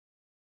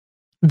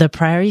the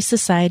Priory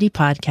Society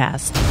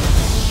podcast.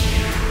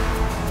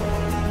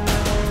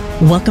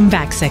 Welcome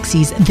back,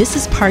 sexies. This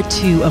is part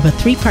 2 of a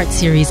 3-part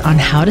series on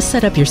how to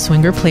set up your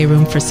swinger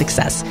playroom for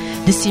success.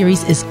 This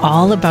series is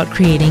all about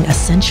creating a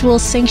sensual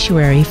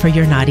sanctuary for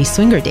your naughty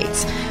swinger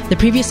dates. The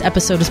previous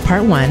episode is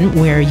part 1,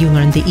 where you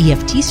learned the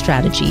EFT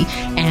strategy,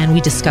 and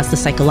we discussed the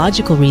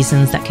psychological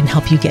reasons that can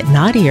help you get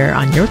naughtier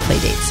on your play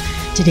dates.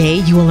 Today,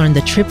 you will learn the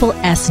triple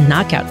S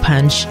knockout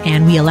punch,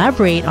 and we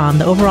elaborate on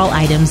the overall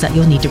items that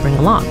you'll need to bring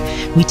along.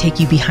 We take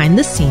you behind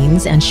the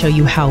scenes and show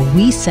you how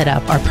we set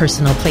up our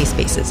personal play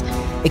spaces.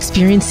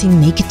 Experiencing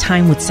naked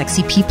time with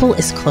sexy people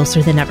is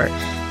closer than ever.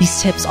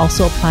 These tips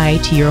also apply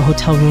to your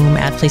hotel room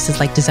at places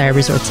like Desire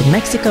Resorts in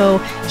Mexico,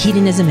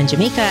 Hedonism in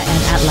Jamaica,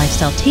 and at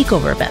lifestyle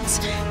takeover events.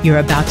 You're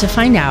about to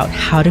find out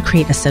how to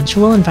create a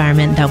sensual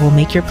environment that will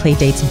make your play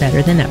dates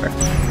better than ever.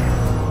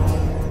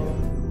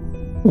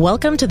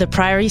 Welcome to the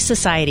Priory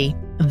Society.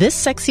 This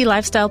sexy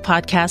lifestyle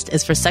podcast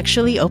is for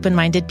sexually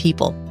open-minded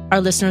people. Our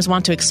listeners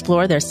want to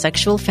explore their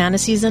sexual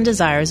fantasies and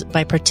desires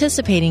by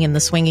participating in the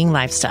swinging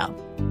lifestyle.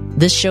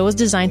 This show is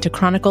designed to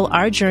chronicle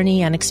our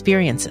journey and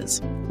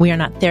experiences. We are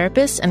not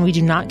therapists and we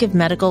do not give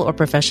medical or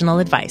professional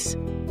advice.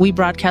 We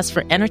broadcast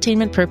for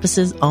entertainment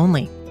purposes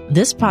only.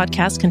 This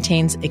podcast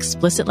contains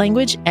explicit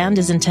language and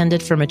is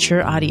intended for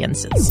mature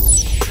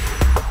audiences.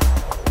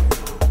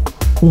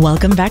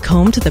 Welcome back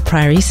home to the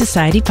Priory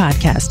Society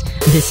podcast.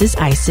 This is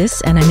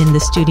Isis, and I'm in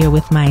the studio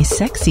with my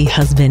sexy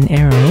husband,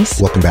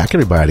 Eros. Welcome back,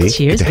 everybody.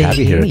 Cheers, Good to have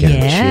you here again.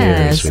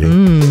 Yes. Cheers,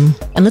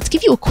 sweetie. And let's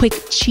give you a quick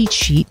cheat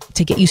sheet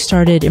to get you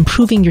started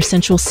improving your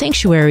sensual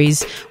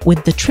sanctuaries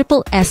with the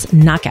triple S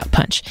knockout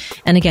punch.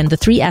 And again, the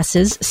 3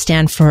 S's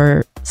stand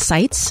for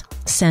sights,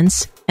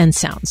 sense, and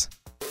sounds.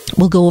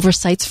 We'll go over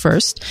sights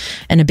first,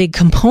 and a big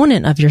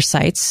component of your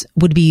sights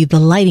would be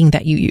the lighting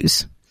that you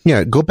use.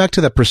 Yeah, go back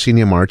to that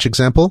proscenium arch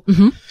example.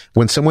 Mm-hmm.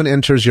 When someone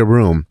enters your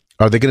room,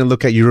 are they going to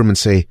look at your room and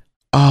say,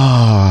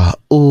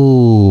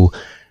 ooh,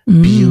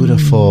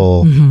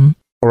 beautiful? Mm-hmm.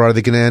 Or are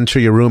they going to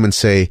enter your room and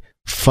say,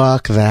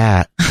 fuck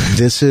that.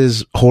 This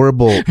is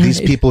horrible. Right.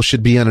 These people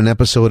should be on an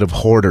episode of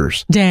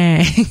Hoarders.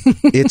 Dang.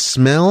 It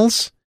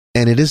smells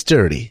and it is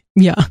dirty.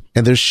 Yeah.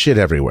 And there's shit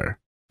everywhere.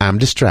 I'm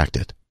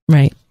distracted.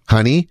 Right.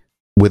 Honey,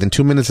 within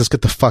 2 minutes, let's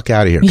get the fuck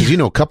out of here.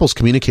 Because, couples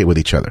communicate with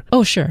each other.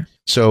 Oh, sure.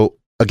 So,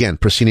 again,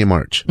 proscenium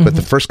arch. Mm-hmm. But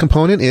the first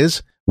component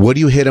is, what do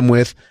you hit them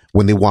with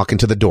when they walk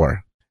into the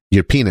door?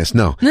 Your penis.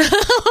 No.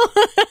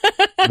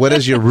 What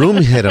does your room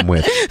hit them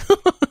with?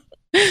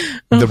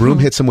 The room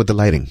hits them with the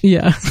lighting.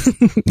 Yeah.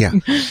 Yeah.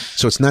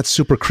 So it's not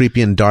super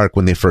creepy and dark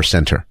when they first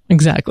enter.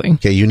 Exactly.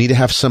 Okay. You need to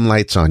have some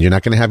lights on. You're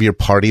not going to have your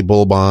party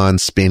bulb on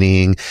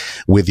spinning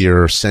with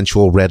your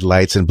sensual red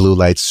lights and blue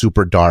lights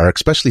super dark.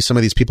 Especially some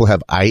of these people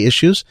have eye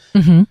issues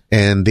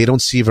and they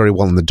don't see very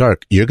well in the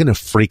dark. You're going to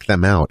freak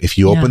them out. If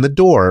you open the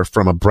door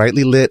from a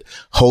brightly lit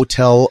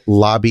hotel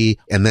lobby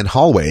and then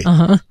hallway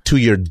to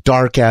your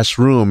dark ass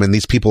room, and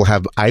these people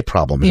have eye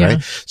problems,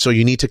 right? So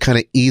you need to kind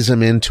of ease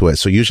them into it.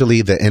 So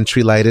usually the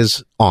entry light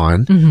is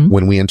on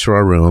when we enter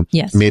our room.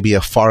 Yes. Maybe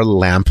a far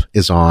lamp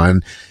is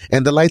on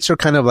and the lights are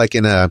kind of like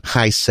in a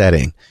high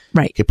setting.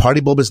 Right. Okay.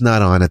 Party bulb is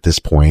not on at this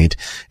point.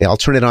 I'll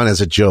turn it on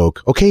as a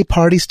joke. Okay.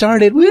 Party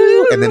started.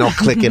 Woo! And then I'll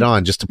click it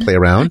on just to play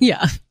around.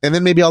 Yeah. And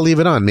then maybe I'll leave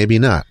it on. Maybe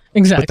not.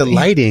 Exactly. But the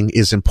lighting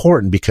is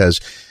important because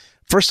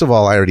first of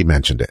all, I already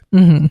mentioned it.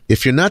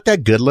 If you're not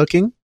that good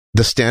looking,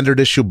 the standard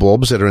issue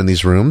bulbs that are in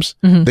these rooms,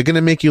 they're going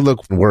to make you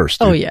look worse.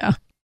 Dude. Oh yeah.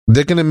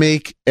 They're going to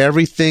make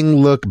everything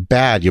look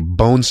bad. Your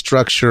bone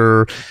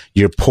structure,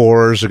 your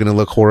pores are going to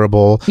look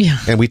horrible. Yeah.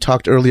 And we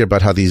talked earlier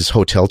about how these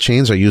hotel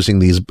chains are using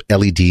these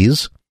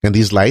LEDs and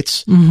these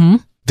lights.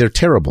 They're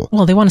terrible.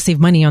 Well, they want to save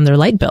money on their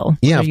light bill.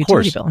 Yeah, their of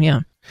course. Bill.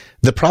 Yeah.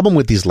 The problem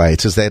with these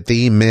lights is that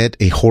they emit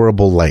a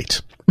horrible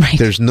light. Right.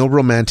 There's no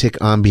romantic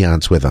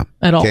ambiance with them.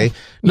 At all. Okay.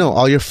 No,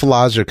 all your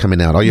flaws are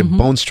coming out. All your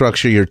bone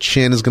structure, your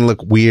chin is going to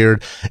look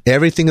weird.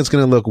 Everything is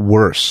going to look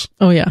worse.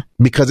 Oh, yeah.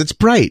 Because it's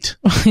bright.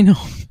 I know.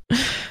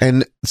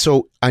 And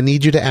so I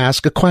need you to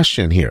ask a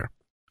question here.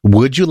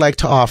 Would you like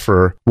to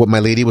offer what my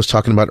lady was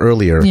talking about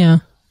earlier? Yeah.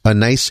 A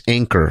nice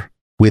anchor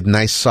with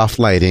nice soft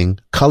lighting,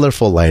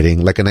 colorful lighting,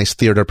 like a nice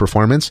theater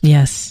performance?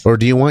 Yes. Or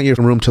do you want your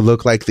room to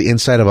look like the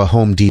inside of a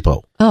Home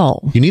Depot? Oh.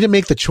 You need to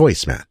make the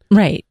choice, man.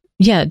 Right.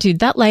 Yeah, dude,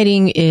 that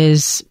lighting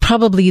is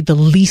probably the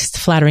least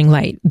flattering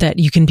light that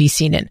you can be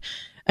seen in.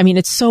 I mean,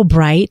 it's so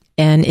bright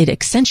and it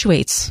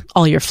accentuates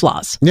all your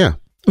flaws. Yeah.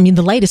 I mean,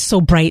 the light is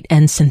so bright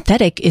and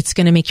synthetic, it's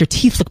going to make your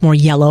teeth look more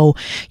yellow.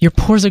 Your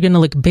pores are going to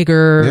look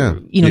bigger.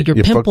 Yeah. Your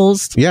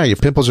pimples. Your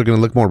pimples are going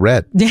to look more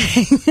red.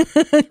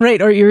 Right.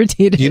 Or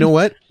irritated. You know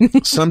what?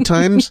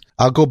 Sometimes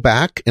I'll go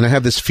back and I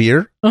have this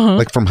fear,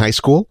 like from high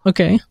school.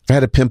 Okay. If I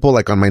had a pimple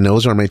like on my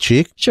nose or on my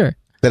cheek. Sure.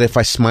 That if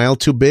I smiled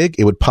too big,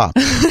 it would pop.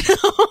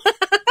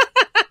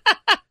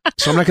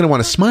 So I'm not going to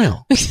want to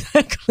smile.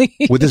 Exactly.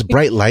 With this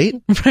bright light,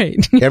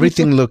 right?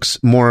 Everything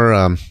looks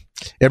more,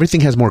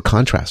 everything has more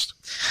contrast.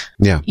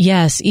 Yeah.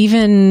 Yes.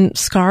 Even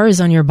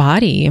scars on your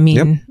body. I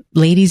mean,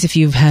 ladies, if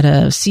you've had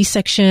a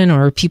C-section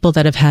or people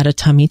that have had a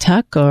tummy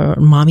tuck or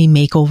mommy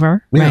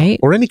makeover, right?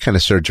 Or any kind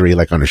of surgery,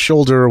 like on a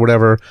shoulder or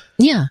whatever.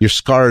 Yeah. Your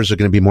scars are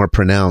going to be more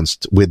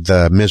pronounced with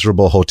the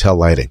miserable hotel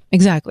lighting.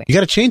 Exactly. You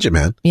got to change it,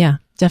 man. Yeah,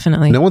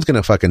 definitely. No one's going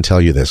to fucking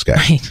tell you this, guy.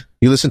 Right.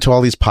 You listen to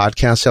all these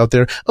podcasts out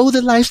there. Oh,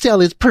 the lifestyle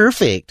is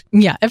perfect.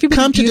 Yeah,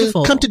 everybody's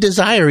beautiful. Come to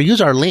Desire.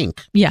 Use our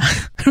link. Yeah,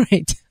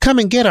 right. Come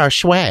and get our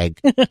swag.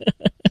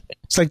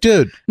 It's like,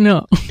 dude,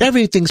 no,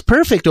 everything's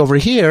perfect over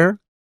here.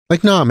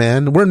 Like, nah,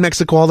 man, we're in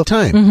Mexico all the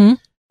time. Mm-hmm.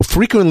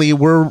 Frequently,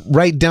 we're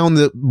right down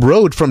the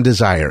road from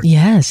Desire.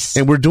 Yes.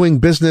 And we're doing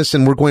business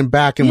and we're going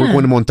back and we're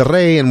going to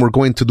Monterrey and we're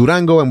going to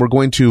Durango and we're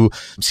going to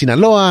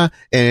Sinaloa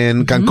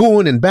and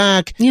Cancun and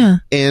back. Yeah.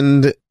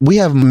 And we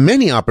have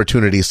many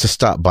opportunities to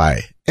stop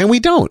by. And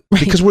we don't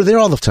because we're there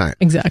all the time.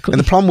 Exactly. And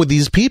the problem with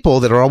these people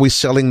that are always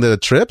selling the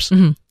trips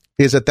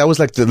is that was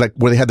like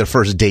where they had their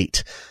first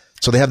date.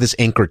 So they have this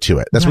anchor to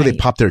it. That's where they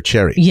pop their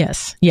cherry.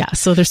 Yes. Yeah.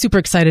 So they're super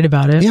excited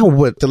about it. Yeah.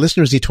 What the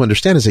listeners need to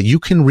understand is that you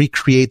can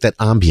recreate that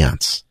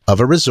ambiance of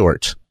a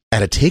resort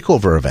at a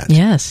takeover event.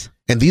 Yes.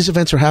 And these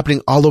events are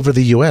happening all over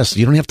the U.S.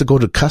 You don't have to go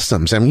to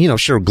customs. I mean,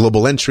 sure,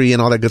 global entry and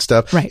all that good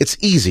stuff. Right. It's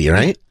easy,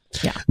 right?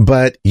 Yeah.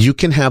 But you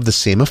can have the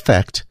same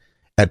effect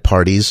at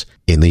parties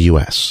in the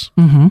U.S.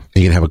 And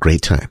you can have a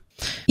great time.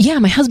 Yeah.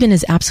 My husband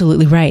is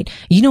absolutely right.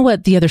 You know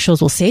what the other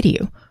shows will say to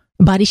you?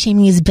 Body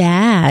shaming is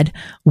bad.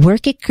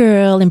 Work it,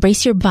 girl.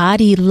 Embrace your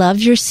body. Love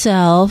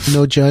yourself.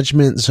 No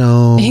judgment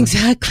zone.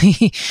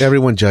 Exactly.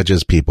 Everyone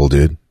judges people,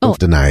 dude. Don't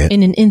deny it.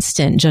 In an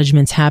instant,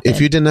 judgments happen.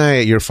 If you deny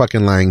it, you're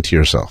fucking lying to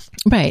yourself.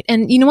 Right.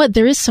 And you know what?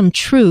 There is some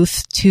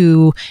truth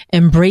to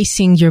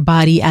embracing your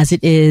body as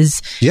it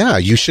is. Yeah.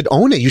 You should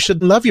own it. You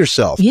should love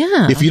yourself.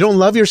 Yeah. If you don't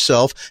love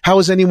yourself, how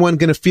is anyone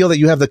going to feel that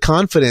you have the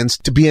confidence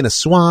to be in a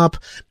swap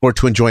or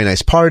to enjoy a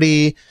nice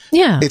party?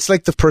 Yeah. It's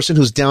like the person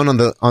who's down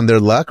on their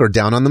luck or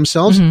down on themselves.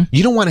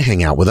 You don't want to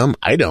hang out with them.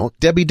 I don't.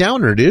 Debbie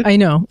Downer, dude. I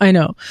know.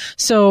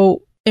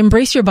 So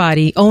embrace your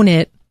body, own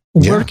it,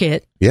 work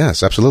it.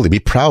 Yes, absolutely. Be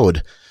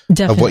proud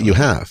of what you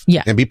have.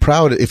 Yeah. And be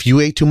proud. If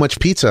you ate too much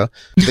pizza,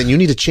 then you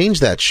need to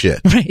change that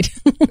shit. Right.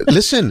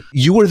 Listen,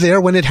 you were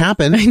there when it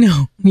happened. I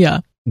know. Yeah.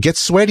 Get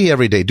sweaty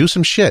every day. Do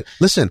some shit.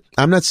 Listen,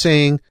 I'm not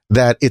saying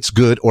that it's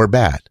good or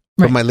bad,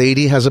 but my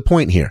lady has a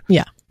point here.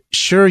 Yeah.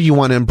 Sure, you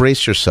want to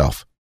embrace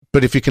yourself,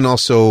 but if you can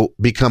also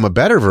become a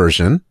better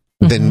version,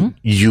 then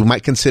you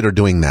might consider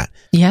doing that.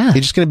 Yeah.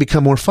 You're just going to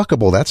become more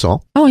fuckable. That's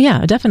all. Oh,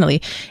 yeah,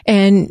 definitely.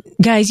 And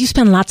guys, you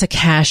spend lots of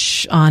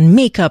cash on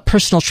makeup,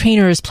 personal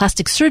trainers,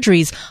 plastic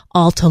surgeries,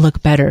 all to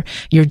look better.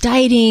 You're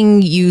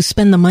dieting. You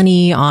spend the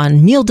money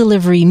on meal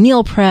delivery,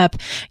 meal prep.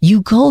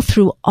 You go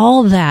through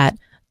all that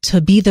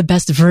to be the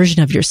best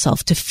version of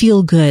yourself, to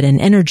feel good and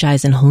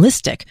energized and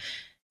holistic.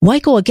 Why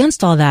go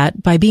against all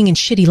that by being in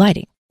shitty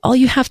lighting? All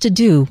you have to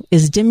do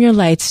is dim your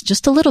lights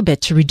just a little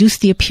bit to reduce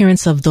the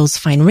appearance of those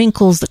fine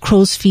wrinkles, the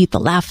crow's feet, the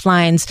laugh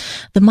lines,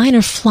 the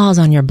minor flaws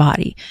on your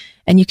body.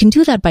 And you can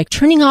do that by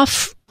turning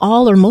off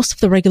all or most of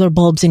the regular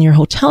bulbs in your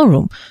hotel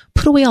room.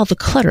 Put away all the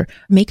clutter.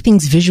 Make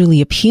things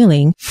visually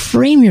appealing.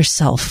 Frame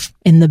yourself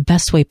in the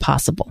best way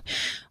possible.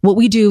 What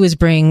we do is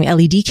bring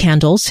LED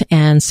candles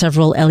and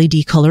several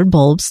LED colored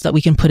bulbs that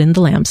we can put in the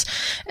lamps.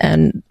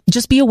 And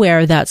just be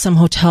aware that some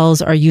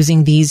hotels are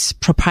using these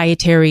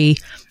proprietary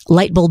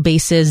light bulb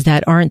bases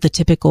that aren't the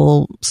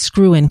typical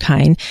screw-in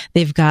kind.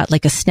 They've got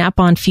like a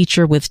snap-on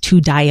feature with 2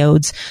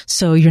 diodes,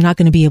 so you're not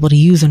going to be able to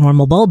use a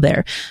normal bulb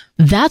there.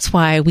 That's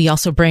why we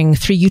also bring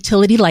 3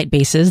 utility light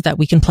bases that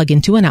we can plug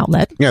into an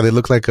outlet. Yeah, they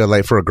look like a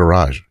light for a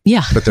garage.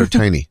 Yeah. But they're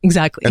tiny.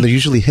 Exactly. And they're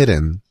usually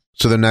hidden,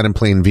 so they're not in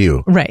plain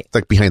view. Right. It's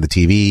like behind the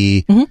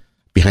TV,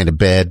 behind a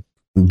bed,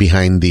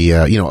 behind the,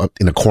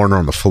 in a corner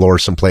on the floor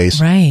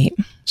someplace. Right.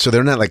 So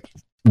they're not like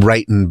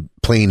right in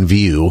plain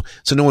view,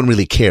 so no one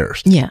really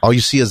cares. Yeah. All you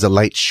see is the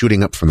light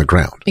shooting up from the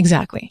ground.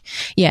 Exactly.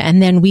 Yeah.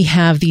 And then we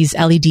have these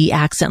LED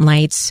accent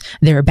lights.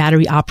 They're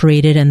battery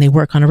operated and they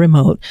work on a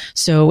remote.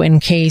 So in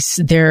case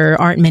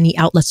there aren't many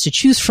outlets to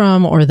choose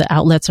from, or the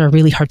outlets are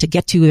really hard to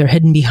get to, they're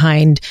hidden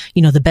behind,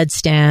 the bed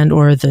stand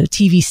or the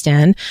TV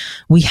stand,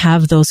 we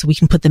have those so we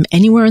can put them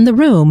anywhere in the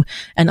room.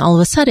 And all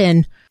of a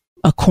sudden,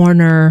 a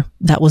corner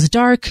that was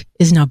dark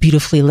is now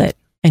beautifully lit,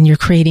 and you're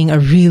creating a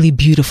really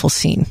beautiful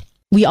scene.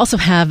 We also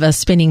have a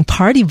spinning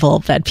party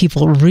bulb that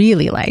people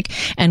really like,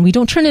 and we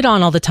don't turn it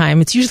on all the time.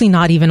 It's usually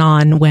not even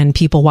on when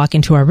people walk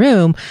into our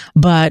room,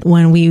 but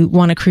when we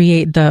want to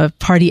create the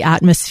party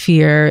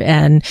atmosphere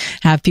and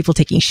have people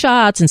taking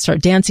shots and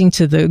start dancing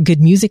to the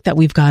good music that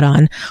we've got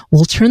on,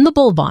 we'll turn the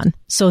bulb on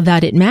so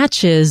that it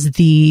matches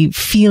the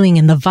feeling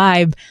and the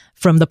vibe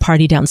from the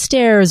party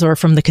downstairs or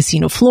from the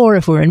casino floor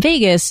if we're in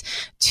Vegas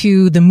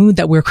to the mood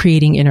that we're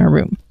creating in our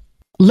room.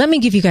 Let me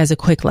give you guys a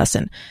quick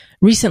lesson.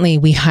 Recently,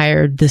 we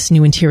hired this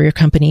new interior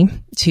company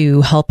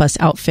to help us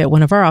outfit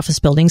one of our office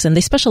buildings, and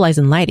they specialize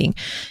in lighting.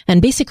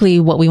 And basically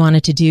what we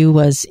wanted to do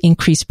was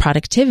increase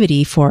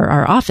productivity for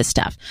our office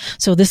staff.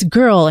 So this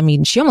girl,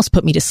 she almost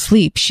put me to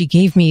sleep. She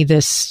gave me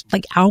this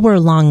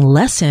hour-long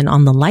lesson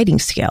on the lighting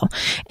scale,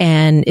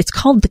 and it's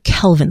called the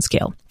Kelvin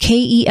scale.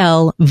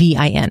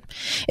 Kelvin.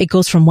 It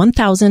goes from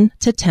 1,000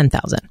 to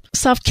 10,000.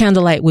 Soft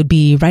candlelight would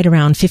be right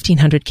around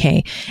 1,500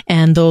 K.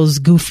 And those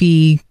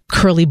goofy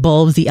curly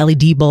bulbs, the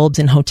LED bulbs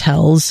in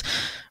hotels,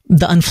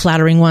 the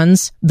unflattering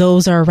ones,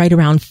 those are right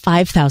around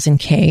 5,000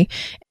 K.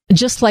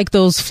 Just like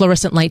those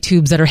fluorescent light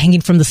tubes that are hanging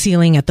from the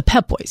ceiling at the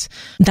Pep Boys.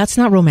 That's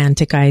not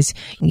romantic, guys.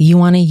 You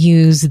want to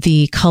use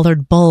the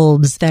colored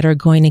bulbs that are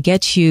going to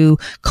get you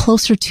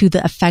closer to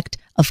the effect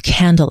of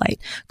candlelight,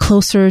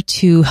 closer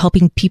to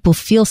helping people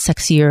feel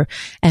sexier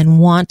and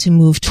want to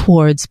move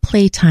towards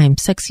playtime,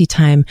 sexy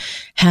time,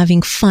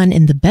 having fun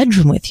in the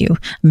bedroom with you.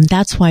 And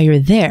that's why you're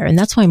there. And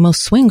that's why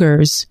most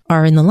swingers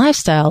are in the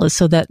lifestyle, is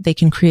so that they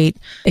can create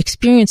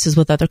experiences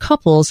with other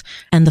couples.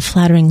 And the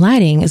flattering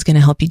lighting is going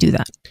to help you do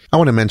that. I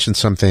want to mention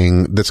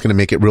something that's going to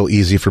make it real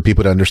easy for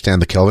people to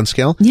understand the Kelvin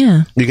scale.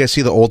 Yeah. You guys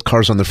see the old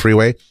cars on the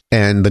freeway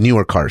and the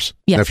newer cars.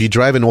 Yes. Now, if you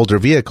drive an older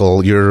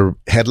vehicle, your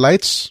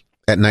headlights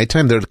at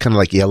nighttime, they're kind of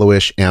like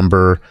yellowish,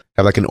 amber,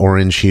 have like an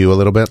orange hue a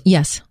little bit.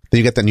 Yes. Then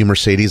you get that new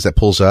Mercedes that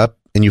pulls up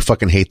and you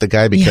fucking hate the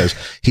guy because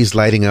he's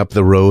lighting up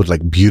the road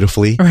like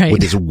beautifully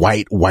with his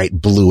white,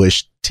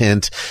 bluish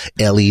tint,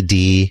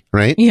 LED,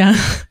 right? Yeah.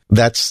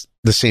 That's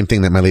the same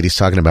thing that my lady's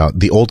talking about.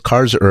 The old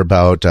cars are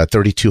about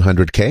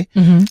 3,200K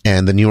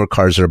and the newer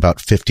cars are about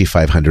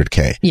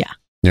 5,500K. Yeah.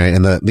 Right.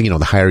 And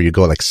the higher you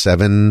go, like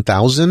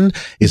 7,000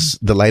 is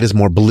the light is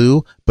more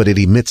blue, but it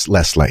emits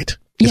less light.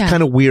 It's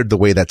kind of weird the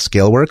way that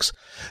scale works.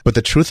 But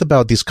the truth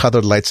about these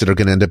colored lights that are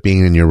going to end up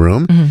being in your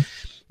room,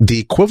 the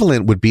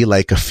equivalent would be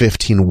like a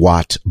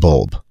 15-watt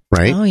bulb,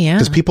 right? Oh, yeah.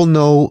 Because people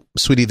know,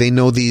 sweetie, they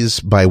know these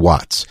by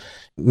watts.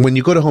 When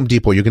you go to Home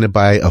Depot, you're going to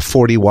buy a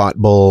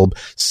 40-watt bulb,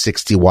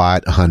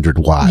 60-watt,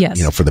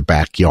 100-watt, for the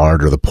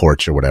backyard or the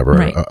porch or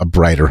whatever, a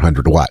brighter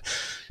 100-watt.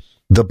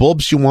 The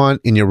bulbs you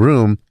want in your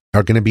room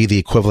are going to be the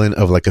equivalent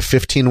of like a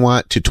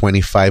 15-watt to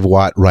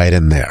 25-watt right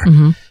in there.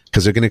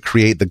 Because they're going to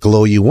create the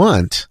glow you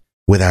want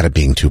without it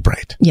being too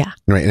bright. Yeah.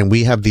 Right. And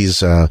we have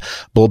these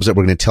bulbs that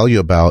we're going to tell you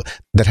about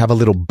that have a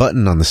little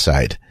button on the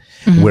side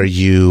where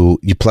you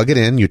plug it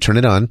in, you turn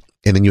it on,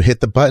 and then you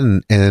hit the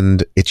button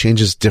and it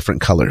changes different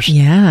colors.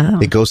 Yeah.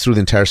 It goes through the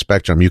entire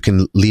spectrum. You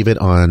can leave it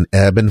on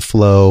ebb and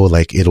flow,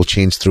 like it'll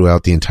change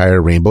throughout the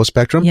entire rainbow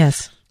spectrum.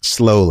 Yes.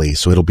 Slowly.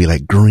 So it'll be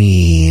like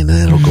green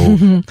and it'll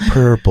go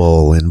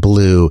purple and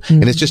blue.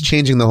 And it's just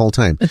changing the whole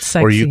time. It's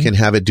sexy. Or you can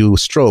have it do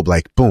strobe,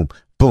 like boom,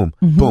 boom,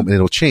 boom, and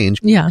it'll change.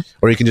 Yeah.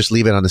 Or you can just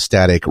leave it on a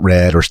static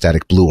red or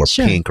static blue or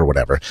pink or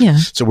whatever. Yeah.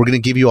 So we're going to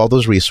give you all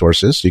those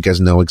resources. So you guys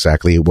know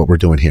exactly what we're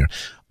doing here.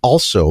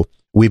 Also,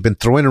 we've been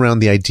throwing around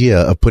the idea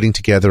of putting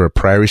together a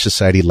Priory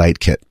Society light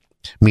kit,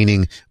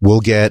 meaning we'll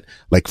get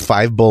like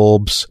 5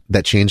 bulbs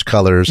that change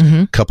colors,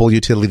 couple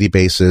utility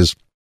bases,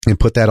 and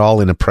put that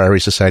all in a Priory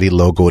Society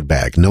logoed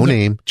bag. No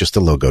name, just a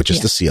logo,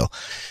 just a seal.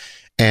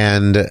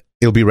 And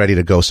it'll be ready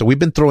to go. So we've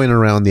been throwing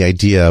around the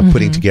idea of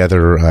putting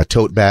together a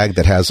tote bag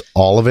that has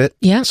all of it.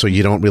 Yeah. So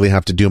you don't really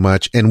have to do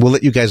much. And we'll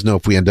let you guys know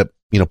if we end up,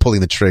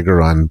 pulling the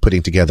trigger on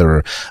putting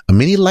together a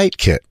mini light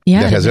kit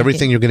that has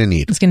everything you're going to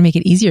need. It's going to make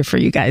it easier for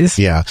you guys.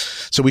 Yeah.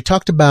 So we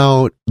talked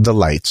about the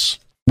lights.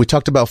 We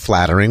talked about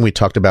flattering. We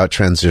talked about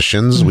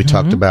transitions. We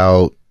talked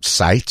about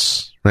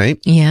sights, right?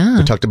 Yeah.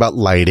 We talked about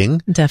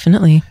lighting.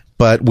 Definitely.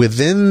 But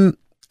within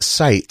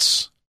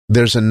sights,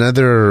 there's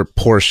another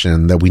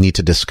portion that we need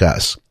to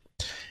discuss.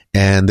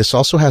 And this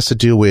also has to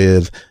do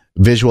with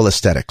visual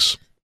aesthetics.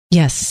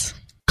 Yes.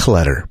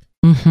 Clutter.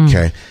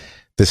 Okay.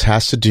 This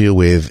has to do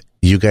with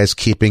you guys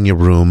keeping your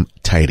room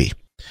tidy.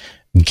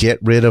 Get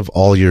rid of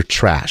all your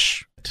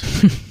trash.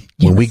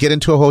 When we get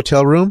into a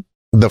hotel room,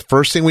 the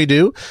first thing we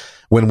do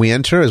when we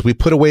enter is we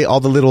put away all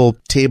the little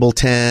table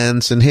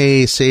tents and,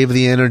 hey, save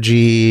the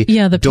energy.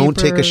 Yeah, the Don't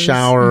papers. take a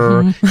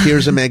shower.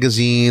 Here's a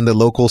magazine, the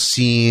local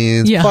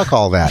scenes. Yeah. Fuck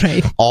all that.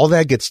 Right. All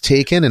that gets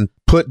taken and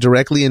put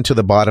directly into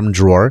the bottom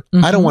drawer.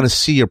 I don't want to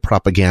see your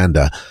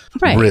propaganda.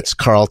 Right.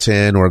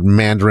 Ritz-Carlton or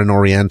Mandarin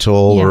Oriental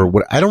or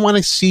what. I don't want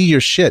to see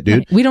your shit, dude.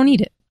 Right. We don't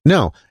need it.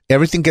 No,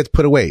 everything gets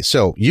put away.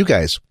 So you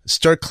guys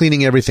start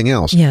cleaning everything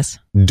else. Yes.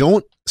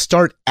 Don't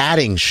start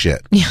adding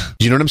shit. Yeah.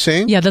 Do you know what I'm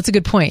saying? Yeah, that's a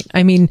good point.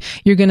 I mean,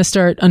 you're going to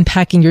start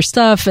unpacking your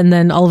stuff and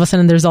then all of a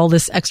sudden there's all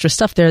this extra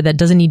stuff there that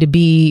doesn't need to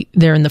be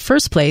there in the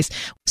first place.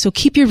 So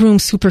keep your room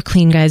super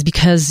clean, guys,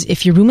 because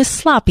if your room is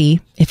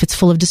sloppy, if it's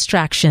full of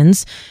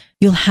distractions,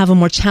 you'll have a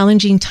more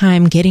challenging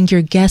time getting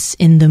your guests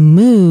in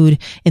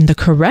the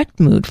correct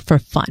mood for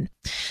fun.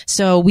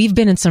 So we've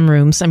been in some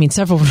rooms,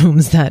 several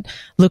rooms that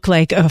look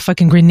like a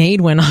fucking grenade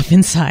went off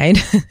inside.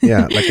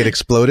 Yeah, like it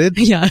exploded.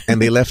 Yeah.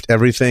 And they left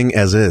everything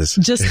as is.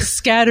 Just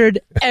scattered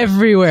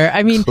everywhere.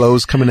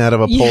 Clothes coming out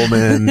of a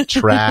Pullman,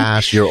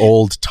 trash, your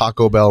old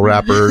Taco Bell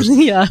wrappers,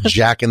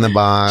 Jack in the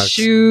Box.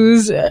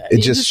 Shoes.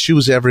 Just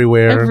shoes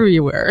everywhere.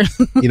 Everywhere.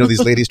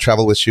 These ladies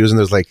travel with shoes and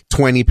there's like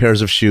 20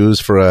 pairs of shoes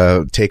for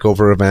a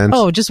takeover event.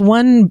 Oh, just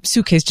one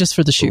suitcase just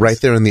for the shoes. Right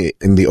there in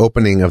the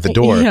opening of the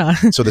door. Yeah.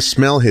 So the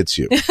smell hits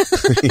you.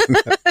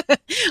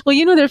 Well,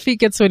 you know their feet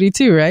get sweaty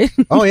too, right?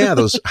 Oh yeah,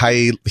 those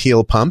high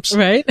heel pumps.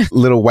 Right.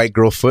 Little white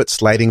girl foot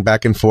sliding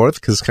back and forth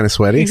because it's kind of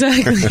sweaty.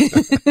 Exactly.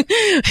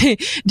 Hey,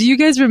 do you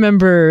guys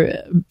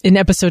remember in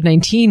episode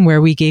 19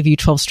 where we gave you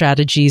 12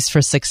 strategies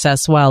for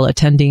success while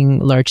attending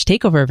large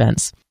takeover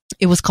events?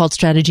 It was called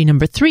strategy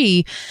number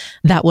 3.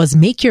 That was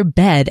make your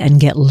bed and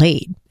get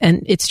laid.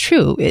 And it's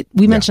true.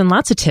 We mentioned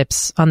lots of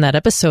tips on that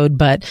episode,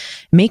 but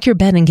make your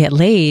bed and get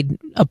laid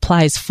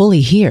applies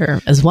fully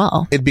here as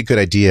well. It'd be a good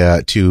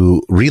idea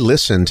to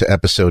re-listen to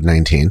episode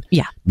 19.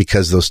 Yeah.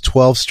 Because those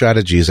 12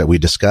 strategies that we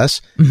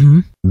discuss,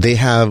 they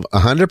have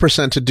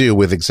 100% to do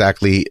with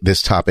exactly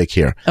this topic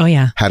here. Oh,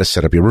 yeah. How to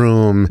set up your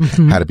room,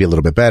 how to be a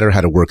little bit better,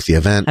 how to work the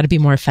event. How to be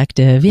more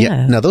effective.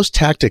 Yeah. Now, those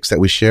tactics that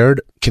we shared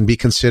can be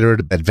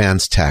considered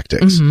advanced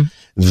tactics.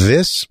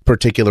 This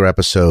particular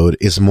episode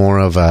is more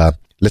of a,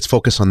 let's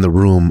focus on the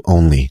room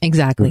only.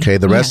 Exactly. Okay.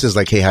 The rest is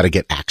like, hey, how to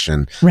get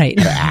action. Right.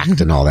 How to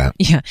act and all that.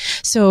 Yeah.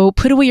 So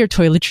put away your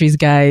toiletries,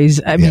 guys.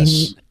 I mean,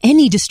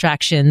 any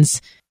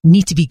distractions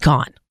need to be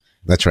gone.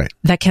 That's right.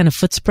 That kind of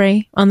foot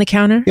spray on the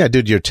counter. Yeah,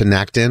 dude, your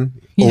Tenactin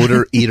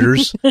odor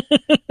eaters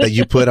that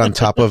you put on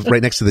top of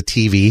right next to the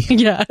TV.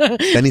 Yeah.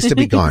 That needs to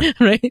be gone.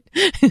 Right.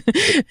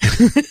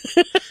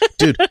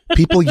 Dude,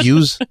 people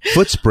use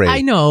foot spray.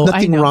 I know.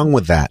 Nothing wrong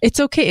with that. It's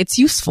okay. It's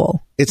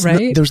useful. It's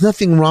right. There's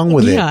nothing wrong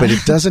with it, but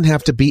it doesn't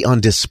have to be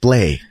on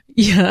display.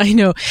 Yeah, I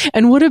know.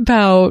 And what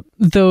about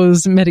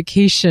those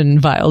medication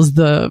vials,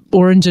 the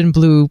orange and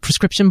blue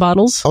prescription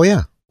bottles? Oh,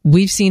 yeah.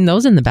 We've seen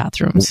those in the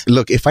bathrooms.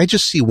 Look, if I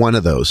just see one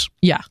of those,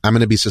 I'm going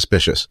to be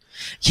suspicious.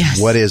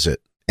 Yes. What is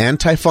it?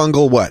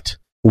 Antifungal what?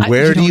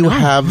 Where do you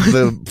have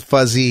the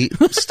fuzzy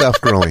stuff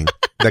growing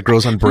that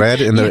grows on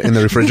bread in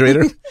the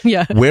refrigerator?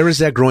 Yeah. Where is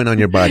that growing on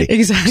your body?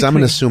 Exactly. Because I'm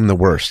going to assume the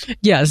worst.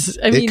 Yes.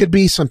 I mean, it could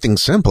be something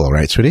simple,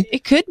 right, sweetie?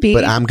 It could be.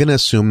 But I'm going to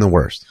assume the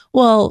worst.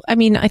 Well, I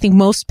mean, I think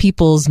most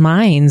people's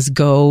minds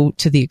go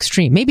to the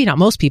extreme. Maybe not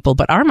most people,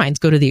 but our minds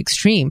go to the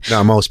extreme.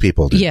 No, most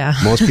people do. Yeah.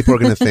 Most people are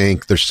going to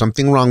think there's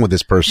something wrong with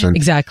this person.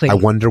 Exactly. I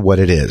wonder what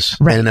it is.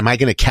 Right. And am I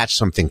going to catch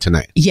something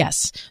tonight?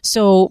 Yes.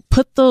 So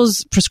put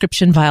those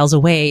prescription vials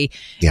away.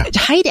 Yeah.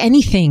 Hide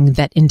anything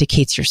that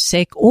indicates you're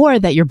sick or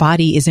that your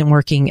body isn't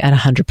working at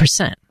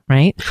 100%,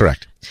 right?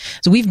 Correct.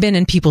 So we've been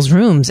in people's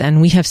rooms and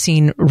we have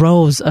seen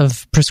rows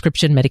of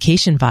prescription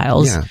medication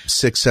vials. Yeah.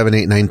 6, 7,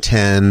 8, 9,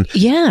 10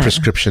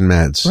 prescription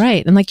meds.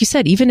 Right. And like you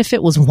said, even if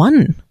it was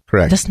one,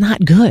 correct, that's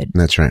not good.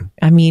 That's right.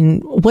 I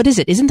mean, what is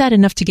it? Isn't that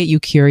enough to get you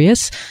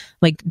curious?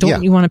 Like,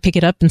 don't you want to pick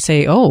it up and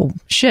say, oh,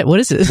 shit, what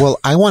is it? Well,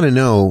 I want to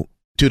know,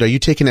 dude, are you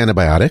taking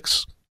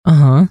antibiotics?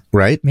 Uh-huh.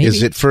 Right? Maybe.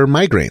 Is it for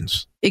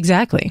migraines?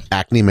 Exactly.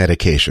 Acne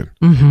medication?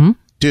 Mm-hmm.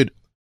 Dude,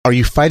 are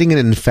you fighting an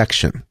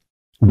infection?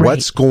 Right.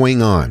 What's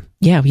going on?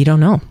 Yeah, we don't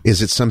know.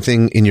 Is it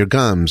something in your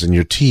gums and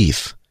your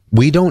teeth?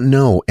 We don't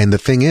know. And the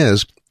thing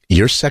is,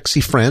 your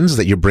sexy friends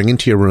that you're bringing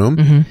to your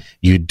room,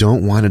 you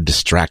don't want to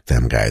distract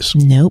them, guys.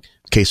 Nope.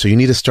 Okay, so you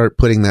need to start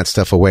putting that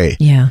stuff away.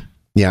 Yeah.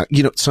 Yeah.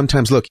 You know,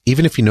 sometimes, look,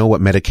 even if you know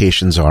what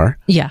medications are,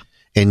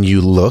 and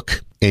you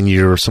look and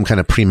you're some kind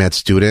of pre-med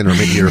student or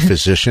maybe you're a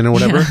physician or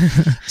whatever,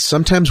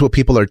 sometimes what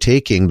people are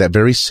taking, that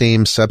very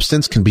same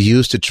substance can be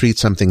used to treat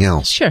something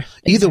else. Sure.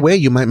 Either way,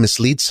 you might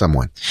mislead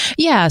someone.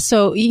 Yeah.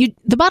 So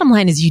the bottom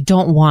line is you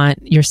don't want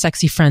your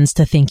sexy friends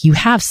to think you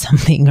have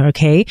something.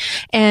 Okay.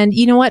 And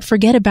you know what?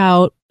 Forget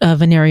about a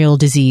venereal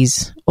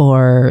disease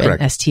or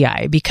an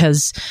STI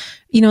because,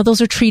 you know, those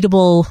are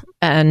treatable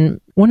and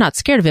we're not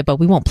scared of it,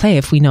 but we won't play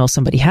if we know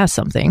somebody has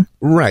something.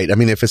 Right. I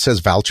mean, if it says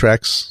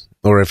Valtrex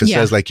or if it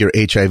says like your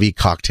HIV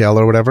cocktail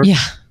or whatever. Yeah.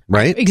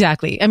 Right.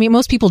 Exactly. I mean,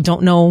 most people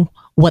don't know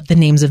what the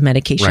names of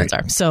medications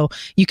are. So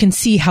you can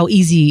see how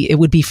easy it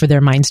would be for their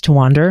minds to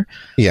wander.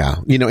 Yeah.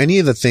 You know, any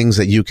of the things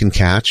that you can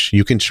catch,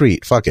 you can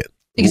treat. Fuck it.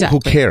 Exactly.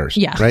 Who cares?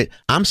 Yeah. Right.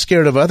 I'm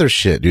scared of other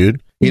shit,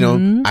 dude. You know,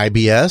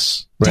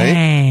 IBS, right?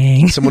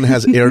 Dang. Someone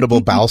has irritable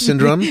bowel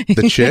syndrome,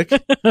 the chick.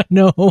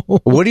 No.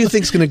 What do you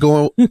think's going to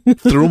go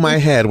through my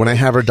head when I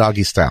have her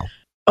doggy style?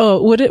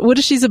 Oh, what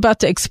if she's about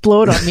to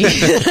explode on me?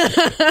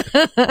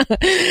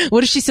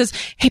 What if she says,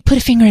 hey, put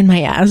a finger in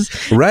my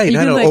ass? Right.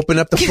 I know. Open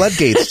up the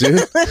floodgates,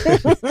 dude.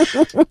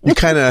 You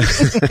kind of...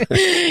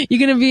 You're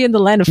going to be in the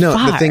land of fire.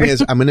 No, the thing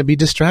is, I'm going to be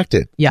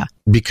distracted. Yeah.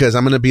 Because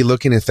I'm going to be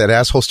looking if that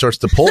asshole starts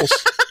to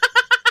pulse.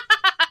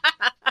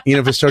 You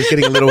know, if it starts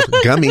getting a little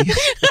gummy,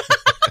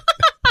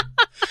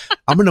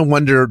 I'm going to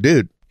wonder,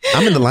 dude,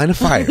 I'm in the line of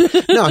fire.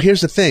 No,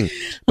 here's the thing.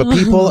 But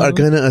people are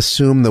going to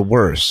assume the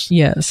worst.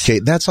 Yes. Okay.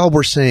 That's all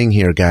we're saying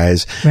here,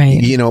 guys. Right.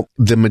 You know,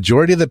 the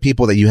majority of the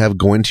people that you have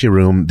go into your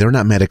room, they're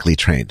not medically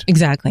trained.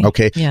 Exactly.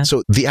 Okay. Yeah.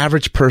 So the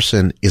average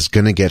person is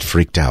going to get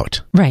freaked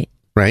out. Right.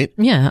 Right.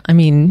 Yeah. I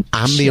mean,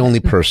 I'm the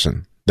only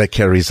person that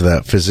carries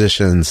the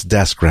physician's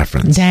desk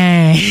reference.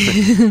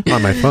 Dang.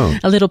 On my phone.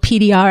 A little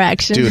PDR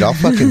action. Dude, I'll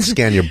fucking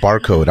scan your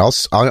barcode.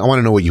 I want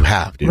to know what you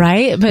have, dude.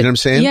 Right? But, you know what I'm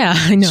saying? Yeah,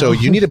 I know. So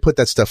you need to put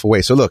that stuff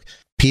away. So look,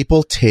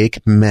 people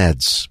take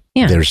meds.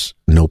 Yeah. There's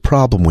no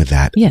problem with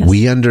that. Yes.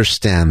 We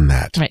understand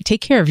that. Right. Take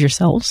care of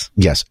yourselves.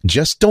 Yes.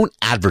 Just don't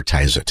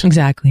advertise it.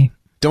 Exactly.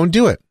 Don't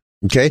do it.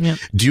 Okay. Yep.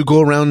 Do you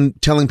go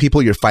around telling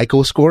people your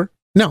FICO score?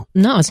 No.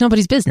 No, it's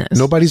nobody's business.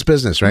 Nobody's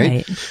business,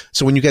 right?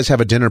 So when you guys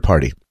have a dinner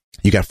party,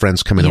 you got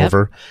friends coming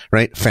over,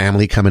 right?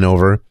 Family coming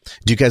over.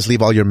 Do you guys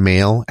leave all your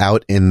mail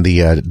out in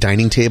the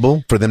dining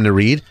table for them to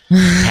read?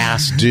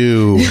 Past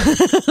due.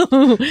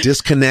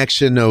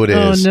 Disconnection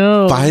notice.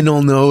 Oh, no.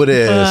 Final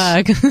notice.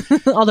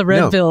 Fuck. All the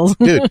red bills.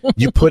 Dude,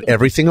 you put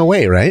everything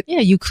away, right? Yeah,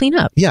 you clean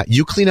up. Yeah,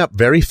 you clean up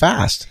very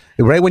fast.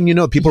 Right when you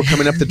know people are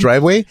coming up the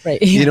driveway,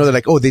 right. You know, they're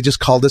like, oh, they just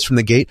called us from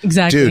the gate.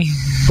 Exactly. Dude,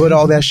 put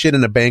all that shit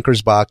in a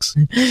banker's box.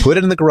 Put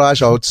it in the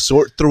garage. I'll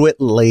sort through it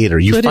later.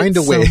 You find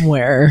a way.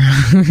 Somewhere.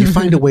 You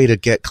find a way to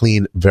get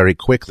clean very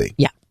quickly.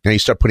 Yeah. And you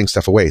start putting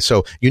stuff away.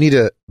 So you need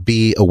to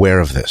be aware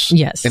of this.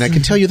 Yes. And I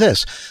can tell you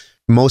this.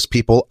 Most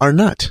people are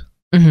not.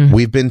 Mm-hmm.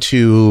 We've been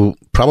to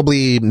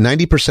probably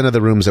 90% of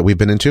the rooms that we've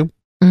been into.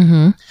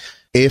 Mm-hmm.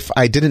 If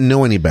I didn't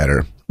know any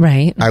better,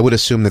 right, I would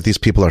assume that these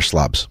people are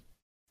slobs.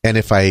 And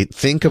if I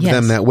think of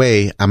them that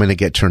way, I'm going to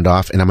get turned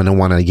off and I'm going to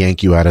want to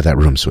yank you out of that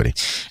room, sweetie.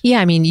 Yeah.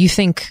 I mean, you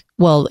think,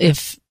 well,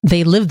 if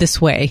they live this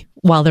way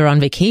while they're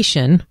on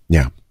vacation,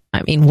 yeah.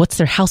 I mean, what's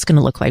their house going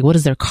to look like? What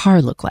does their car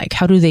look like?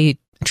 How do they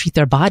treat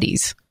their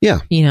bodies? Yeah.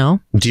 You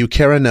know? Do you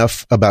care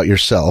enough about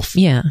yourself?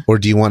 Yeah. Or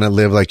do you want to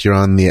live like you're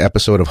on the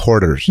episode of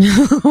Hoarders?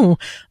 Oh.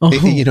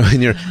 You know,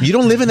 and you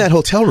don't live in that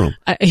hotel room.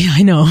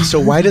 I know. So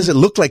why does it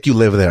look like you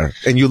live there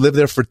and you live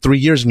there for 3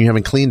 years and you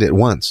haven't cleaned it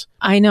once?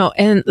 I know.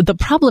 And the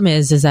problem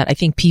is that I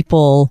think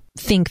people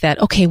think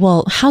that, okay,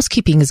 well,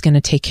 housekeeping is going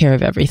to take care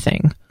of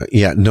everything.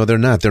 Yeah. No, they're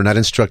not. They're not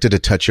instructed to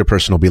touch your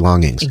personal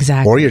belongings.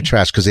 Exactly. Or your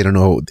trash because they don't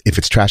know if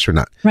it's trash or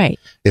not. Right.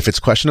 If it's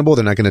questionable,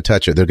 they're not going to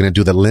touch it. They're going to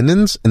do the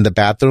linens in the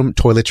bathroom,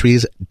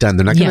 toiletries, done.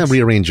 They're not going to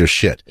rearrange your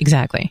shit.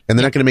 Exactly. And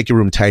they're not going to make your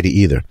room tidy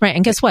either. Right.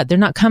 And guess what? They're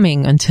not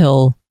coming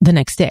until the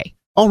next day.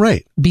 All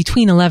right.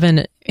 Between 11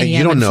 a.m. and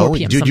you don't know, 4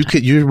 p.m. dude,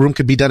 your room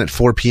could be done at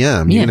 4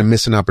 p.m. You're going to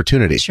miss an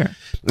opportunity. Sure.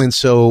 And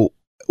so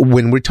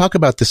when we talk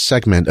about this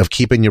segment of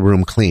keeping your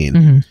room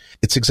clean,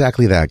 it's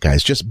exactly that,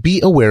 guys. Just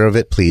be aware of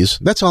it, please.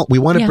 That's all. We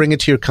want to bring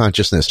it to your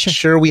consciousness.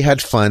 Sure, we had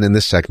fun in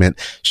this segment.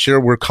 Sure,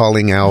 we're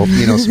calling out,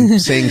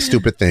 saying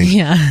stupid things.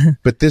 Yeah.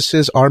 But this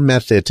is our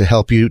method to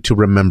help you to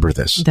remember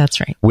this. That's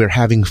right. We're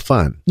having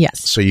fun.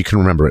 Yes. So you can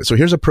remember it. So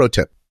here's a pro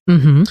tip.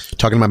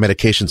 Talking about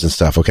medications and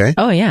stuff, okay?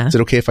 Oh, yeah. Is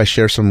it okay if I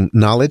share some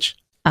knowledge?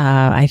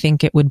 I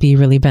think it would be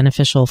really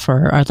beneficial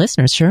for our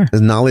listeners. Sure.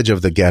 The knowledge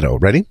of the ghetto.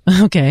 Ready?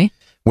 Okay.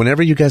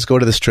 Whenever you guys go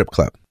to the strip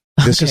club,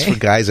 this is for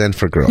guys and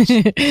for girls.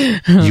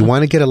 You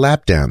want to get a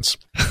lap dance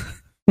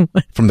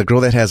from the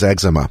girl that has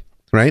eczema,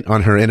 right?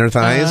 On her inner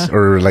thighs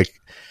or like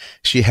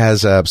she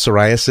has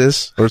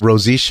psoriasis or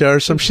rosacea or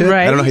some shit.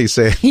 Right. I don't know how you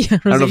say it. Yeah,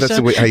 I don't know if that's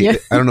the way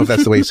I don't know if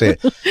that's the way you say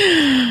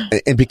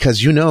it. And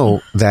because you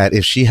know that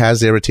if she has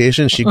the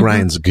irritation, she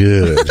grinds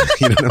good.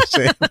 You know what I'm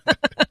saying?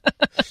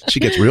 She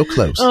gets real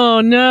close.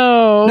 Oh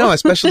no. No,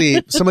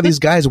 especially some of these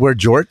guys wear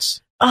jorts.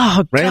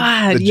 Oh, right?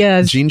 God, the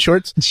yes. Jean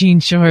shorts?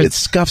 Jean shorts. It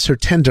scuffs her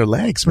tender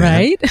legs, man.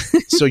 Right?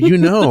 So you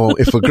know,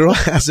 if a girl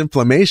has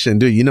inflammation,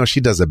 dude, you know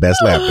she does the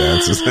best lap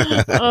dances.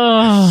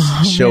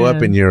 Show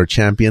up in your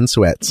champion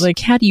sweats. Like,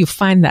 how do you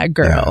find that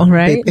girl,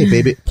 right? Hey,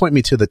 baby, point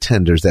me to the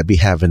tenders that be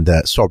having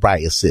the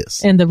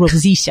psoriasis. And the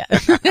rosacea.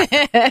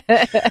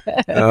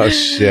 Oh,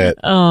 shit.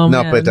 Oh,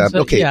 no, man. but,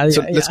 okay,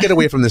 so let's get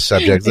away from this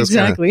subject.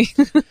 Exactly.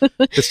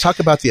 Let's talk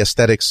about the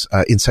aesthetics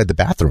inside the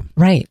bathroom.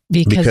 Right.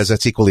 Because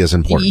that's equally as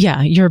important.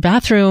 Yeah, your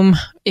bathroom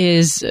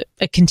is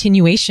a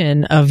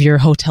continuation of your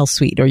hotel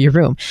suite or your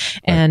room.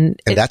 And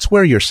that's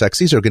where your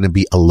sexies are going to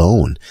be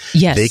alone.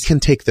 Yes. They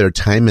can take their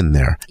time in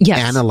there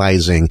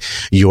analyzing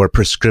your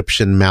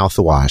prescription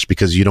mouthwash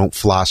because you don't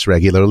floss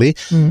regularly.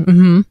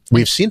 Mm-hmm.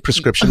 We've seen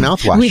prescription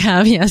mouthwash. We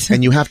have, yes.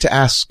 And you have to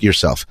ask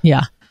yourself.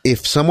 Yeah.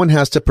 If someone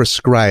has to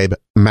prescribe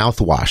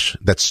mouthwash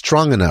that's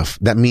strong enough,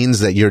 that means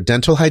that your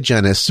dental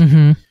hygienist,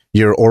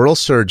 your oral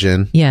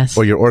surgeon,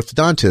 or your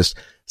orthodontist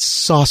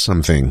saw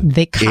something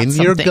in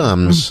your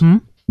gums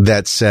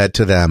that said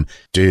to them,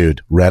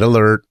 dude, red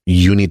alert,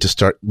 you need to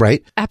start,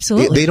 right?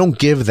 Absolutely. They don't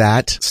give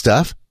that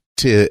stuff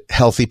to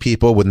healthy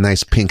people with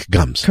nice pink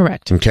gums.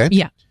 Correct. Okay?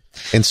 Yeah.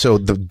 And so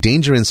the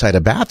danger inside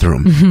a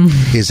bathroom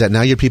is that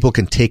now your people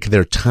can take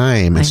their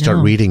time and start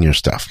reading your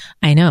stuff.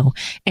 I know.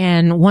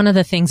 And one of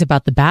the things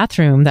about the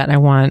bathroom that I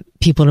want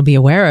people to be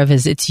aware of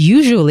is it's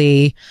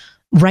usually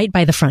right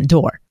by the front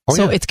door.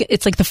 So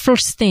it's like the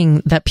first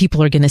thing that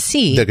people are going to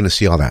see. They're going to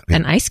see all that. Yeah.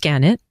 And I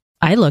scan it.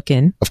 I look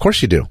in. Of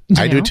course you do.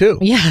 I do too.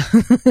 Yeah.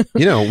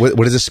 What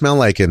does it smell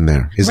like in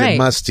there? Is it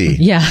musty?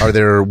 Yeah. Are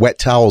there wet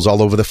towels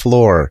all over the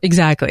floor?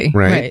 Exactly.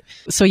 Right.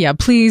 So yeah,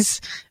 please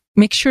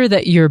make sure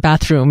that your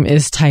bathroom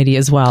is tidy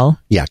as well.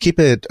 Yeah. Keep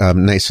it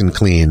nice and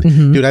clean.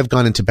 Dude, I've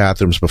gone into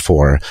bathrooms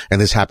before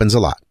and this happens a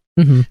lot.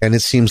 And it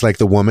seems like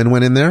the woman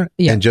went in there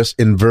and just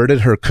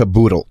inverted her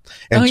caboodle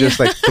and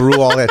like threw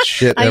all that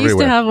shit everywhere. I used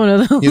to have one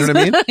of those. You know what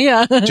I mean?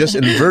 Yeah. Just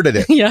inverted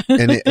it. Yeah.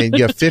 And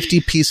you have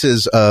 50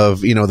 pieces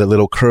of, the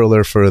little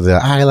curler for the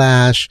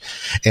eyelash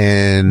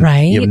and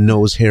you have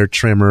nose hair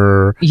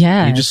trimmer.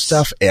 Yeah. You just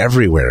stuff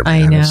everywhere,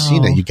 man. I know. I've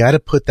seen it. You got to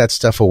put that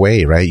stuff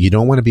away, right? You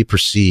don't want to be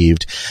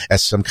perceived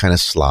as some kind of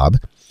slob.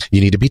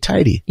 You need to be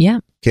tidy. Yeah.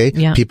 Okay.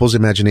 Yeah. People's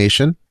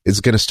imagination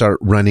is going to start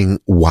running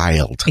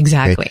wild.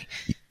 Exactly.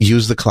 Okay?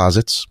 Use the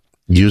closets.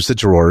 Use the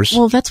drawers.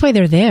 Well, that's why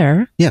they're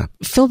there. Yeah.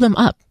 Fill them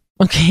up.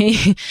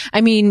 Okay.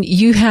 I mean,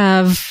 you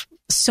have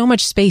so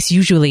much space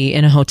usually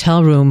in a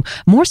hotel room,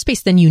 more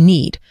space than you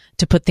need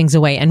to put things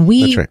away. And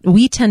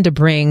we tend to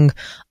bring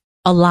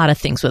a lot of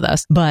things with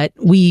us, but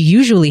we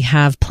usually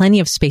have plenty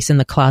of space in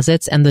the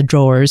closets and the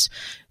drawers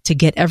to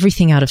get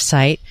everything out of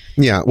sight.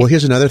 Yeah. Well,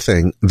 here's another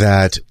thing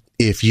that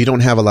if you don't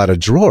have a lot of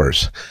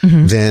drawers,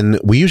 then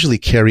we usually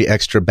carry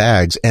extra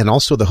bags. And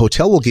also the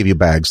hotel will give you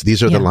bags.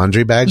 These are the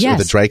laundry bags or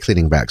the dry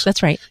cleaning bags.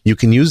 That's right. You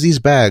can use these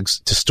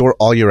bags to store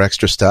all your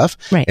extra stuff.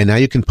 Right. And now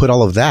you can put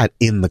all of that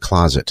in the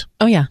closet.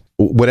 Oh, yeah.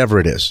 Whatever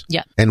it is.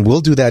 Yeah. And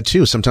we'll do that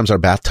too. Sometimes our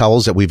bath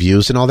towels that we've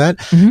used and all that,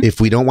 if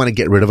we don't want to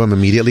get rid of them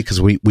immediately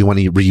because we want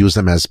to reuse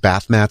them as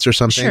bath mats or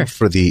something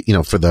for the,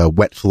 for the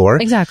wet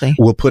floor. Exactly.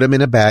 We'll put them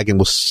in a bag and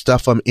we'll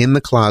stuff them in the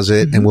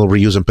closet and we'll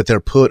reuse them, but they're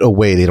put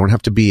away. They don't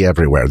have to be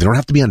everywhere. They don't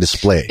have to be on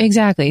display.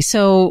 Exactly.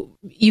 So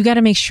you got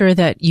to make sure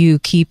that you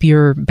keep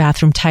your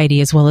bathroom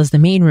tidy as well as the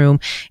main room.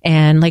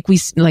 And like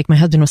my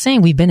husband was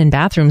saying, we've been in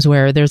bathrooms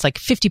where there's like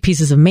 50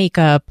 pieces of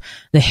makeup,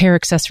 the hair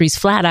accessories,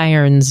 flat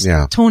irons,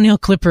 toenail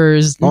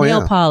clippers,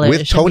 nail polish.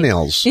 With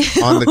toenails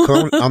on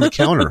the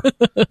counter.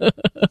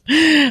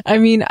 I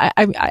mean,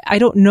 I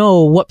don't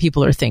know what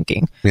people are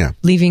thinking. Yeah.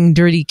 Leaving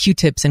dirty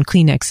Q-tips and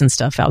Kleenex and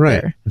stuff out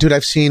there. Dude,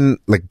 I've seen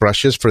like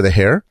brushes for the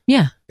hair.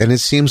 Yeah. And it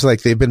seems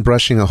like they've been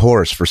brushing a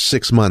horse for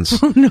 6 months.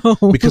 Oh,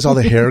 no. Because all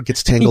the hair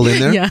gets tangled in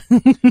there. Yeah.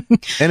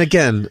 And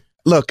again,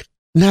 look,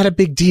 not a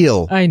big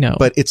deal. I know.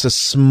 But it's a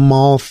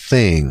small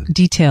thing.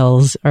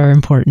 Details are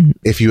important.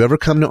 If you ever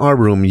come to our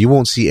room, you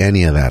won't see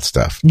any of that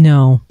stuff.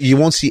 No. You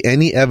won't see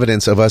any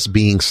evidence of us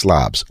being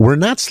slobs. We're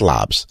not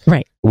slobs.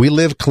 Right. We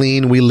live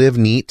clean. We live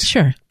neat.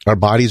 Sure. Our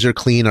bodies are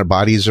clean. Our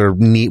bodies are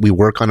neat. We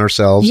work on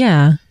ourselves.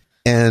 Yeah.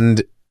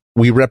 And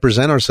we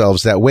represent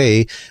ourselves that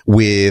way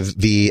with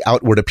the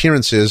outward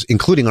appearances,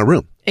 including our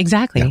room.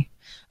 Exactly. Yeah.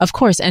 Of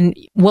course. And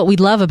what we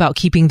love about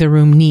keeping the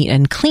room neat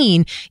and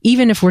clean,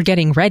 even if we're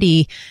getting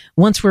ready,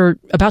 once we're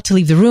about to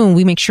leave the room,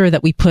 we make sure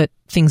that we put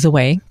things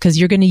away because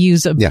you're going to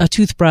use a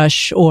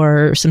toothbrush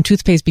or some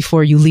toothpaste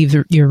before you leave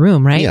your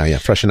room, right? Yeah,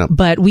 freshen up.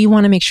 But we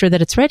want to make sure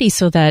that it's ready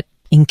so that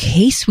in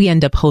case we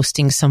end up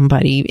hosting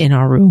somebody in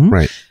our room,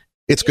 right.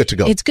 It's good to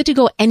go. It's good to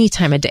go any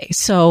time of day.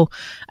 So,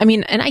 I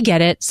mean, and I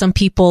get it. Some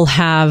people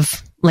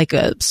have like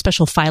a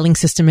special filing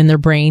system in their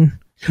brain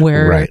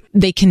where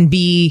they can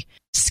be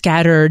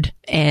scattered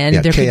and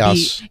there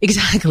chaos, could be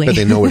exactly. But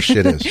they know where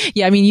shit is.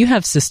 Yeah, I mean, you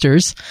have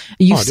sisters.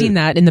 You've seen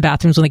that in the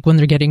bathrooms when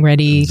they're getting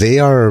ready. They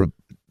are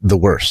the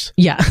worst.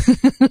 Yeah.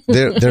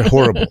 They're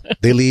horrible.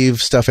 They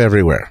leave stuff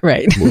everywhere.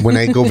 Right. When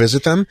I go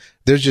visit them,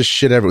 there's just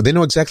shit everywhere. They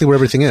know exactly where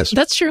everything is.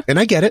 That's true. And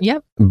I get it.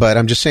 Yep. But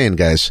I'm just saying,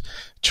 guys,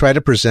 try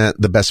to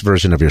present the best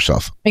version of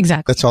yourself.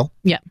 Exactly. That's all.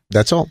 Yeah.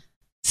 That's all.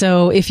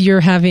 So if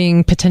you're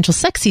having potential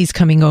sexies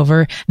coming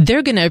over,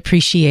 they're going to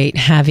appreciate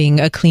having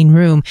a clean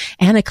room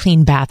and a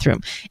clean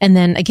bathroom. And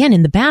then again,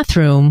 in the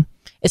bathroom,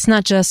 it's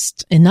not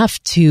just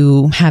enough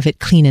to have it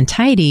clean and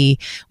tidy.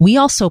 We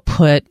also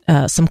put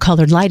some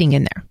colored lighting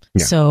in there.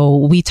 Yeah. So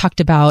we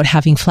talked about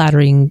having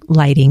flattering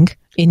lighting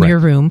in your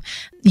room.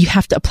 You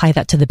have to apply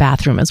that to the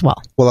bathroom as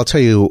well. Well, I'll tell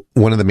you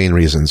one of the main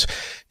reasons.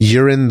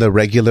 You're in the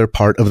regular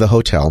part of the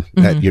hotel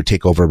at your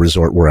takeover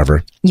resort,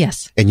 wherever.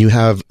 Yes. And you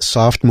have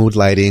soft mood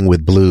lighting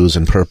with blues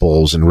and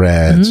purples and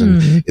reds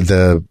and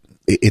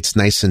it's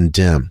nice and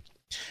dim.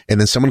 And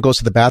then someone goes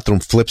to the bathroom,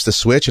 flips the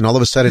switch, and all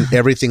of a sudden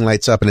everything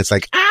lights up and it's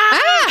like,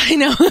 I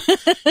know.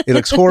 It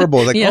looks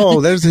horrible. Like,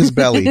 oh, there's his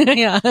belly.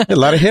 Yeah. A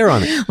lot of hair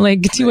on it.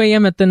 Like 2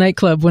 a.m. at the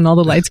nightclub when all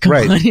the lights come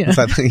on. Yeah.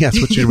 That's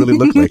what you really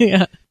look like.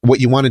 Yeah. What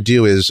you want to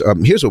do is,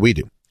 here's what we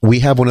do. We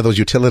have one of those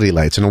utility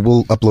lights, and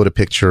we'll upload a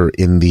picture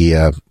in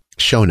the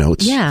show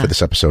notes for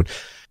this episode.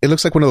 It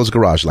looks like one of those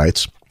garage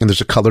lights, and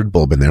there's a colored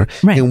bulb in there.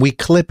 Right. And we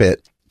clip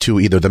it to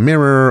either the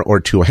mirror or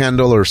to a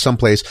handle or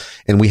someplace,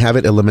 and we have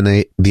it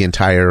illuminate the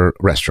entire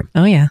restroom.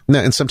 Oh, yeah. Now,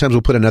 and sometimes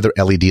we'll put another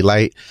LED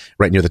light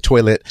right near the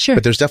toilet. Sure.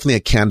 But there's definitely a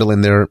candle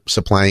in there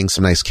supplying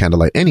some nice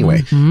candlelight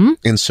anyway.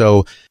 And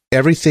so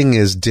everything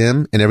is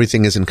dim and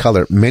everything is in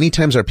color. Many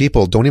times our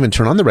people don't even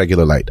turn on the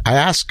regular light. I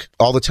ask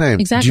all the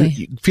time.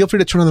 Exactly. Feel free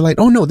to turn on the light.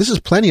 Oh, no, this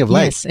is plenty of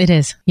light. Yes, it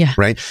is. Yeah.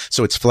 Right?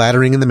 So it's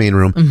flattering in the main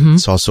room.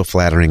 It's also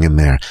flattering in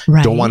there.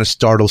 Right. Don't want to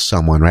startle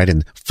someone, right?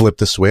 And flip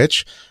the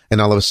switch. And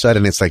all of a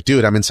sudden it's like,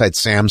 dude, I'm inside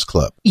Sam's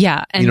Club.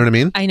 Yeah. And you know what I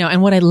mean? I know.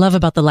 And what I love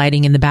about the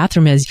lighting in the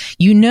bathroom is,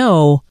 you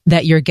know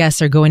that your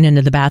guests are going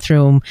into the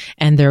bathroom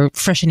and they're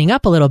freshening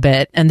up a little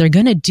bit and they're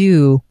going to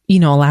do, a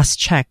last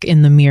check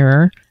in the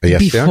mirror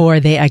before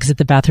they exit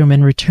the bathroom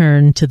and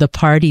return to the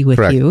party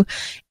with you.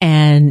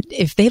 And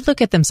if they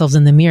look at themselves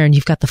in the mirror and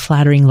you've got the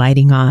flattering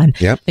lighting on,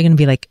 they're going to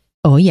be like,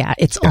 oh yeah,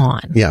 it's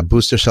on. Yeah.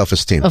 Boost their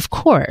self-esteem. Of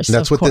course.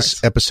 That's what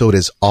this episode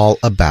is all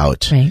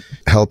about. Right.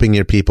 Helping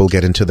your people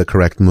get into the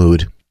correct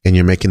mood. And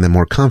you're making them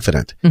more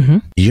confident.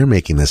 You're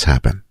making this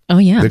happen. Oh,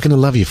 yeah. They're going to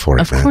love you for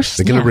it, of man. Course,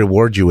 They're going to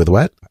reward you with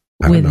what?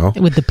 I don't know.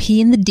 With the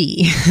P and the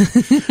D.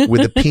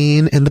 With the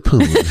peen and the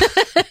poon.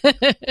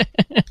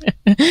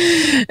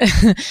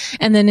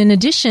 And then in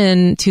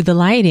addition to the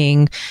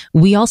lighting,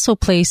 we also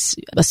place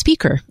a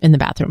speaker in the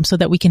bathroom so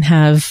that we can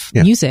have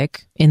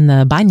music in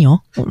the baño.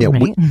 Yeah,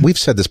 right? we've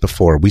said this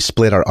before. We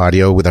split our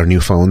audio with our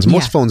new phones.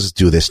 Most phones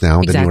do this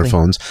now, the newer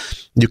phones.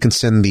 You can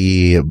send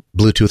the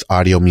Bluetooth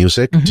audio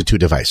music to 2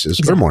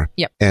 devices or more.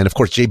 Yep. And of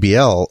course,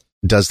 JBL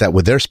does that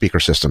with their speaker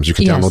systems. You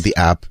can download the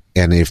app,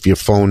 and if your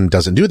phone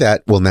doesn't do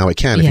that, well, now it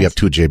can if you have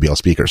 2 JBL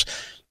speakers.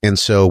 And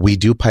so we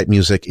do pipe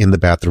music in the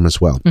bathroom as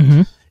well.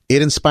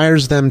 It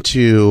inspires them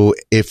to,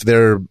 if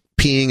they're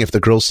peeing, if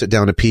the girls sit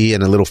down to pee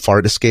and a little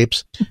fart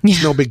escapes,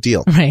 it's no big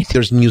deal. Right.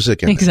 There's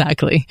music in it.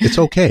 Exactly. It's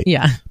okay.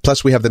 Yeah.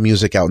 Plus, we have the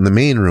music out in the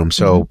main room,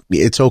 so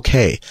it's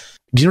okay.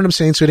 Do you know what I'm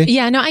saying, sweetie?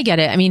 Yeah, no, I get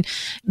it. I mean,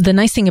 the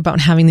nice thing about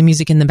having the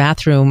music in the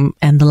bathroom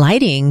and the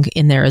lighting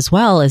in there as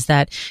well is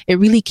that it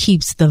really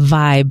keeps the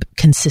vibe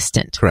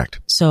consistent. Correct.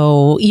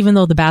 So even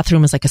though the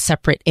bathroom is like a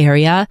separate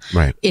area,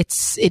 right, it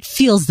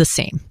feels the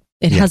same.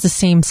 It has the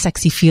same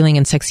sexy feeling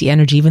and sexy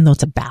energy, even though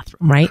it's a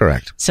bathroom, right?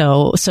 Correct.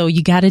 So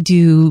you got to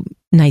do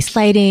nice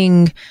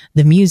lighting,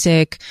 the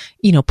music,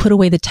 put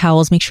away the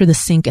towels, make sure the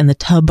sink and the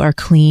tub are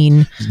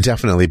clean.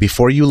 Definitely.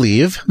 Before you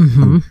leave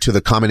to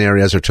the common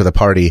areas or to the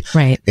party,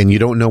 right, and you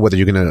don't know whether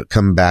you're going to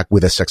come back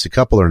with a sexy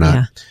couple or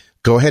not,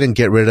 go ahead and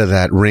get rid of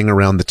that ring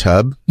around the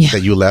tub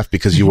that you left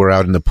because you were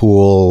out in the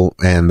pool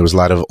and there was a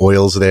lot of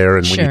oils there.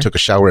 And when you took a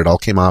shower, it all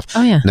came off.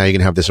 Oh, yeah. Now you're going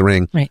to have this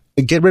ring. Right.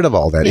 Get rid of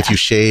all that. If you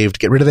shaved,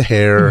 get rid of the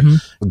hair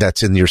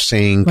that's in your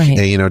sink. Right.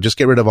 And, just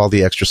get rid of all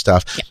the extra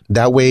stuff. Yeah.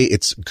 That way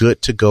it's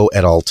good to go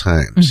at all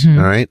times.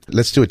 All right.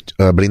 Let's do it.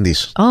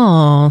 Brindis.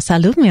 Oh,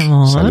 salud, mi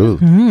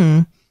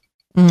amor.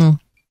 Salud.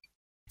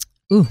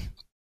 Ooh,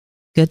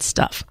 good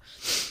stuff.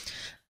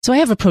 So I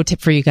have a pro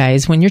tip for you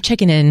guys. When you're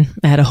checking in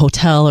at a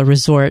hotel or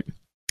resort,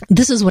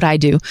 this is what I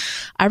do.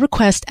 I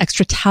request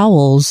extra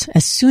towels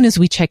as soon as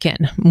we check in.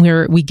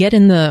 We get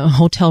in the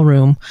hotel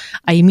room,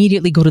 I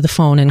immediately go to the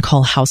phone and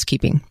call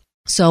housekeeping.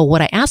 So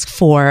what I ask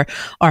for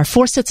are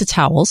 4 sets of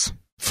towels,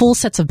 full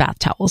sets of bath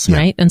towels,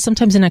 right? And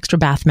sometimes an extra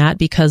bath mat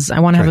because I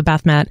want to have a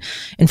bath mat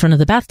in front of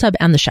the bathtub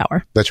and the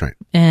shower. That's right.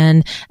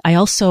 And I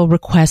also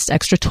request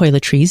extra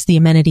toiletries, the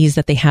amenities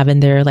that they have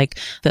in there, like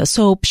the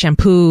soap,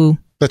 shampoo,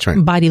 that's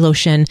right, body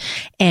lotion.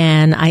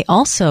 And I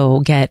also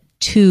get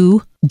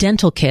 2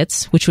 dental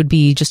kits, which would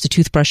be just a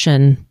toothbrush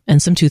and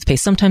some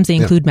toothpaste. Sometimes they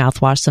include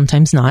mouthwash,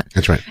 sometimes not.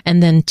 That's right.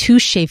 And then 2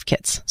 shave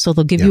kits. So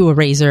they'll give you a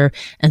razor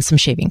and some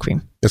shaving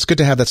cream. It's good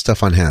to have that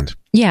stuff on hand.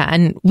 Yeah.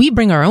 And we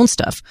bring our own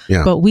stuff,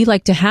 but we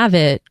like to have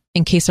it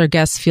in case our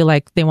guests feel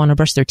like they want to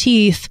brush their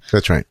teeth.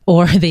 That's right.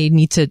 Or they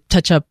need to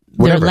touch up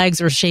their legs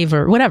or shave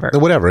or whatever.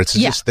 Whatever. It's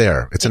just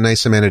there. It's a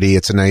nice amenity.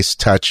 It's a nice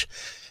touch.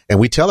 And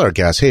we tell our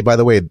guests, hey, by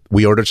the way,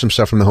 we ordered some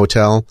stuff from the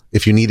hotel.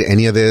 If you need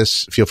any of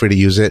this, feel free to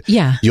use it.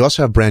 Yeah. You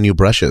also have brand new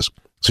brushes.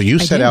 So you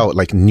set out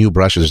like new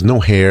brushes. There's no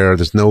hair.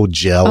 There's no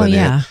gel in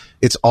it.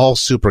 It's all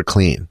super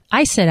clean.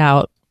 I set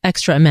out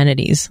extra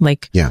amenities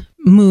like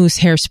mousse,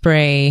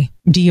 hairspray,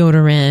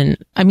 deodorant.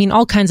 I mean,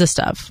 all kinds of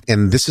stuff.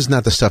 And this is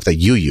not the stuff that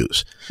you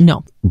use.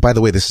 No. By the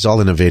way, this is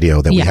all in a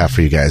video that we have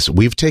for you guys.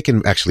 We've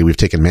taken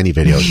many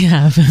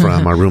videos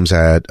from our rooms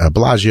at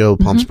Bellagio,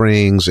 Palm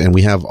Springs, and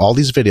we have all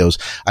these videos.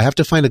 I have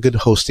to find a good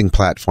hosting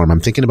platform. I'm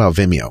thinking about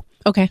Vimeo.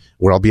 Okay.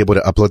 Where I'll be able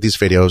to upload these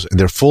videos, and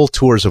they're full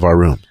tours of our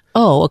room.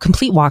 Oh, a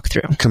complete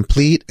walkthrough.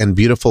 Complete and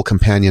beautiful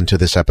companion to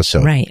this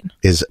episode. Right.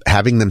 Is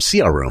having them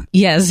see our room.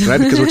 Yes. Right?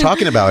 Because we're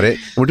talking about it.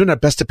 We're doing our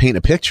best to paint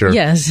a picture.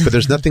 Yes. But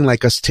there's nothing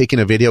like us taking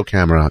a video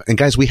camera. And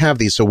guys, we have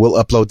these, so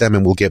we'll upload them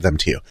and we'll give them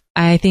to you.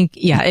 I think,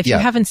 if you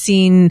haven't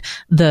seen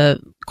the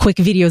quick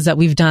videos that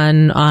we've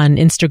done on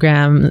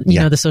Instagram, you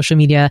know, the social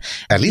media.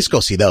 At least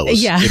go see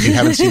those. Yeah. If you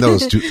haven't seen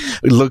those,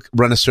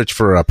 run a search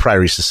for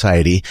Priory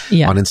Society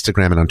on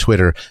Instagram and on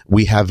Twitter.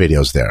 We have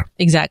videos there.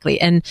 Exactly.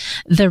 And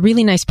the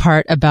really nice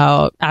part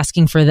about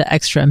asking for the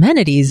extra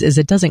amenities is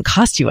it doesn't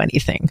cost you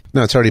anything.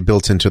 No, it's already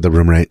built into the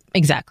room rate.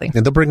 Exactly.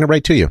 And they'll bring it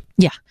right to you.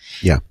 Yeah.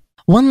 Yeah.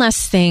 One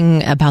last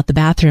thing about the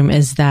bathroom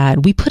is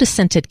that we put a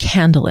scented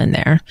candle in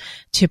there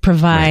to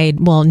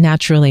provide, well,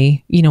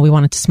 naturally, we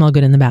want it to smell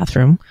good in the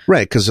bathroom.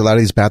 Right, because a lot of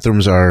these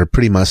bathrooms are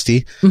pretty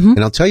musty. And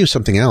I'll tell you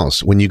something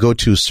else. When you go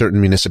to certain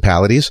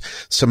municipalities,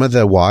 some of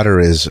the water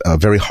is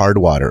very hard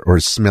water or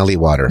smelly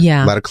water.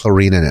 Yeah. A lot of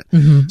chlorine in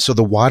it. So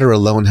the water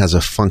alone has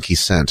a funky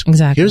scent.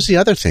 Exactly. Here's the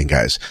other thing,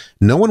 guys.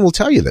 No one will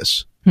tell you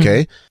this.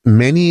 Okay.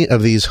 Many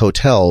of these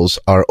hotels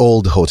are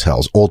old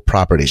hotels, old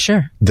properties.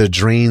 Sure. The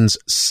drains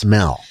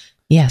smell.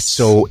 Yes.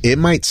 So it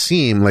might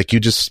seem like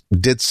you just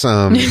did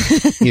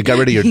you got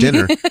rid of your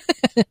dinner,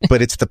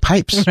 but it's the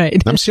pipes.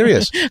 Right. I'm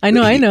serious. I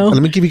know.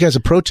 Let me give you guys a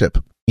pro tip.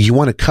 You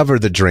want to cover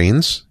the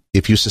drains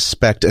if you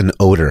suspect an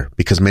odor,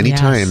 because many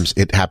times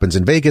it happens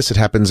in Vegas. It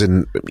happens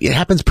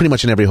pretty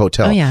much in every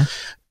hotel. Oh, yeah.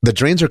 The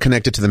drains are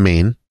connected to the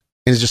main and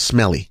it's just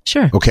smelly.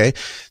 Sure. Okay.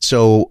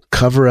 So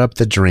cover up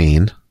the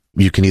drain.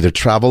 You can either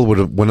travel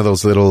with one of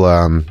those little,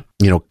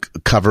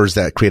 covers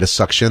that create a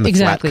suction, the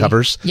flat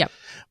covers. Yep.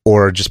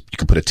 Or just, you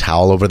could put a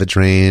towel over the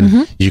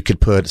drain. You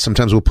could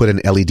sometimes we'll put an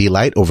LED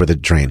light over the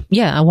drain.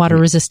 Yeah, a water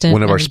resistant.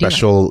 One of our LED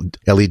special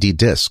LED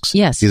discs.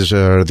 Yes. These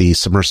are the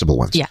submersible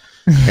ones. Yeah.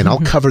 And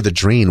I'll cover the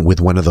drain with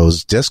one of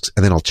those discs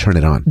and then I'll turn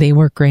it on. They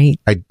work great.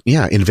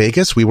 In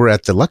Vegas, we were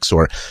at the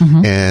Luxor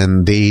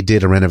and they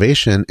did a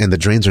renovation and the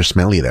drains are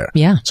smelly there.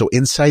 Yeah. So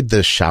inside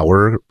the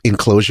shower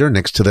enclosure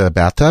next to the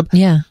bathtub,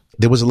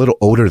 there was a little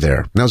odor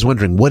there. And I was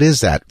wondering, what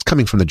is that? It's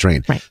coming from the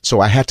drain. Right.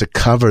 So I had to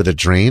cover the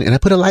drain and I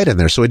put a light in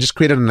there. So it just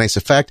created a nice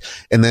effect.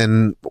 And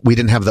then we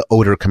didn't have the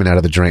odor coming out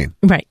of the drain.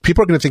 Right.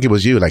 People are going to think it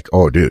was you, like,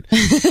 oh, dude,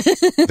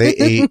 they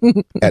ate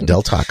at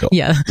Del Taco.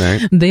 Yeah.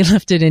 Right? They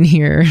left it in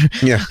here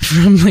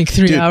from like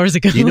 3 hours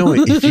ago. You know,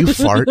 if you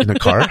fart in a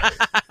car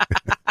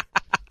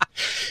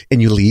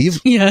and you leave,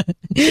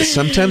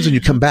 sometimes when you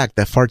come back,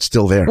 that fart's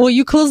still there. Well,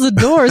 you closed the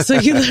door, so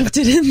you left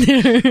it in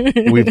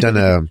there. We've done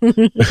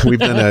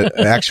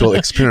an actual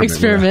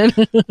experiment.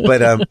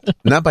 But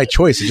not by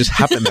choice. It just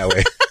happened that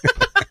way.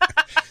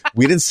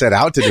 We didn't set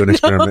out to do an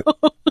experiment.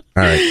 All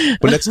right.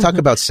 But let's talk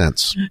about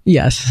scents.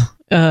 Yes.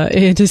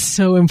 It is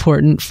so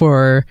important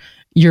for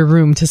your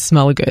room to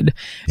smell good.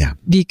 Yeah.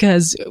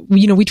 Because,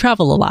 we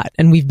travel a lot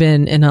and we've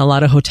been in a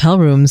lot of hotel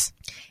rooms,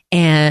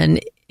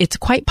 and it's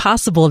quite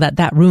possible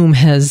that room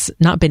has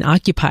not been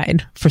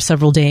occupied for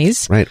several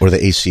days. Right. Or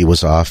the AC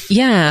was off.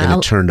 Yeah. And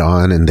it turned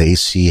on and the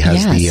AC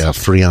has the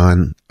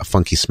Freon, a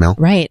funky smell.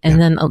 Right. And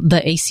then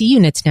the AC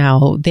units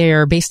now,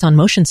 they're based on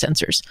motion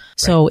sensors.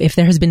 So if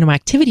there has been no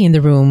activity in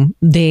the room,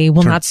 they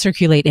will not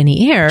circulate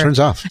any air. Turns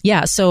off.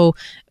 Yeah. So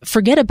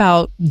forget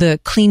about the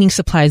cleaning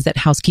supplies that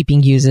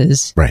housekeeping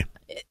uses. Right.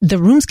 The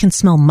rooms can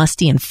smell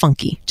musty and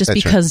funky just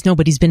because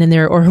nobody's been in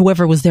there, or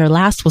whoever was there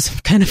last was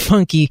kind of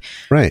funky.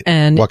 Right.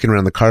 And walking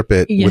around the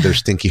carpet with their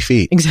stinky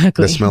feet.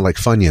 Exactly. That smell like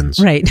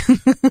Funyuns. Right.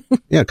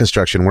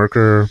 Construction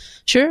worker.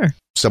 Sure.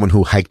 Someone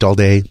who hiked all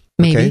day.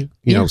 Maybe. Okay.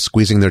 You know,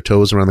 squeezing their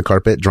toes around the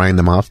carpet, drying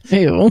them off.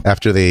 Ew.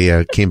 After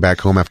they came back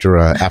home after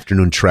an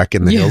afternoon trek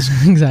in the hills.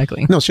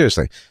 Exactly. No,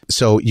 seriously.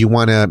 So you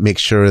want to make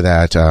sure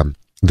that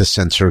the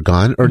scents are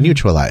gone or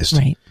neutralized.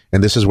 Right.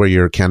 And this is where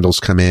your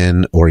candles come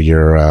in, or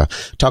your,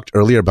 talked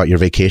earlier about your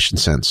vacation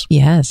scents.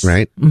 Yes.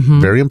 Right?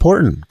 Very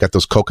important. Got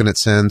those coconut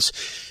scents,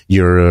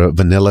 your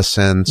vanilla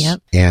scents,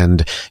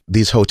 and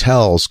these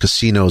hotels,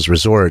 casinos,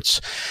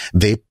 resorts,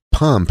 they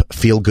pump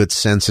feel-good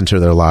scents into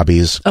their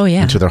lobbies,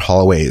 into their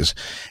hallways.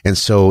 And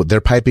so they're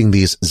piping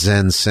these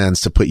Zen scents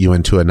to put you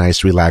into a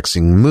nice,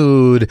 relaxing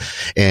mood.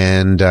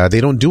 And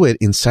they don't do it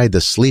inside the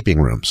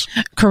sleeping rooms.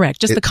 Correct.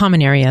 Just the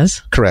common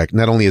areas. Correct.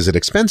 Not only is it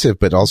expensive,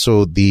 but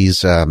also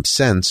these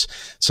scents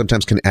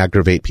sometimes can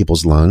aggravate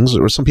people's lungs,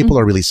 or some people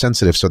are really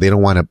sensitive, so they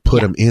don't want to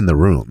put them in the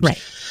rooms.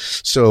 Right.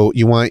 So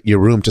you want your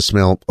room to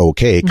smell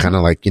okay, kind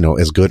of like,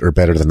 as good or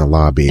better than the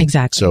lobby.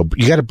 Exactly. So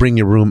you got to bring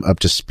your room up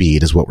to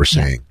speed is what we're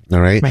saying. All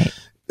right. Right.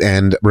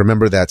 And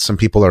remember that some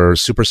people are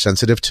super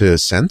sensitive to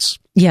scents.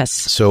 Yes.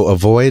 So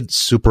avoid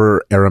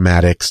super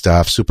aromatic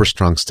stuff, super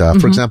strong stuff.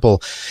 For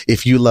example,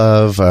 if you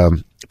love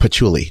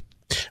patchouli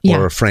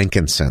or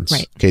frankincense.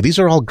 Right. Okay. These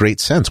are all great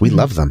scents. We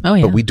love them,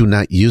 but we do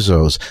not use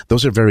those.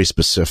 Those are very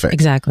specific.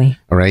 Exactly.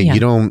 All right. Yeah. You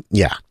don't,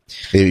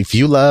 if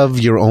you love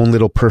your own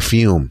little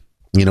perfume,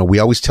 we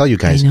always tell you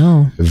guys,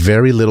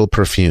 very little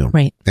perfume.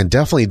 Right. And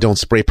definitely don't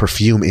spray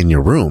perfume in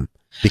your room,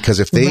 because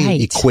if they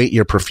equate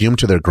your perfume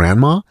to their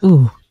grandma,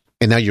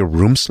 and now your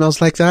room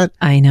smells like that.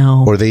 I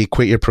know. Or they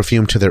equate your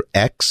perfume to their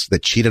ex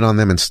that cheated on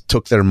them and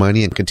took their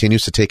money and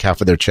continues to take half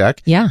of their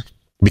check. Yeah.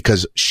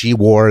 Because she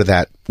wore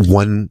that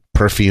one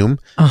perfume,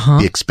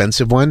 the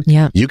expensive one.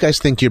 Yeah. You guys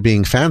think you're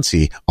being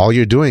fancy. All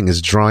you're doing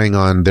is drawing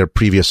on their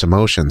previous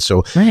emotions.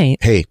 So,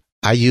 hey,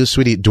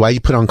 sweetie, do I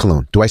put on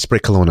cologne? Do I spray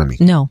cologne on me?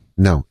 No.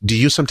 Do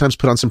you sometimes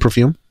put on some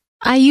perfume?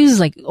 I use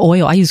like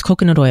oil. I use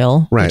coconut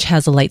oil, right, which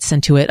has a light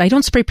scent to it. I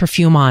don't spray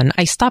perfume on.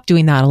 I stopped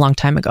doing that a long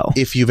time ago.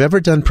 If you've ever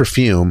done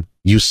perfume,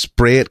 you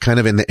spray it kind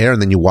of in the air and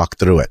then you walk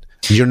through it.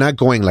 You're not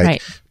going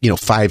like,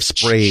 5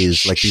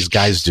 sprays like these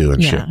guys do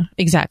and shit. Yeah,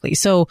 exactly.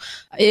 So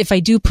if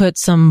I do put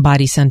some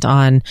body scent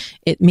on,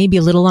 it may be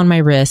a little on my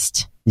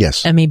wrist.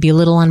 Yes. And maybe a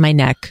little on my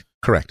neck.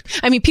 Correct.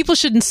 I mean, people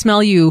shouldn't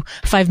smell you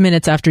 5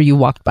 minutes after you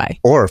walked by.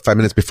 Or 5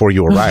 minutes before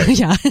you arrive.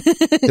 Yeah.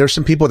 There's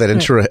some people that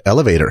enter an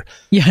elevator.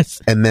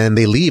 Yes. And then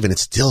they leave and it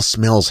still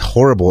smells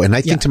horrible. And I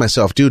think to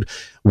myself, dude,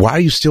 why are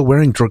you still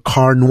wearing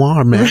Dracar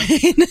Noir, man?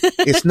 Right.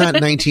 It's not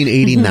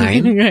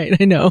 1989. Right,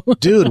 I know.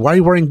 Dude, why are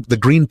you wearing the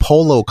green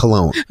polo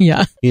cologne?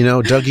 Yeah.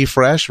 Dougie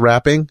Fresh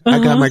rapping.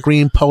 I got my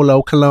green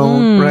polo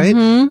cologne,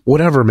 right?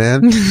 Whatever,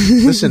 man.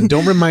 Listen,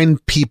 don't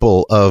remind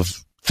people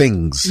of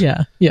things.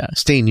 Yeah.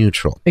 Stay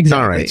neutral.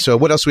 Exactly. All right. So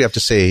what else do we have to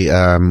say?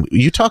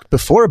 You talked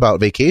before about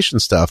vacation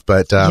stuff,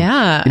 but you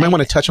might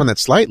want to touch on that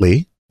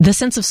slightly. the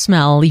sense of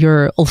smell,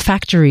 your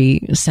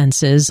olfactory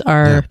senses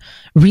are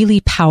really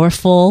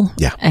powerful.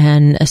 Yeah.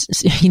 And,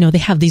 they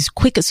have these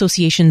quick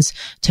associations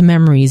to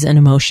memories and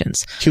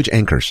emotions. Huge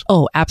anchors.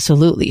 Oh,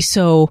 absolutely.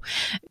 So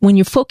when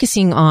you're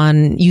focusing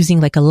on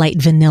using like a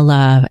light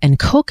vanilla and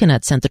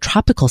coconut scent, the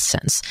tropical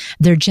scents,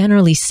 they're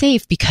generally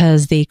safe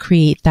because they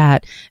create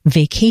that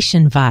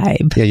vacation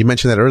vibe. Yeah, you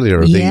mentioned that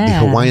earlier, the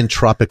Hawaiian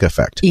tropic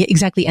effect. Yeah,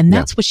 exactly. And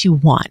that's what you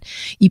want.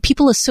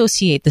 People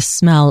associate the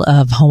smell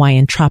of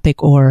Hawaiian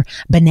tropic or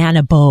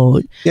banana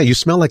boat. Yeah, you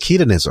smell like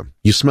hedonism.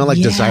 You smell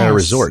like Desire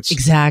Resorts.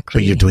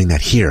 Exactly. But you're doing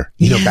that here,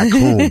 back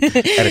home at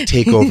a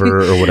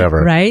takeover or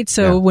whatever. Right?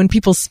 So when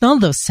people smell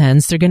those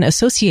scents, they're going to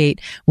associate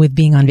with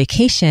being on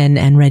vacation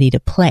and ready to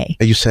play.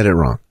 You said it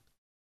wrong.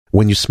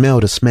 When you smell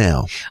to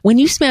smell. When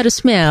you smell to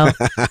smell,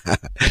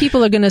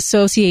 people are going to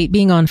associate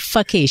being on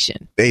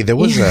vacation. Hey, there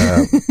was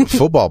a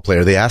football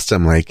player. They asked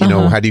him, like,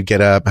 how do you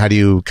get up? How do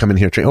you come in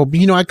here? Oh,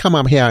 I come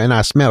up here and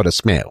I smell to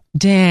smell.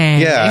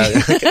 Dang. Yeah.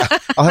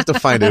 I'll have to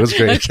find it. It was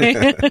great.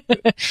 Okay.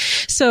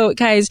 So,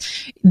 guys,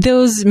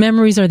 those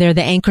memories are there.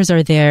 The anchors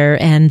are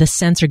there. And the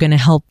scents are going to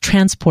help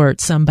transport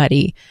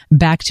somebody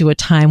back to a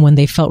time when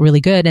they felt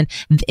really good. And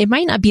it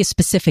might not be a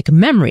specific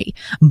memory,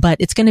 but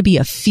it's going to be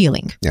a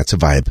feeling. Yeah, it's a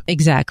vibe.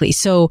 Exactly.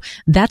 So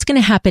that's going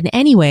to happen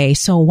anyway.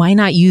 So why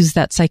not use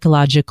that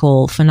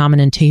psychological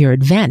phenomenon to your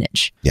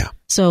advantage? Yeah.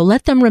 So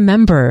let them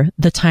remember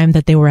the time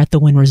that they were at the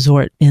Wynn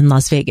Resort in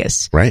Las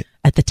Vegas. Right.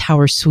 At the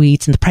Tower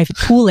Suites and the private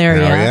pool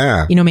area.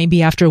 Oh, yeah.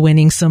 Maybe after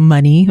winning some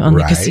money on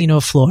the casino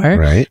floor.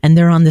 Right. And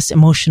they're on this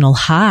emotional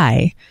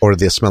high. Or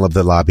the smell of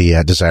the lobby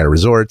at Desire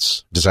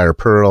Resorts, Desire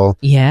Pearl.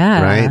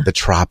 Yeah. Right. The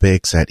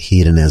tropics at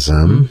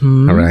Hedonism.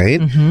 Mm-hmm. All right.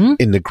 Mm-hmm.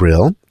 In the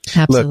grill.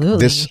 Absolutely. Look,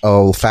 this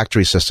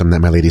olfactory system that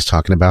my lady's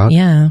talking about.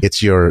 Yeah.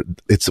 It's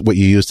what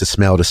you use to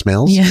smell the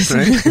smells. Yes.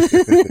 Right.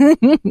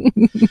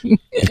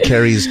 It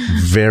carries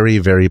very,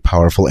 very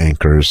powerful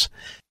anchors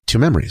to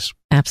memories.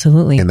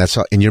 Absolutely. And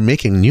and you're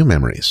making new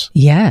memories.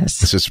 Yes.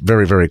 This is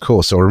very, very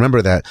cool. So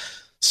remember that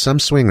some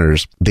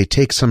swingers, they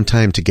take some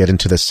time to get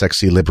into the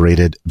sexy,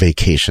 liberated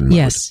vacation mode.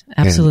 Yes,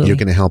 absolutely. And you're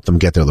going to help them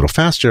get there a little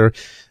faster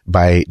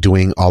by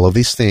doing all of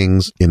these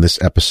things in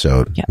this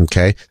episode. Yep.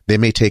 Okay. They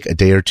may take a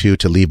day or two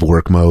to leave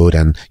work mode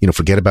and,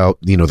 forget about,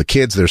 the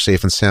kids. They're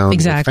safe and sound.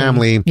 Exactly. With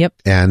family. Yep.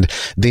 And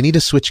they need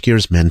to switch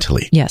gears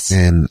mentally. Yes.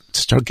 And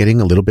start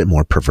getting a little bit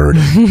more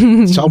perverted.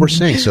 That's all we're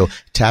saying. So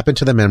tap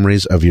into the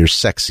memories of your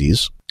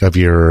sexies, of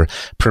your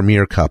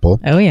premier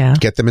couple. Oh, yeah.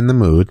 Get them in the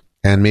mood,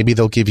 and maybe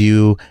they'll give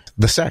you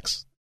the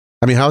sex.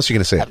 I mean, how else are you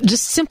going to say it?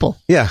 Just simple.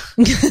 Yeah.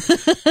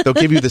 They'll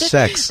give you the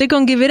sex. They're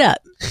going to give it up.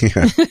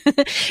 Yeah.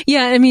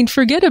 Yeah. I mean,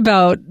 forget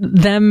about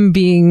them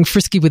being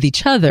frisky with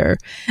each other.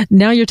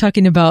 Now you're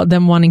talking about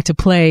them wanting to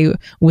play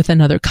with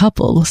another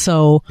couple.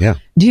 So,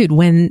 dude,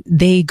 when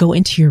they go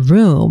into your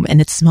room and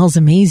it smells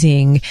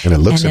amazing and it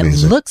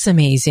looks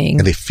amazing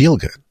and they feel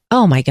good.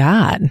 Oh my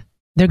God.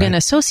 They're going to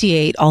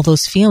associate all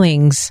those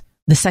feelings,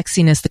 the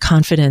sexiness, the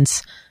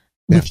confidence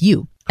with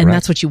you. And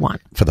that's what you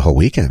want. For the whole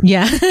weekend.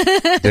 Yeah.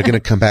 They're going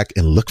to come back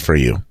and look for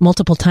you.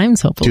 Multiple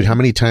times, hopefully. Dude, how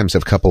many times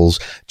have couples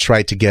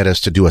tried to get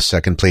us to do a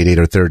second play date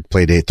or third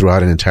play date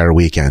throughout an entire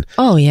weekend?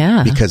 Oh,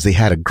 yeah. Because they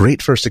had a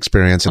great first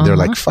experience and they're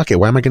like, fuck it,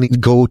 why am I going to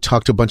go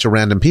talk to a bunch of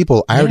random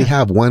people? I already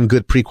have one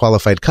good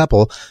pre-qualified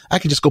couple. I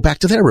can just go back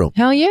to their room.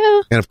 Hell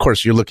yeah. And of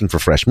course, you're looking for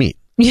fresh meat.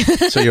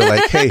 So you're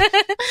like, hey,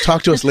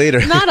 talk to us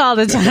later. Not all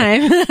the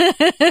time.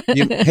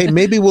 Hey,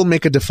 maybe we'll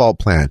make a default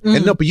plan.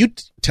 And no, but you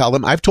tell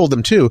them, I've told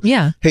them too.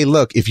 Yeah. Hey,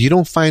 look, if you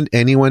don't find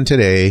anyone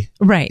today,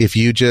 right. If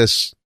you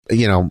just,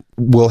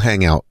 we'll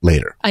hang out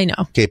later. I know.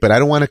 Okay, but I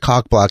don't want to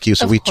cock block you,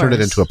 so we turn it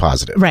into a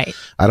positive. Right.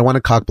 I don't want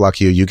to cock block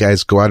you. You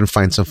guys go out and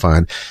find some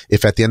fun.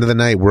 If at the end of the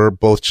night we're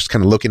both just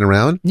kind of looking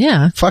around,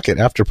 fuck it,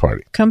 after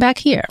party. Come back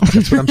here.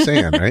 That's what I'm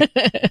saying, right?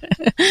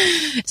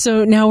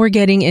 So now we're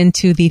getting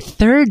into the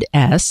third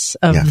S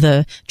of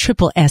the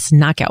triple S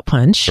knockout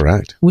punch.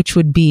 Correct. Which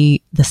would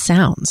be the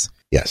sounds.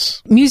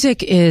 Yes.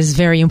 Music is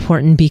very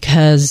important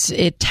because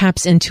it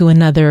taps into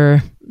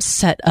another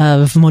set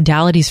of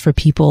modalities for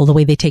people, the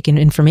way they take in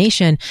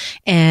information.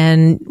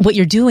 And what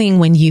you're doing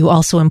when you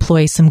also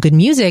employ some good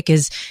music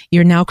is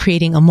you're now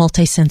creating a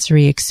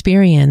multisensory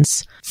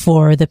experience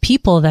for the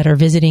people that are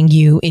visiting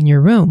you in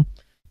your room.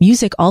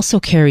 Music also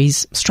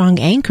carries strong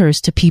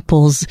anchors to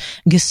people's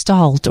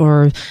gestalt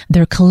or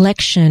their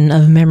collection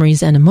of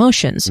memories and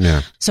emotions.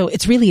 Yeah. So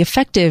it's really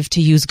effective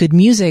to use good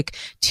music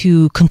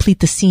to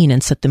complete the scene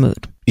and set the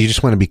mood. You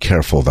just want to be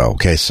careful though.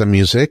 Okay. Some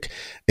music,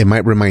 it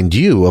might remind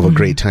you of a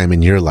great time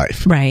in your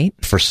life. Right.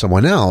 For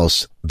someone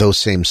else, those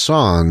same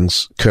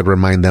songs could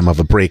remind them of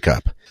a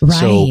breakup. Right.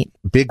 So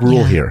big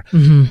rule here.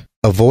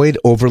 Avoid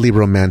overly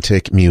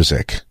romantic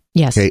music.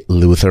 Yes. Okay.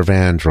 Luther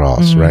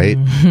Vandross, right?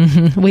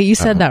 Wait, you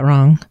said that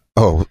wrong.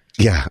 Oh,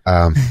 yeah.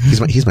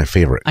 He's my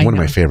favorite. One of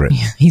my favorite.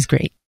 Yeah, he's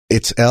great.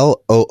 It's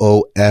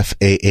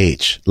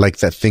LOOFAH, like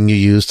that thing you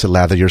use to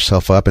lather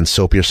yourself up and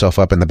soap yourself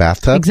up in the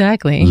bathtub.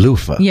 Exactly.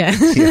 Loofah. Yeah.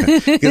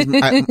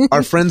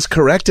 Our friends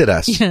corrected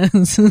us.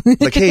 Yes.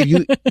 Like, hey,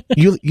 you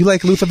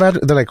like Luther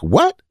Vandross? They're like,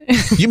 what?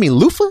 You mean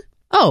loofah?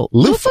 Oh,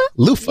 Lufa.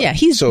 Yeah,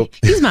 he's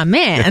my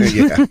man.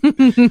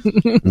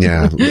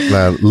 Yeah.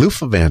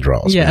 Lufa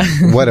Vandross. Yeah.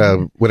 Man.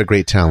 What a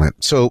great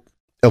talent. So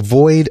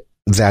avoid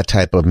that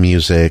type of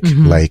music,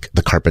 like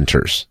the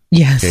Carpenters.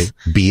 Yes. Okay?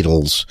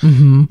 Beatles.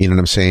 Mm-hmm. You know what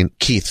I'm saying?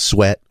 Keith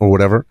Sweat or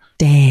whatever.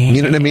 Dang.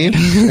 You know what I mean?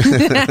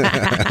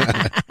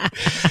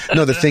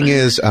 No, the thing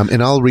is,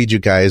 and I'll read you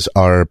guys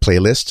our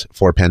playlist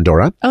for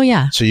Pandora. Oh,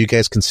 yeah. So you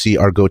guys can see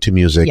our go-to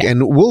music. Yeah.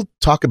 And we'll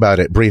talk about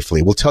it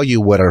briefly. We'll tell you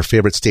what our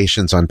favorite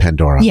stations on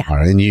Pandora are.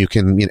 And you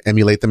can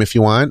emulate them if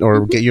you want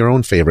or get your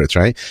own favorites,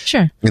 right?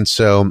 Sure. And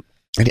so...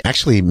 And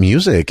actually,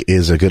 music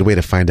is a good way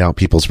to find out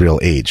people's real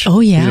age. Oh,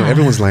 yeah. You know,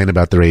 everyone's lying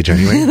about their age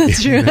anyway.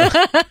 That's true. You know?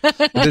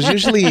 There's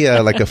usually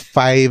like a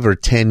 5 or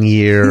 10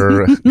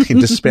 year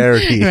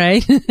disparity.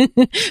 Right?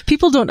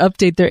 People don't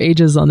update their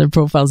ages on their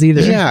profiles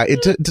either. Yeah,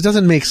 it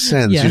doesn't make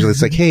sense. Yeah. Usually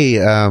it's like, hey,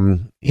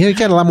 you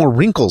got a lot more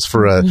wrinkles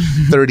for a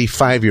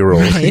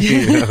 35-year-old. Right.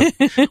 You know?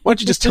 Why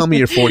don't you just tell me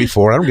you're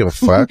 44? I don't give a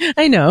fuck.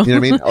 I know. You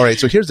know what I mean? All right,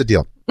 so here's the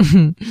deal.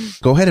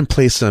 Go ahead and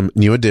play some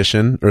New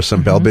Edition or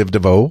some Belle Biv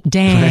DeVoe.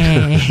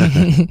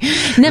 Dang.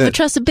 Never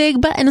trust a big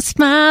butt and a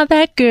smile.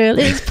 That girl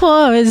is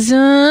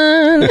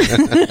poison.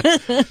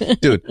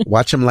 Dude,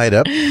 watch them light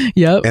up.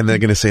 Yep. And they're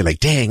going to say like,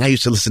 dang, I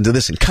used to listen to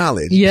this in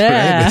college.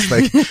 Yeah. Right? It's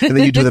like, and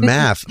then you do the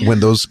math when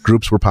those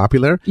groups were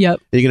popular.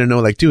 Yep. You're going to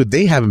know like, dude,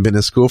 they haven't been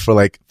in school for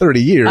like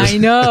 30 years. I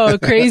know.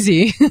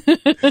 Crazy.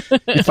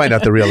 You find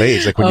out the real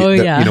age, like when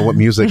you know, what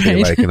music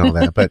they like and all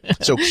that.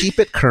 But so keep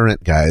it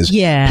current, guys.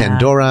 Yeah.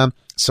 Pandora.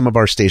 Some of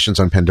our stations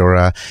on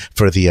Pandora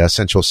for the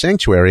Sensual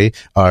Sanctuary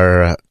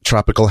are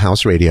Tropical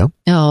House Radio.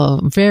 Oh,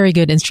 very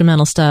good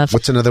instrumental stuff.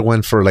 What's another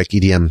one for like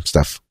EDM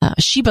stuff?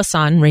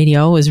 Shiba-san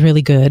Radio is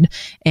really good.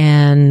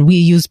 And we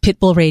use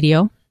Pitbull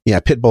Radio. Yeah,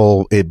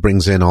 Pitbull, it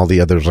brings in all the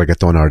other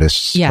reggaeton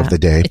artists of the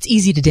day. It's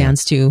easy to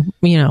dance to.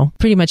 You know,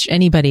 pretty much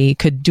anybody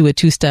could do a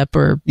two-step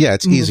or... Yeah,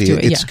 it's easy.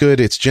 It's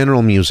good. It's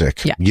general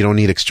music. Yeah. You don't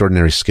need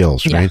extraordinary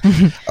skills, right?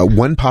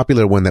 One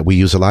popular one that we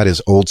use a lot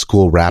is old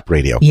school rap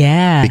radio.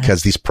 Yeah.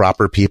 Because these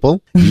proper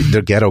people,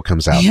 their ghetto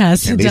comes out.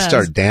 Yes, and they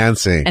start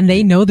dancing. And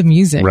they know the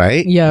music.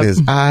 Right? Yeah.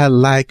 I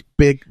like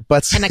big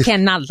butts. And I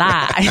cannot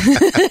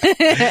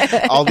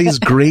lie. All these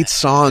great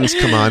songs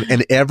come on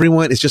and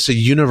everyone, it's just a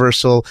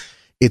universal...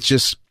 It's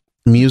just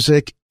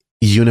music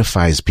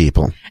unifies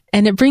people.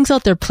 And it brings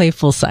out their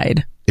playful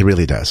side. It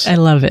really does. I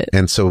love it.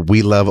 And so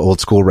we love old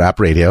school rap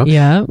radio.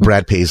 Yeah.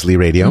 Brad Paisley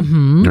radio,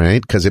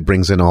 right? Because it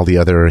brings in all the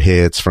other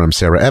hits from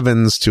Sarah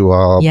Evans to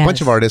a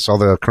bunch of artists, all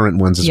the current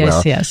ones as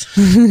well. Yes.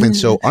 And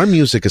so our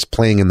music is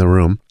playing in the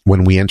room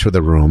when we enter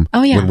the room,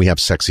 when we have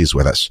sexies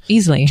with us.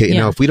 Easily. Okay,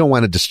 now if we don't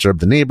want to disturb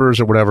the neighbors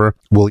or whatever,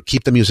 we'll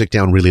keep the music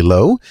down really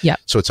low. Yeah.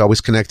 So it's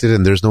always connected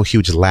and there's no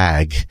huge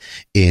lag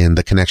in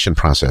the connection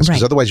process.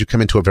 Because otherwise you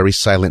come into a very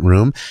silent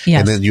room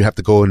and then you have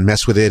to go and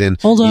mess with it and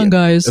hold on,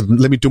 guys.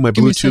 Let me do my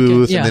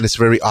Bluetooth. And then it's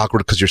very awkward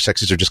because your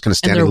sexies are just kind of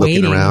standing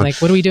looking around. Like,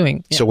 what are we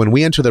doing? So when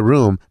we enter the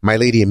room, my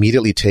lady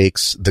immediately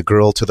takes the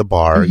girl to the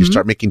bar. You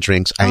start making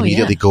drinks. I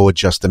immediately go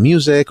adjust the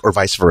music or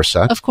vice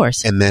versa. Of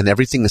course. And then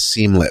everything is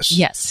seamless.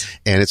 Yes.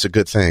 And it's a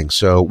good thing.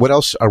 So what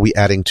else are we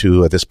adding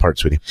to this part,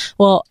 sweetie?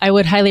 Well, I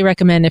would highly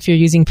recommend if you're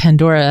using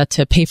Pandora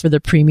to pay for the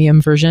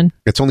premium version.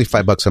 It's only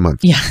 $5 a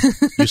month. Yeah.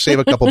 You save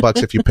a couple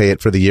bucks if you pay it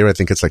for the year. I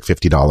think it's like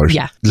 $50.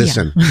 Yeah.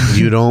 Listen,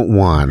 you don't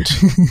want...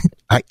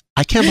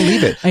 I can't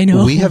believe it. I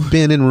know. We have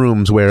been in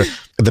rooms where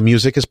the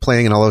music is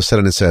playing and all of a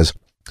sudden it says,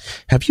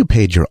 have you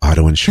paid your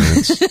auto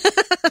insurance?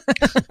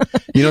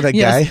 You know that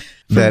guy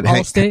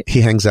that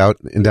he hangs out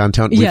in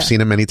downtown? We've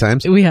seen him many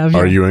times. We have.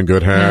 Are you in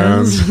good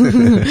hands?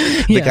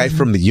 The guy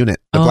from the unit,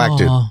 the black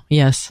dude.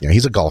 Yes. Yeah,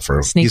 he's a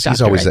golfer. Snake He's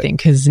Doctor, always I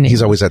think his name.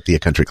 He's always at the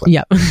country club.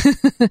 Yeah.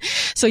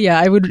 So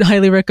I would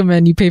highly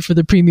recommend you pay for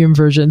the premium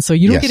version so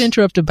you don't get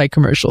interrupted by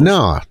commercials.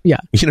 No. Yeah.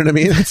 You know what I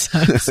mean? That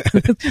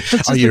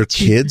sucks. Are your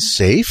kids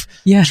safe?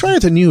 Yeah. Try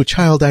the new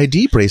child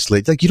ID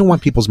bracelet. Like you don't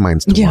want people's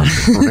minds to wander,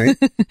 right?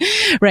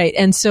 Right.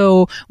 And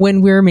so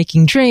when we're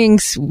making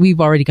drinks, we've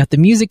already got the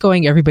music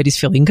going. Everybody's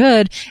feeling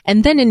good.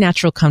 And then in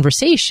natural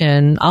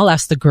conversation, I'll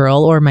ask the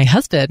girl or my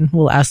husband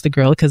will ask the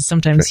girl because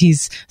sometimes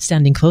he's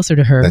standing closer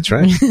to her. That's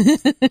right.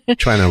 I'm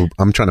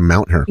trying to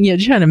mount her. Yeah,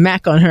 trying to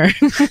mac on her.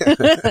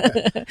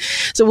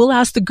 So we'll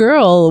ask the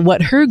girl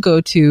what her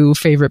go-to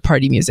favorite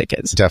party music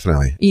is.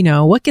 Definitely. You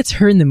know, what gets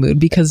her in the mood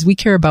because we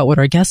care about what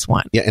our guests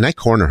want. Yeah, and I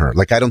corner her.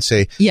 Like I don't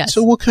say, yes.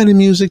 So what kind of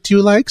music do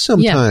you like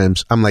sometimes?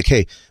 Yeah. I'm like,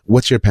 hey,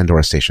 what's your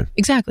Pandora station?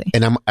 Exactly.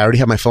 And I already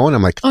have my phone.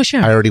 I'm like, oh,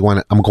 sure. I already want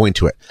it. I'm going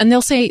to it. And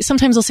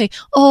sometimes they'll say,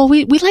 oh,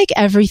 we like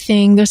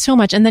everything. There's so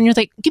much. And then you're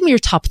like, give me your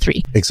top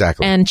 3.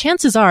 Exactly. And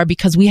chances are,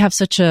 because we have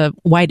such a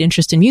wide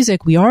interest in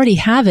music, we already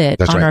have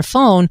it on our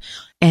phone.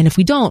 And if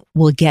we don't,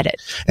 we'll get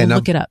it. We'll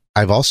look it up.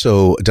 I've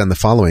also done the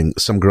following.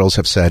 Some girls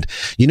have said,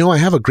 I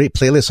have a great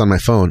playlist on my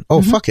phone.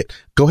 Oh, fuck it.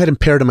 Go ahead and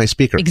pair to my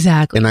speaker.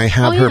 Exactly. And I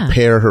have her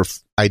pair her.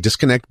 I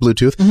disconnect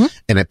Bluetooth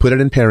and I put it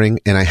in pairing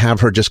and I have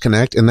her just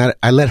connect and that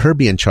I let her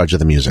be in charge of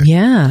the music.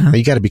 Yeah. Now,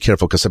 you got to be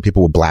careful because some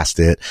people will blast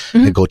it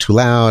and go too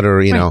loud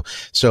or, know.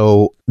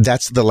 So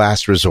that's the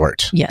last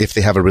resort. Yes. If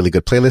they have a really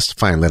good playlist,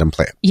 fine, let them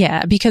play it.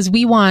 Yeah, because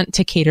we want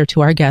to cater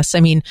to our guests.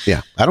 I mean,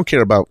 yeah, I don't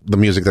care about the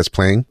music that's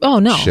playing. Oh,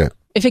 no. Shit.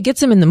 If it gets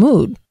them in the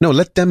mood. No,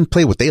 let them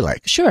play what they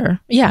like. Sure.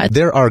 Yeah.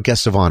 They're our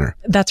guests of honor.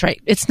 That's right.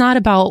 It's not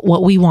about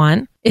what we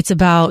want. It's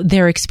about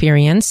their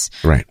experience.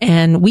 Right.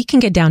 And we can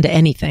get down to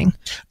anything.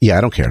 Yeah,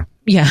 I don't care.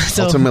 Yeah.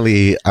 So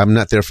ultimately, I'm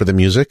not there for the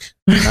music.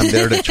 I'm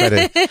there to try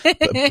to.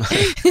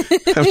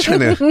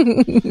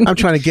 I'm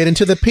trying to get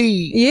into the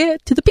P. Yeah,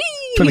 to the P.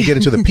 Trying to get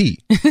into the P.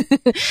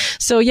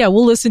 So yeah,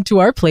 we'll listen to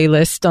our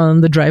playlist on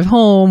the drive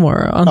home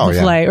or on the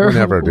flight or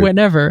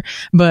whenever.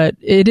 But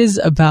it is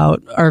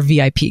about our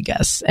VIP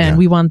guests, and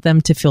we want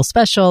them to feel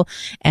special.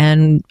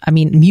 And I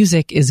mean,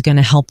 music is going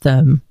to help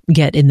them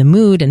get in the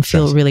mood and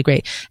feel really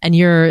great. And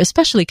you're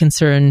especially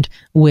concerned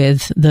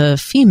with the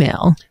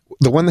female.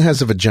 The one that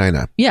has a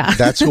vagina. Yeah.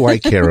 That's who I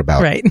care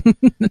about. Right.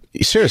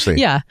 Seriously.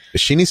 Yeah.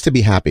 She needs to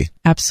be happy.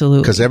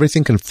 Absolutely. Because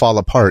everything can fall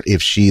apart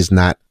if she's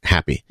not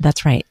happy.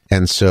 That's right.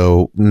 And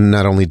so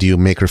not only do you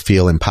make her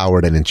feel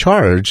empowered and in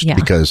charge,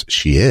 because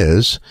she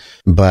is,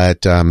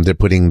 but they're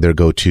putting their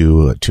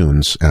go-to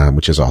tunes,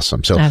 which is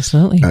awesome. So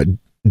absolutely.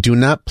 Do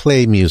not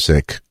play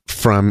music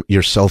from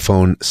your cell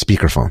phone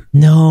speakerphone.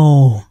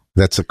 No.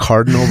 That's a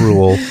cardinal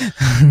rule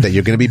that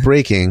you're going to be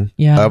breaking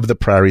of the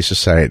Prairie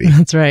Society.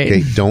 That's right.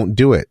 Okay, don't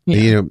do it.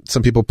 Yeah.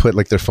 Some people put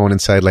like their phone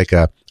inside like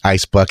a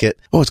ice bucket.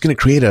 Oh, it's going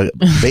to create a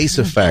bass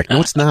effect.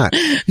 No, it's not.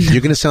 You're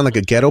going to sound like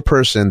a ghetto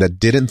person that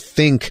didn't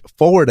think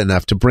forward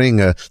enough to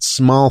bring a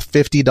small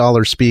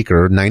 $50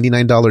 speaker,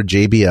 $99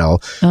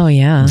 JBL. Oh,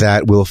 yeah.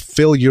 That will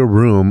fill your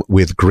room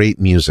with great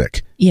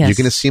music. Yes. You're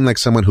going to seem like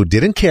someone who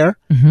didn't care,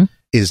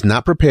 is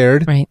not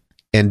prepared,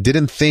 and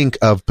didn't think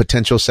of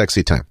potential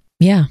sexy time.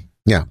 Yeah.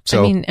 Yeah. So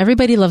I mean,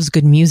 everybody loves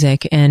good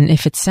music, and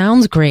if it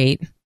sounds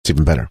great, it's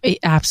even better.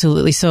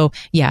 Absolutely. So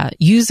yeah,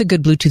 use a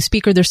good Bluetooth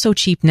speaker. They're so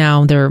cheap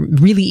now. They're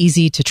really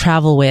easy to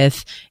travel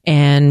with.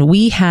 And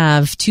we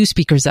have 2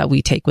 speakers that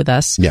we take with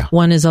us. Yeah.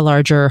 One is a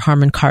larger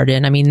Harman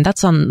Kardon. I mean,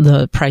 that's on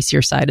the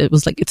pricier side.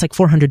 It's like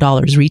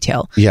 $400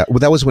 retail. Yeah. Well,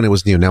 that was when it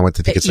was new. Now I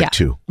think it's like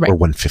 2 or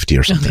 150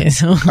 or something. Okay,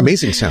 so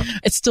amazing sound.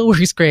 It still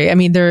works great. I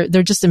mean, they're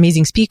just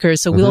amazing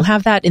speakers. So we'll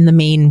have that in the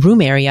main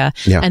room area.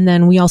 Yeah. And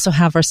then we also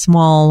have our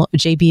small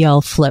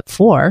JBL Flip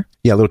 4.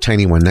 Yeah, a little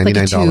tiny one,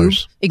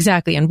 $99.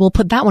 Exactly. And we'll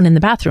put that one in the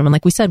bathroom. And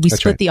like we said, we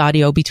split the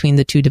audio between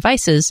the 2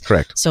 devices.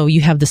 Correct. So you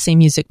have the same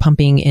music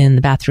pumping in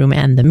the bathroom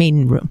and the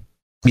main room.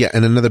 Yeah.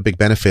 And another big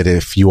benefit,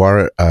 if you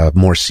are a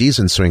more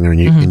seasoned swinger and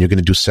you're going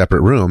to do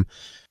separate room,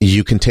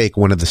 you can take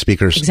one of the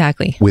speakers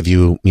with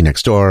you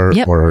next door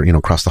or,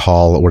 across the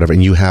hall or whatever.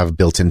 And you have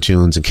built-in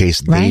tunes in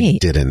case they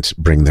didn't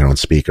bring their own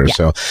speaker. Yeah.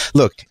 So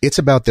look, it's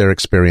about their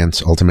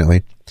experience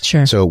ultimately.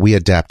 Sure. So we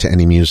adapt to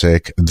any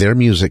music. Their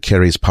music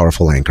carries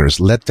powerful anchors.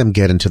 Let them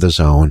get into the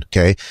zone.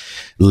 Okay.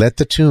 Let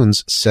the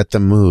tunes set the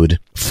mood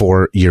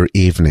for your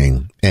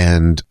evening.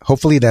 And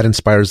hopefully that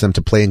inspires them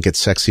to play and get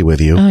sexy with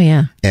you. Oh,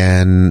 yeah.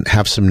 And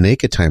have some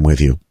naked time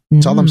with you.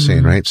 That's all I'm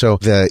saying, right? So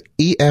the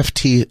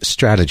EFT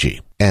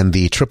strategy and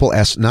the triple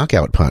S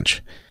knockout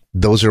punch,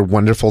 those are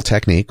wonderful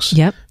techniques.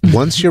 Yep.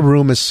 Once your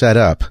room is set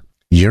up,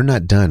 you're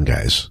not done,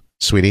 guys.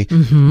 Sweetie,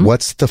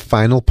 what's the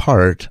final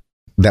part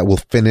that will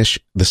finish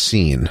the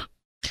scene?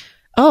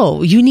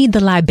 Oh, you need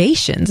the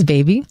libations,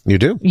 baby. You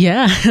do?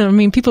 Yeah. I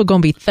mean, people are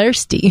going to be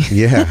thirsty.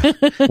 Yeah.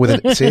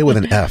 Say it with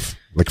an F,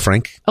 like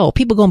Frank. Oh,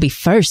 people going to be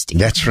thirsty.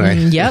 That's right.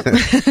 Yep.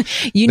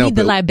 You need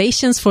the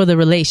libations for the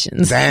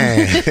relations.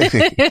 Dang.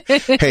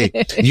 Hey,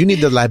 you need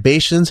the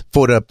libations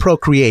for the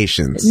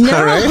procreations. No.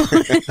 All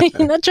right?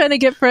 You're not trying to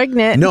get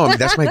pregnant. No, I mean,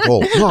 that's my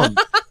goal. No,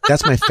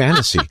 that's my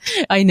fantasy.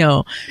 I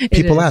know.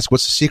 People ask,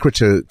 what's the secret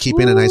to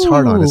keeping a nice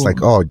heart on? It's like,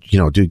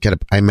 dude,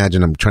 I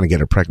imagine I'm trying to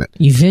get her pregnant.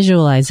 You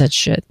visualize that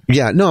shit.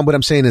 Yeah, no, what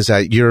I'm saying is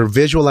that you're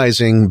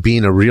visualizing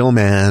being a real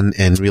man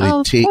and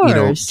really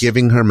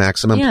giving her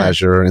maximum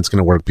pleasure, and it's going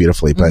to work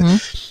beautifully. But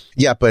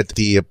yeah, but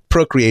the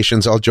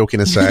procreations, all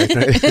joking aside,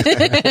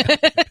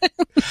 right?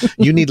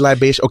 You need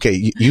libation.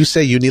 Okay, you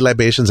say you need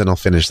libations and I'll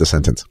finish the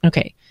sentence.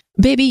 Okay.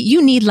 Baby,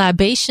 you need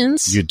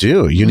libations. You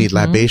do. You need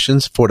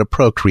libations for the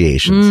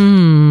procreations.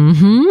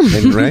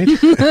 And,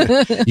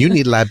 right? You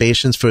need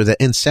libations for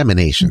the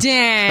insemination.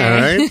 Dang.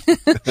 All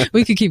right?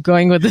 We could keep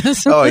going with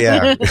this. Oh,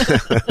 yeah.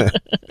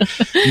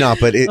 No,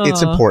 but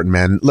it's important,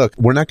 man. Look,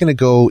 we're not going to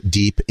go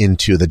deep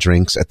into the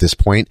drinks at this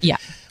point. Yeah.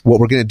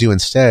 What we're going to do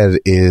instead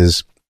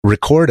is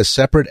record a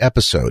separate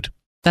episode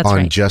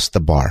on just the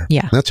bar.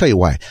 Yeah. And I'll tell you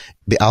why.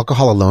 The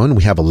alcohol alone,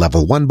 we have a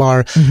level 1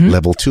 bar,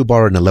 level 2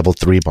 bar, and a level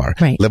 3 bar.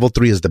 Right. Level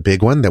 3 is the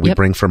big one that we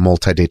bring for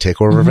multi-day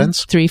takeover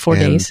events. 3-4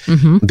 days.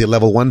 The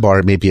level 1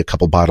 bar may be a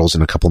couple bottles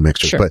and a couple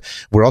mixers. Sure. But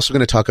we're also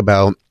going to talk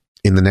about,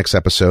 in the next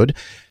episode,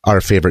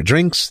 our favorite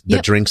drinks,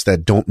 the drinks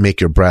that don't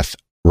make your breath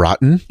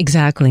rotten.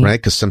 Exactly. Right?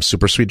 Because some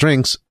super sweet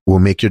drinks will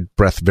make your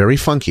breath very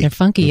funky. They're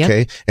funky,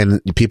 okay?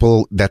 And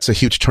people, that's a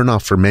huge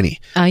turnoff for many.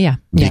 Yeah.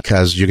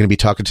 Because you're going to be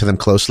talking to them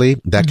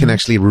closely. That can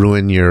actually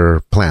ruin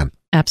your plan.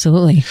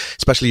 Absolutely.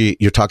 Especially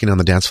you're talking on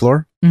the dance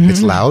floor.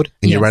 It's loud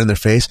and you're right in their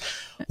face.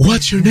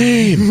 What's your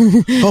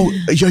name? Oh,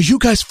 are you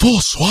guys full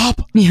swap?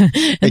 Yeah.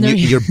 And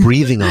you're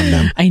breathing on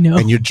them. I know.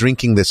 And you're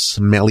drinking this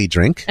smelly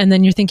drink. And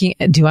then you're thinking,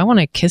 do I want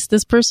to kiss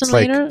this person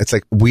later? It's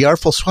like, we are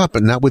full swap,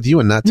 but not with you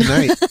and not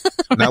tonight.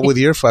 Right. Not with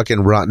your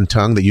fucking rotten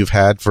tongue that you've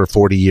had for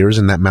 40 years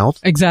in that mouth.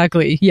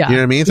 Exactly. Yeah. You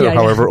know what I mean? So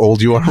however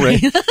old you are,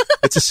 right?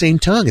 It's the same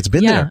tongue. It's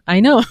been there. Yeah,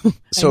 I know.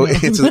 So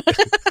it's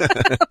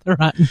the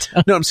rotten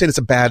tongue. No, I'm saying it's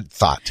a bad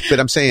thought, but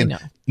I'm saying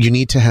you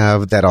need to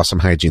have that awesome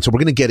hygiene. So we're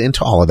going to get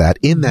into all of that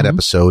in that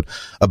episode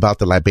about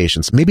the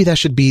libations. Maybe that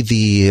should be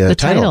the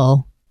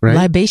title. Right?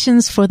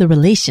 Libations for the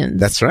Relations.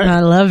 That's right.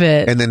 I love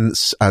it. And then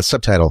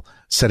subtitle,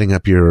 setting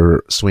up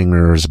your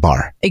swingers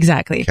bar.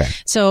 Exactly. Okay.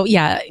 So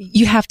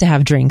you have to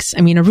have drinks.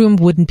 I mean, a room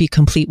wouldn't be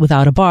complete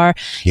without a bar,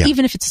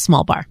 even if it's a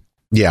small bar.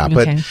 Yeah,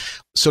 but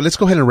so let's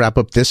go ahead and wrap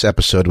up this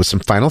episode with some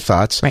final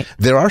thoughts. Right.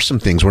 There are some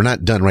things, we're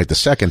not done right this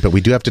second, but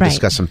we do have to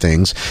discuss some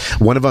things.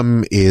 One of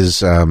them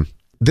is,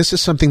 this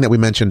is something that we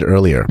mentioned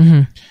earlier.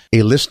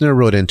 A listener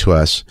wrote into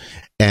us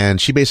and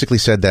she basically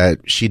said that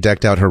she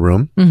decked out her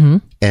room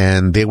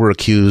and they were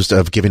accused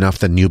of giving off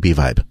the newbie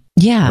vibe.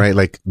 Yeah. Right?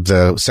 Like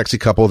the sexy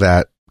couple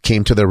that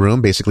came to their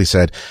room basically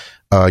said,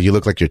 you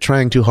look like you're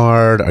trying too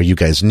hard. Are you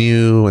guys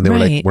new? And they were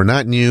like, we're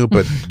not new,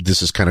 but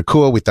this is kind of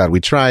cool. We thought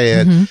we'd try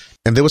it.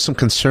 And there was some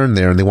concern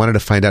there and they wanted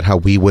to find out how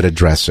we would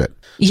address it.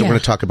 So we're going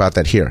to talk about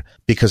that here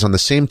because on the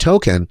same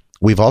token,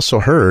 we've also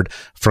heard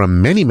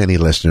from many, many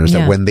listeners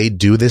that when they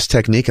do this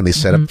technique and they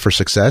set up for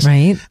success,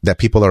 that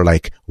people are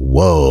like,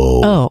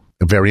 whoa,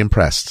 very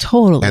impressed.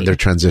 Totally. And their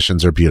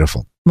transitions are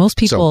beautiful. Most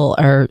people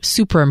are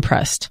super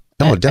impressed.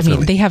 Oh, definitely. I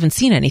mean, they haven't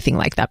seen anything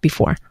like that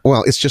before.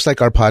 Well, it's just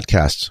like our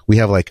podcast. We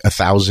have like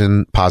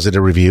 1,000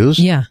 positive reviews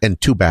and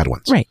 2 bad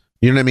ones. Right.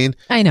 You know what I mean?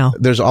 I know.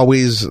 There's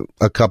always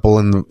a couple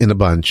in a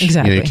bunch.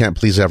 Exactly. You can't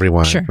please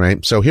everyone. Sure.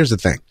 Right. So here's the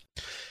thing.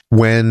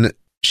 When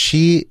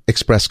she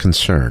expressed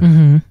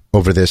concern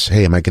over this,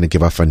 hey, am I going to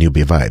give off a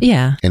newbie vibe?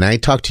 Yeah. And I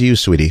talked to you,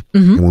 sweetie.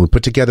 And when we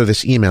put together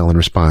this email in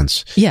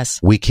response,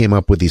 we came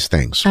up with these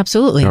things.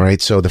 Absolutely. All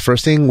right. So the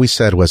first thing we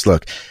said was,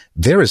 look,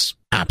 there is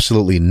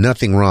absolutely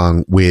nothing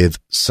wrong with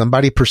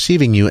somebody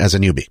perceiving you as a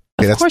newbie.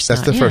 Okay,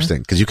 that's the first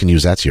thing, because you can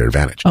use that to your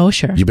advantage. Oh,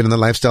 sure. You've been in the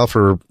lifestyle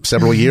for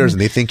several years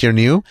and they think you're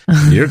new.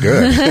 You're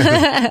good.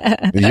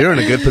 You're in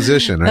a good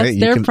position, right? That's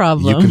their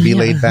problem. You can be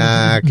laid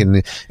back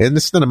and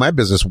it's none of my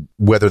business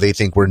whether they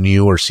think we're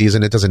new or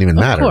seasoned. It doesn't even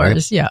matter. Of course,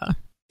 right? Yeah.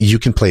 You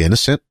can play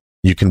innocent.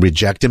 You can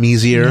reject them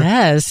easier.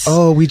 Yes.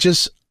 Oh, we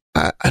just,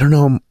 I don't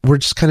know. We're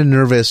just kind of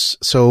nervous.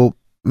 So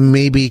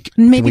maybe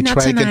can we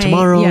try again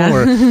tomorrow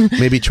or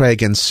maybe try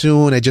again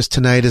soon?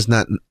 Tonight is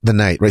not the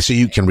night, right? So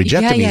you can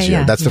reject them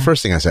easier. That's the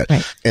first thing I said.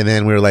 Right. And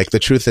then we were like, the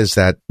truth is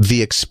that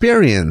the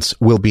experience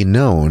will be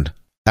known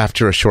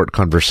after a short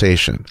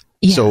conversation.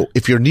 Yeah. So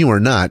if you're new or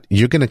not,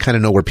 you're going to kind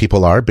of know where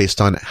people are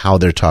based on how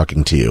they're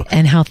talking to you.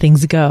 And how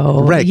things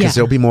go. Right. Because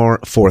they'll be more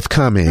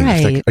forthcoming. Right.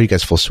 It's like, are you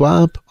guys full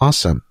swap?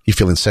 Awesome. You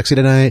feeling sexy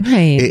tonight?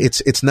 Right.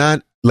 It's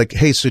not like,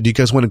 hey, so do you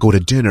guys want to go to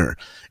dinner?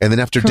 And then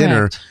after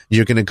dinner,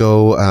 you're going to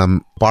go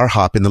bar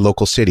hop in the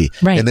local city.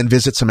 Right. And then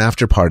visit some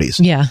after parties.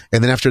 Yeah.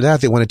 And then after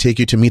that, they want to take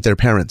you to meet their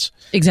parents.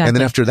 Exactly. And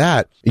then after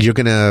that, you're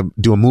going to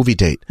do a movie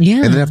date. Yeah.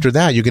 And then after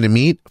that, you're going to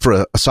meet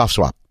for a soft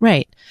swap.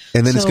 Right.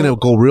 And then it's going to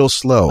go real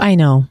slow. I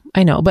know.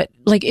 But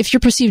like if you're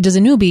perceived as a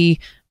newbie,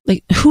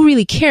 like who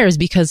really cares?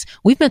 Because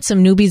we've met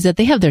some newbies that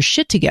they have their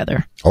shit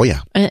together. Oh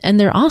yeah. And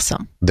they're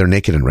awesome. They're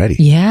naked and ready.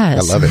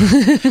 Yes. I love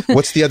it.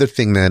 What's the other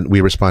thing that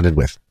we responded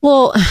with?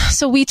 Well,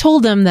 so we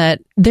told them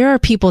that there are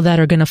people that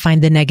are going to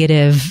find the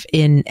negative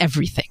in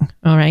everything.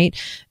 All right.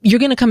 You're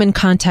going to come in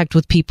contact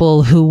with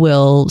people who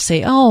will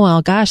say, oh,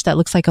 well, gosh, that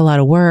looks like a lot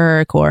of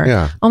work.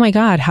 Or, oh my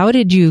God, how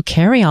did you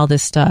carry all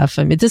this stuff?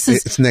 I mean, it's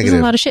negative. This is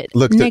a lot of shit.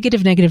 Look,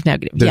 negative.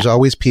 There's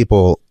always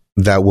people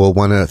that will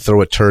want to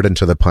throw a turd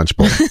into the punch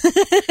bowl.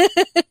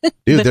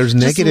 Dude, there's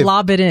negative. Just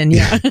lob it in.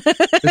 Yeah.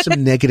 There's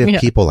some negative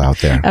people out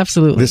there.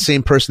 Absolutely. The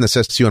same person that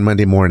says to you on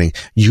Monday morning,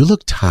 you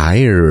look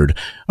tired.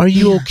 Are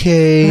you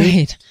okay?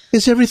 Right.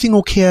 Is everything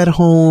okay at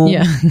home?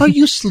 Yeah. Are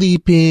you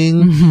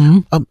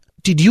sleeping?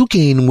 Did you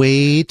gain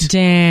weight?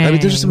 Dang. I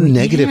mean, there's some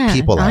negative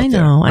people out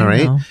there. All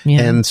right.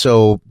 Yeah. And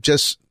so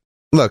just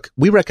look,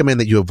 we recommend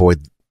that you avoid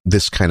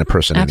this kind of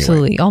person.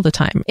 Absolutely. Anyway. All the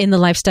time. In the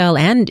lifestyle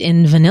and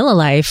in vanilla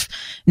life,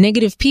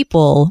 negative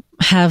people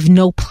have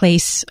no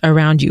place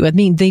around you. I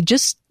mean, they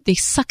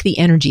suck the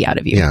energy out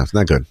of you. Yeah, it's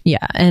not good.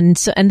 Yeah. And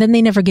then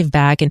they never give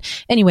back. And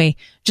anyway,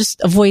 just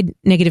avoid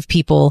negative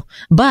people.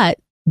 But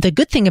the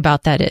good thing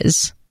about that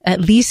is at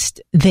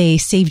least they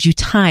saved you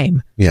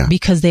time. Yeah.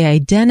 Because they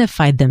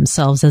identified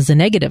themselves as a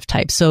negative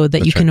type so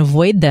that you can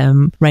avoid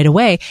them right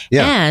away.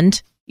 Yeah.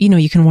 And,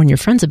 you can warn your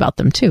friends about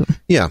them too.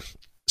 Yeah.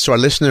 So our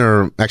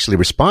listener actually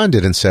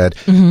responded and said,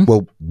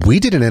 well, we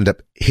didn't end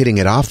up hitting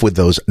it off with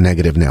those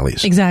negative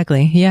Nellies.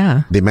 Exactly.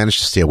 Yeah. They managed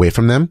to stay away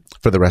from them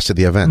for the rest of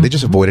the event. They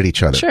just avoided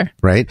each other. Sure.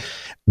 Right?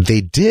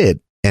 They did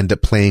end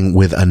up playing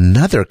with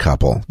another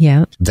couple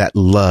that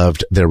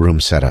loved their room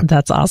setup.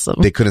 That's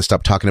awesome. They couldn't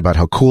stop talking about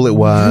how cool it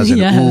was and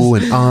Yes. ooh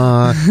and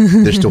ah.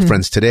 They're still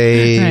friends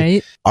today.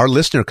 Right. Our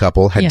listener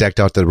couple had decked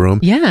out the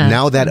room. Yeah.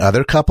 Now that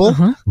other couple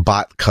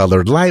bought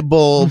colored light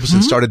bulbs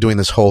and started doing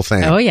this whole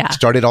thing. Oh, yeah.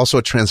 Started also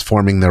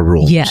transforming their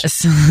rooms.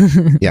 Yes.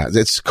 Yeah,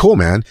 it's cool,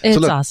 man. It's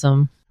so look,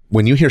 awesome.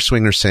 when you hear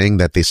swingers saying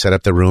that they set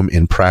up the room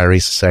in Prairie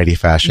Society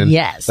fashion,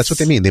 Yes. that's what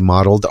they mean. They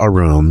modeled our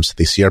rooms.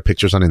 They see our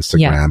pictures on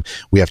Instagram.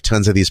 We have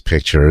tons of these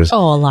pictures.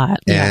 Oh, a lot.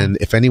 Yeah. And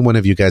if any one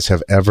of you guys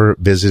have ever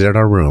visited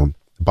our room,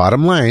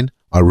 bottom line,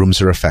 our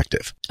rooms are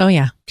effective. Oh,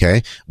 yeah.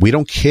 Okay. We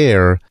don't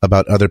care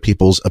about other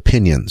people's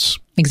opinions.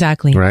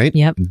 Exactly. Right?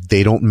 Yep.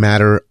 They don't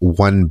matter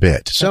one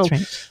bit. So That's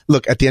right.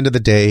 look, at the end of the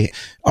day,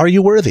 are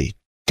you worthy?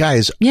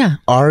 Guys, Yeah.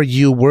 are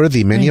you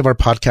worthy? Many Right. of our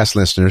podcast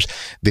listeners,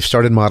 they've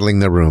started modeling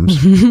their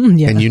rooms.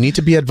 Yeah. And you need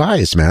to be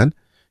advised, man.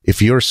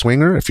 If you're a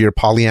swinger, if you're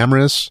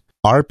polyamorous,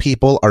 our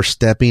people are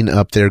stepping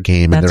up their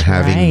game and That's they're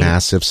having right.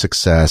 massive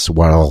success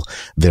while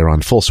they're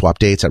on full swap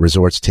dates at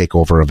resorts,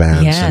 takeover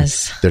events.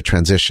 Yes. And their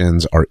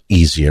transitions are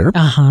easier.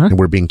 Uh-huh. And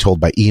we're being told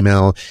by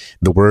email.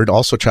 The word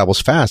also travels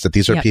fast that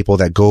these are Yep. people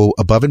that go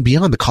above and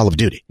beyond the call of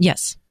duty.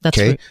 Yes. That's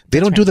Okay. right. They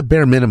don't do the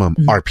bare minimum.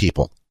 Mm-hmm. Our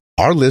people,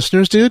 our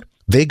listeners, dude,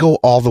 they go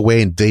all the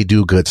way and they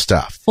do good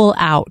stuff. Full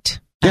out.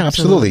 Yeah,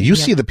 absolutely. You Yep.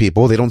 see the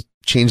people, they don't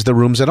change the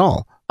rooms at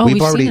all. Oh,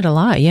 we've seen it a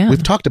lot. Yeah.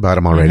 We've talked about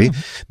them already.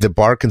 The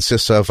bar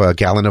consists of a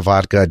gallon of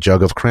vodka, a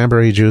jug of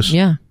cranberry juice.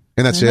 Yeah.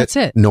 And that's And it. that's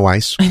it. No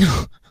ice. I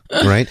know.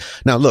 Right?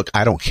 Now, look,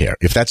 I don't care.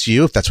 If that's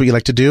you, if that's what you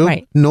like to do,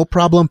 Right. no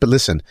problem. But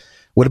listen,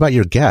 what about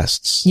your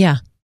guests? Yeah.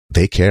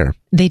 They care.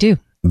 They do.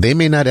 They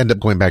may not end up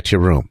going back to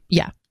your room,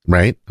 Yeah.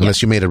 right?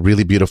 Unless you made a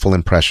really beautiful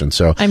impression.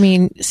 So, I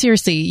mean,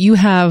 seriously, you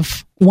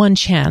have one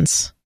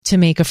chance to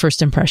make a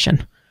first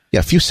impression. yeah,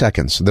 a few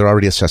seconds. They're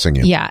already assessing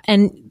you. Yeah.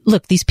 And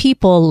look, these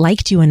people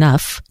liked you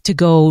enough to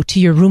go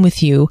to your room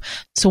with you.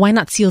 So why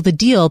not seal the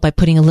deal by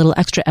putting a little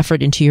extra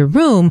effort into your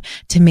room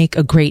to make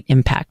a great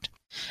impact?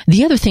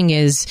 The other thing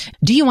is,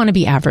 do you want to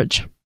be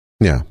average?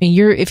 Yeah. I mean,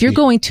 if you're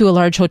going to a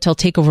large hotel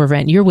takeover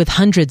event, you're with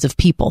hundreds of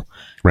people.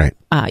 Right.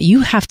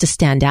 You have to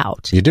stand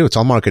out. You do. It's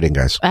all marketing,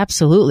 guys.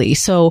 Absolutely.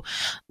 So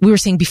we were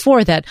saying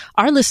before that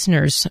our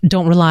listeners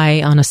don't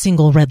rely on a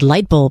single red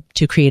light bulb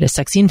to create a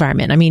sexy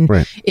environment. I mean,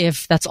 Right.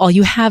 if that's all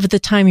you have at the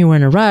time you were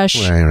in a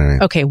rush,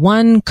 Right. okay,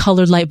 one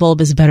colored light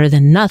bulb is better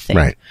than nothing.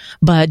 Right.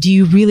 But do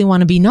you really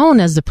want to be known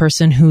as the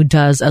person who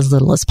does as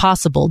little as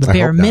possible, the I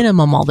bare hope not.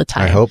 minimum all the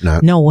time? I hope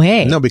not. No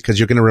way. No, because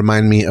you're going to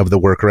remind me of the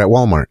worker at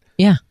Walmart.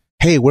 Yeah.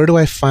 Hey, where do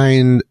I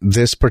find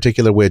this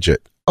particular widget?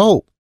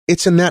 Oh,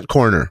 it's in that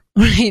corner.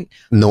 Right.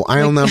 No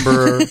aisle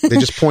number. They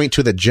just point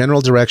to the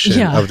general direction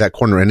Yeah. of that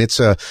corner. And it's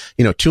a,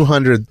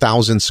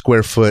 200,000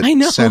 square foot I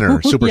know.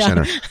 center, super Yeah.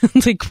 center.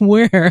 Like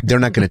where? They're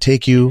not going to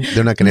take you.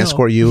 They're not going to No.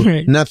 escort you.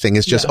 Right. Nothing.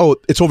 It's just, Yeah. oh,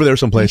 it's over there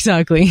someplace.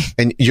 Exactly.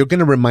 And you're going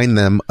to remind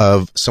them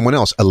of someone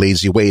else, a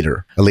lazy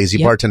waiter, a lazy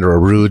Yep. bartender, a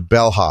rude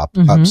bellhop,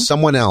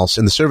 someone else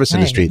in the service Right.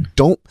 industry.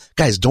 Don't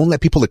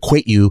let people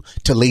equate you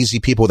to lazy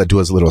people that do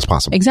as little as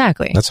possible.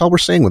 Exactly. That's all we're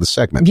saying with the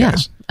segment, Yeah,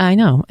 guys. I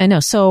know.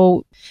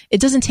 So it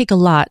doesn't take a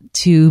lot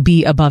to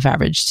be above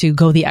average, to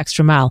go the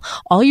extra mile.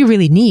 All you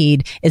really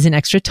need is an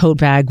extra tote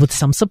bag with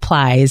some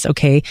supplies,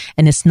 okay?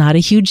 And it's not a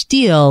huge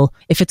deal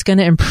if it's going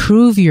to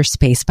improve your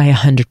space by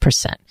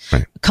 100%.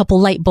 Right. A couple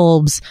light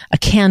bulbs, a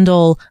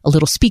candle, a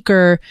little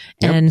speaker,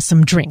 and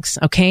some drinks,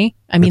 okay?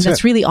 I mean, that's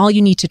it. really all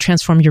you need to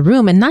transform your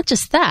room. And not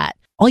just that.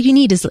 All you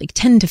need is like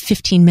 10 to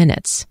 15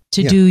 minutes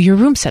to do your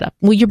room setup.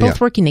 Well, you're both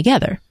working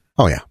together.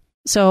 Oh, yeah.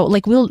 So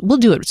like we'll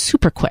do it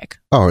super quick.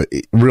 Oh,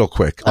 real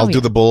quick. I'll do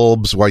yeah. the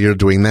bulbs while you're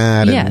doing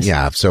that. And Yes.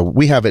 yeah. So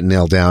we have it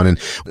nailed down and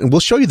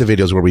we'll show you the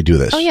videos where we do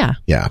this. Oh yeah.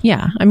 Yeah.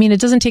 Yeah. I mean, it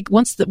doesn't take,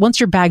 once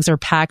your bags are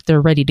packed,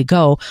 they're ready to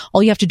go.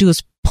 All you have to do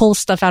is pull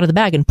stuff out of the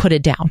bag and put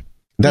it down.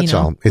 That's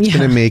all. It's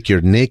going to make your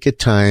naked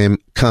time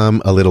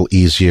come a little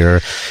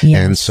easier.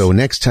 Yes. And so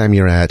next time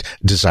you're at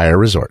Desire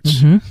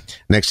Resorts,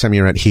 next time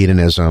you're at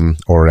Hedonism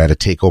or at a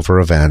takeover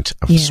event,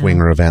 a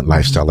swinger event,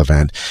 lifestyle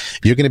event,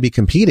 you're going to be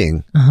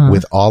competing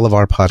with all of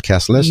our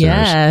podcast listeners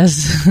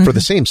Yes. for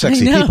the same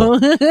sexy people.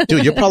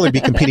 Dude, you'll probably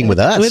be competing with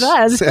us. With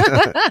us.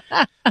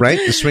 Right?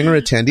 The swinger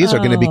attendees are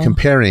going to be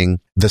comparing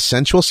the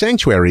sensual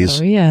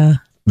sanctuaries Oh yeah.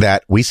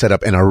 that we set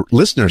up and our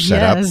listeners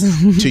set up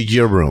to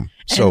your room.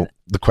 So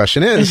the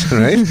question is,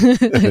 right?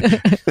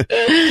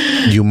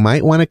 You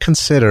might want to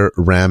consider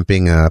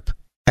ramping up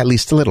at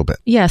least a little bit.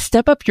 Yeah,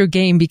 step up your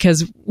game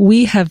because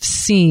we have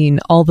seen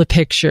all the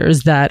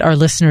pictures that our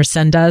listeners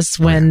send us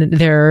when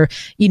they're,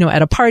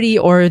 at a party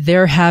or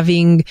they're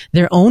having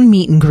their own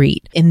meet and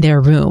greet in their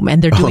room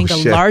and they're doing a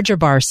larger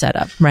bar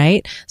setup,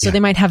 right? So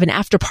they might have an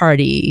after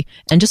party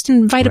and just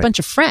invite a bunch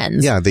of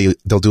friends. Yeah,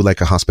 they'll do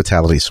like a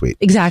hospitality suite.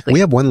 Exactly. We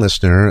have one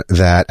listener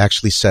that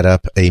actually set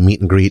up a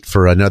meet and greet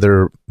for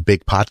another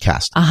big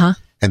podcast.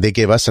 And they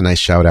gave us a nice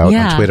shout out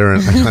on Twitter.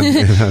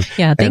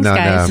 Yeah, thanks,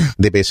 guys.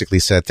 They basically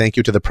said, thank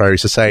you to the Priory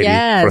Society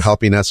for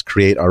helping us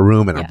create our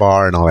room and our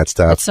bar and all that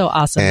stuff. It's so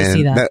awesome to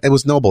see that. It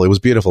was noble. It was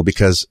beautiful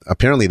because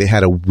apparently they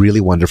had a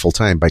really wonderful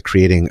time by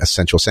creating a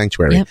sensual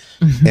sanctuary. Yep.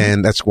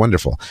 And that's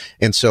wonderful.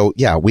 And so,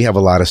 we have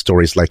a lot of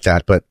stories like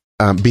that. But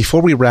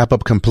before we wrap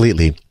up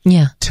completely,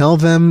 tell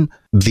them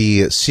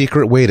the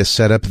secret way to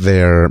set up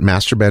their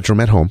master bedroom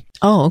at home.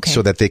 Oh, okay.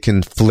 So that they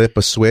can flip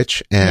a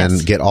switch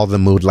and get all the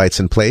mood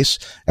lights in place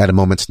at a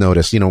moment's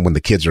notice, when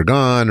the kids are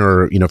gone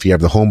or, if you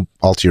have the home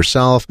all to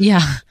yourself.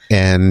 Yeah.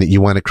 And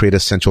you want to create a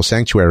sensual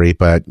sanctuary,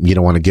 but you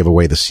don't want to give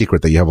away the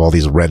secret that you have all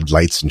these red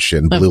lights and shit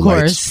and blue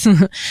lights. Of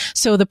course.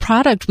 So the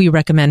product we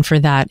recommend for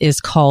that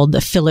is called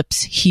the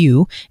Philips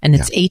Hue, and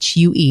it's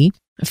HUE.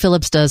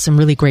 Philips does some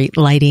really great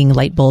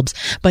light bulbs,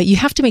 but you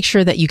have to make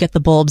sure that you get the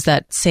bulbs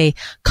that say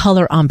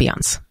color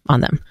ambiance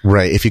on them.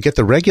 Right. If you get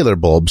the regular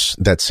bulbs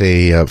that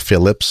say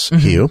Philips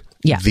Hue,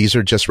 these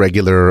are just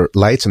regular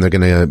lights and they're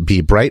going to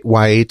be bright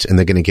white and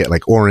they're going to get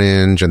like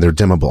orange and they're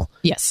dimmable.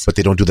 Yes. But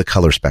they don't do the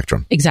color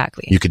spectrum.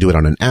 Exactly. You could do it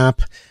on an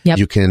app. Yep.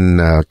 You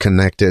can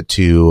connect it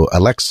to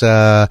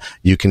Alexa.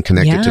 You can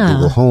connect it to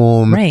Google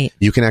Home. Right.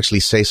 You can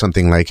actually say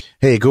something like,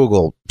 hey,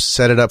 Google,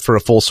 set it up for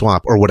a full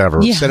swap or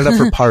whatever. Yeah. Set it up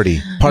for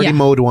party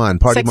mode 1,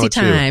 party Sexy mode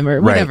 2. time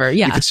or whatever. Right.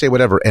 Yeah. You could say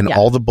whatever and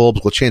all the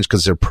bulbs will change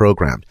because they're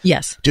programmed.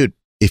 Yes. Dude,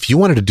 if you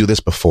wanted to do this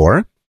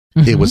before,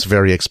 it was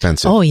very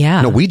expensive. Oh,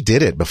 yeah. No, we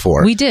did it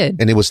before. We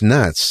did. And it was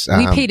nuts.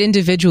 We paid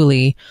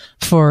individually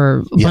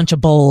for a bunch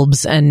of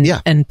bulbs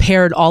and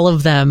paired all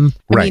of them.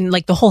 I mean,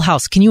 like the whole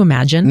house. Can you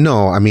imagine?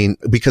 No, I mean,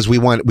 because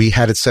we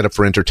had it set up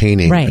for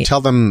entertaining. Right.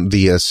 Tell them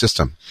the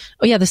system.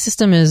 Oh, yeah. The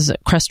system is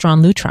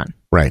Crestron Lutron.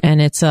 Right.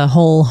 And it's a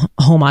whole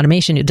home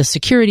automation. It does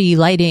security,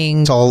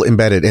 lighting. It's all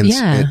embedded. And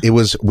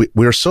we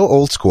were so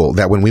old school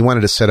that when we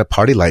wanted to set up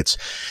party lights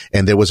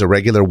and there was a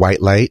regular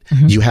white light,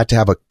 you had to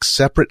have a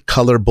separate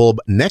color bulb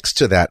next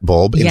to that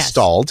bulb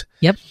installed.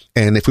 Yep.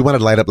 And if we wanted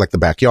to light up like the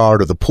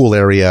backyard or the pool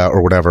area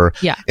or whatever,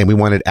 and we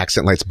wanted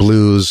accent lights,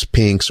 blues,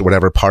 pinks, or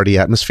whatever party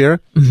atmosphere,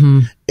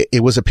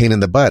 it was a pain in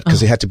the butt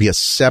because it had to be a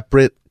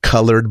separate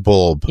colored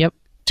bulb. Yep.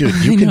 Dude,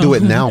 you can do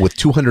it now with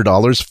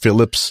 $200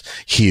 Philips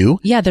Hue.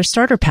 Yeah, their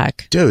starter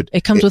pack. Dude.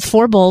 It comes with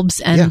 4 bulbs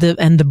and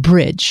the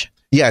bridge.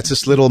 Yeah, it's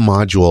this little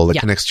module that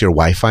connects to your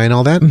Wi-Fi and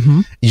all that.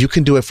 You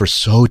can do it for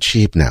so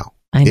cheap now.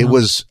 I know. It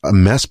was a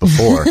mess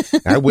before.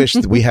 I wish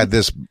that we had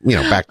this,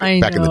 back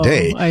in the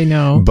day. I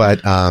know.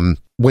 But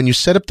when you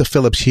set up the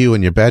Philips Hue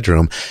in your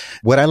bedroom,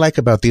 what I like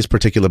about these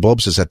particular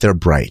bulbs is that they're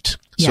bright.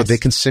 So they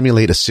can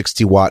simulate a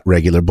 60-watt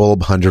regular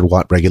bulb,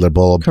 100-watt regular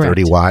bulb,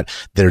 30-watt.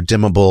 They're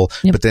dimmable.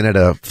 Yep. But then at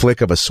a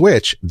flick of a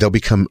switch, they'll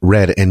become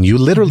red. And you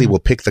literally will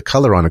pick the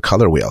color on a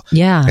color wheel.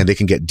 Yeah. And they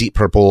can get deep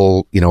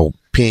purple,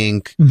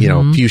 pink,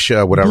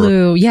 fuchsia, whatever.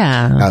 Blue,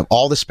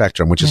 all the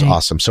spectrum, which is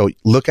awesome. So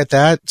look at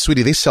that.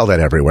 Sweetie, they sell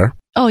that everywhere.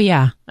 Oh,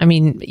 yeah. I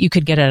mean, you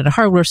could get it at a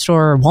hardware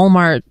store.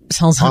 Walmart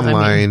sells them.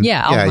 Online.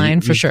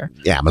 Online for sure.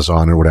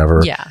 Amazon or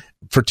whatever. Yeah.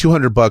 For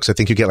 $200, I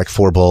think you get like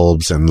 4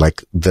 bulbs and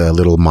like the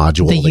little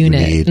module that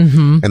unit. you need.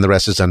 And the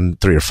rest is done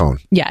through your phone.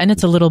 Yeah. And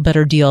it's a little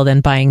better deal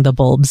than buying the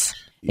bulbs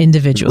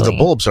individually. The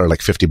bulbs are like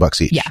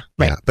 $50 each. Yeah,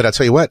 right. Yeah. But I'll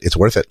tell you what, it's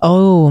worth it.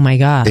 Oh my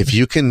God. If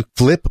you can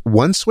flip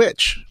one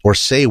switch or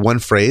say one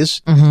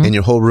phrase and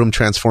your whole room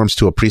transforms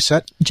to a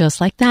preset.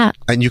 Just like that.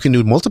 And you can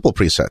do multiple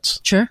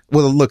presets. Sure.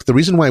 Well, look, the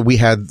reason why we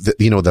had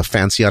the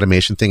fancy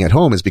automation thing at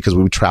home is because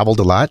we traveled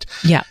a lot.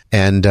 Yeah.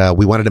 And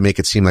we wanted to make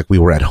it seem like we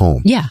were at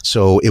home. Yeah.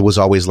 So it was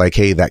always like,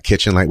 hey, that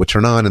kitchen light would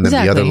turn on and then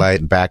the other light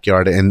and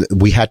backyard. And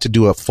we had to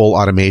do a full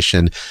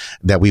automation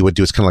that we would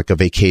do. It's kind of like a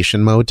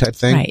vacation mode type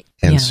thing. Right.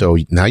 And so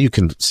now you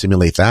can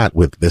simulate that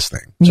with this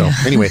thing. So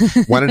anyway,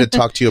 wanted to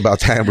talk to you about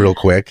that real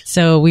quick.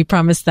 So we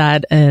promised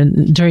that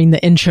during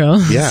the intro.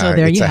 Yeah, so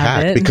there it's you a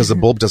have hack it. because the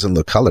bulb doesn't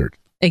look colored.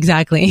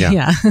 Exactly.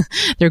 Yeah.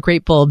 They're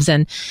great bulbs.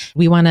 And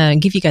we want to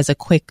give you guys a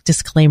quick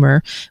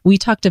disclaimer. We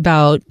talked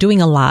about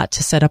doing a lot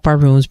to set up our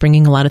rooms,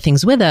 bringing a lot of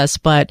things with us.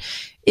 But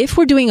if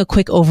we're doing a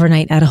quick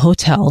overnight at a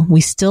hotel,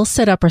 we still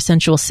set up our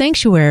sensual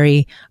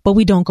sanctuary, but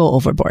we don't go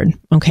overboard.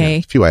 Okay. Yeah,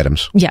 a few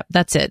items. Yeah,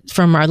 that's it.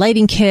 From our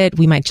lighting kit,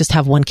 we might just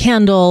have one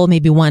candle,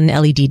 maybe one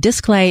LED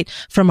disc light.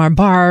 From our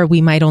bar,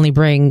 we might only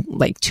bring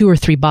like 2 or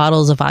 3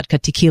 bottles of vodka,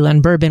 tequila,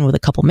 and bourbon with a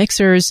couple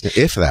mixers.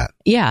 If that.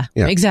 Yeah,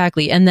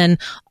 exactly. And then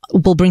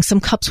we'll bring some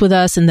cups with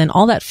us, and then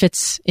all that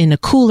fits in a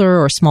cooler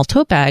or a small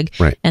tote bag.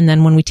 Right. And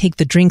then when we take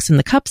the drinks and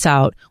the cups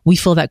out, we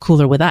fill that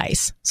cooler with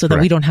ice so that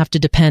we don't have to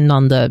depend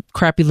on the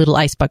crappy little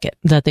ice bucket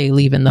that they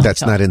leave in the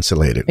That's hotel. not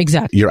insulated.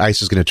 Exactly. Your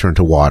ice is going to turn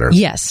to water.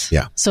 Yes.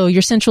 Yeah. So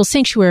your sensual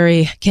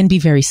sanctuary can be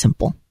very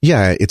simple.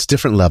 Yeah, it's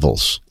different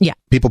levels. Yeah.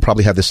 People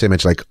probably have this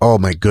image like, oh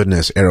my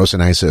goodness, Eros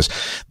and Isis,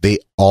 they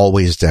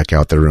always deck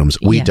out their rooms.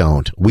 We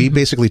don't. We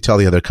basically tell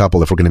the other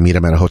couple if we're going to meet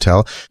them at a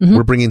hotel,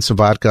 we're bringing some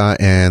vodka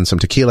and some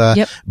tequila.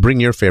 Yep.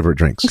 Bring your favorite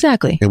drinks.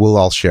 Exactly. And we'll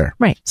all share.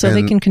 Right. So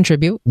they can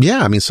contribute.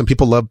 Yeah. I mean, some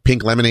people love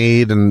pink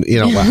lemonade and,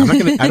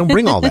 I don't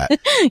bring all that.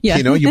 Yeah.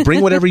 You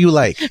bring whatever you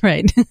like.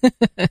 Right.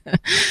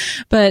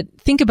 But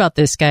think about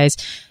this, guys.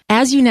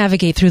 As you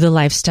navigate through the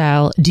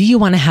lifestyle, do you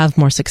want to have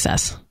more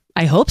success?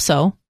 I hope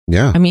so.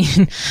 Yeah. I mean,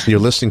 you're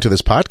listening to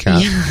this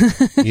podcast,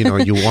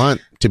 you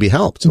want to be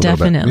helped.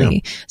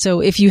 Definitely.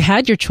 So if you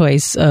had your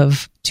choice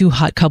of two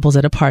hot couples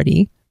at a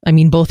party, I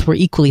mean, both were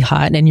equally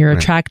hot and you're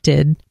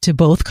attracted to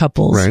both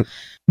couples. Right.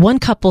 One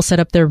couple set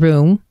up their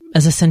room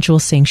as a sensual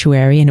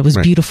sanctuary and it was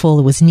beautiful.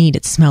 It was neat.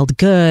 It smelled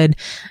good.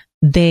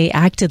 They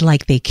acted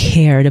like they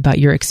cared about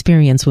your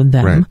experience with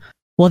them. Right.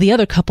 While the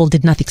other couple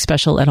did nothing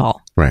special at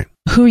all. Right.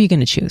 Who are you going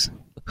to choose?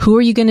 Who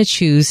are you going to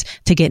choose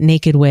to get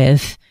naked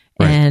with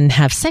and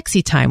have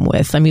sexy time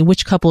with? I mean,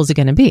 which couple is it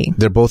going to be?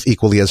 They're both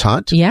equally as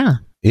hot? Yeah.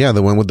 Yeah,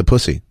 the one with the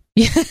pussy.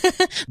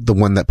 The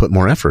one that put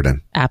more effort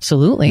in.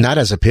 Absolutely. Not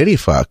as a pity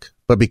fuck,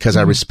 but because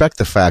I respect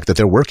the fact that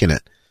they're working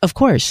it. Of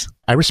course.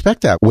 I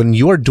respect that. When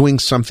you are doing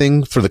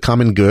something for the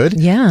common good.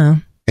 Yeah.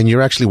 And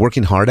you're actually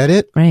working hard at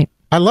it. Right.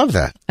 I love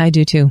that. I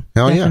do too.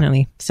 Hell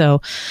definitely. Yeah.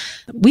 So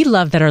we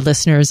love that our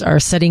listeners are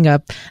setting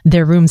up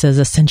their rooms as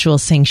a sensual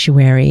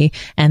sanctuary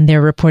and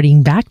they're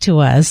reporting back to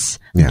us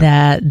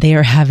that they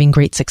are having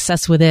great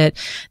success with it.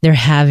 They're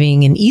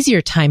having an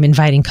easier time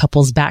inviting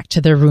couples back to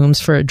their rooms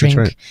for a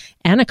drink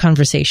and a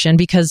conversation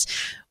because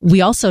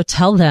we also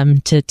tell them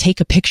to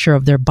take a picture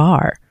of their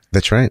bar.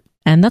 That's right.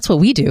 And that's what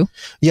we do.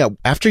 Yeah.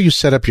 After you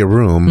set up your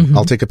room,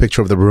 I'll take a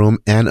picture of the room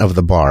and of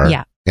the bar.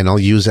 Yeah. And I'll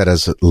use that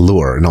as a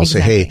lure. And I'll say,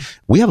 hey,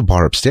 we have a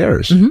bar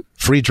upstairs.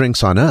 Free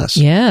drinks on us.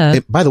 Yeah.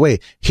 And by the way,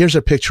 here's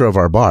a picture of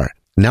our bar.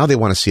 Now they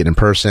want to see it in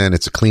person.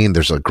 It's clean.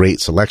 There's a great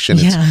selection.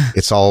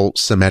 It's all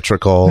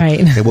symmetrical.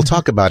 Right. And we'll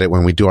talk about it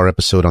when we do our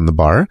episode on the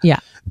bar. Yeah.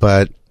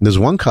 But there's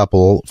one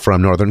couple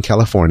from Northern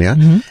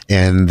California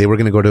and they were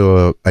going to go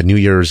to a New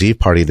Year's Eve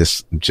party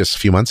just a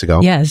few months ago.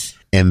 Yes.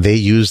 And they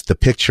used the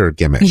picture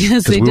gimmick.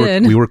 Yes, they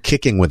did. We were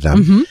kicking with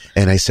them.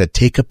 And I said,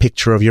 take a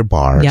picture of your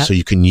bar so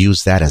you can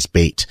use that as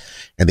bait.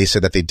 And they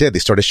said that they did. They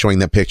started showing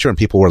that picture and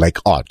people were like,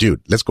 oh,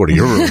 dude, let's go to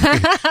your room.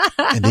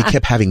 And they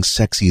kept having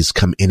sexies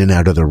come in and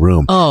out of the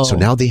room. Oh. So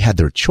now they had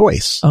their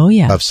choice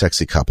of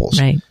sexy couples.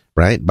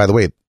 Right. By the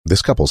way,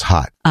 this couple's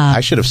hot.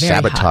 I should have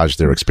sabotaged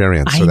their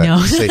experience so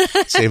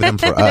that save them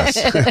for us.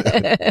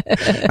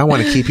 I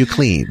want to keep you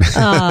clean.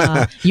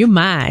 You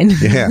mine.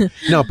 Yeah.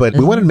 No, but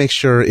we wanted to make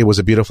sure it was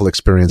a beautiful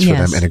experience for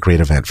them and a great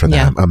event for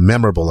them, a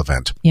memorable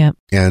event. Yeah.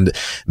 And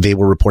they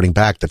were reporting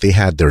back that they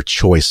had their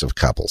choice of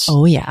couples.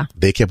 Oh, yeah.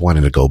 They kept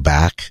wanting to go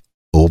back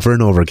over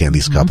and over again,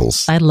 these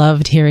couples. I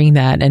loved hearing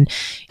that. And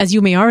as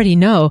you may already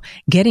know,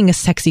 getting a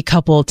sexy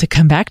couple to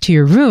come back to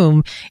your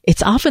room,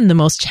 it's often the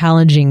most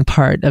challenging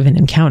part of an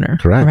encounter.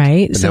 Correct.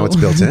 Right? And now it's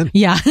built in.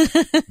 Yeah.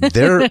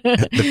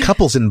 The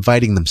couple's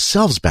inviting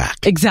themselves back.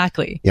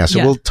 Exactly. Yeah.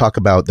 So we'll talk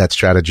about that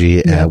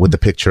strategy with the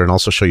picture and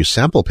also show you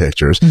sample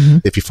pictures.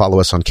 If you follow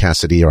us on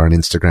Cassidy or on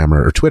Instagram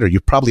or Twitter,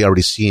 you've probably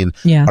already seen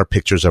our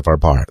pictures of our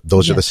bar.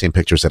 Those are the same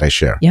pictures that I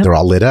share. Yep. They're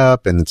all lit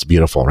up and it's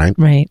beautiful, right?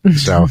 Right.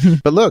 So,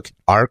 but look,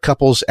 our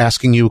couples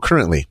asking you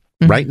currently,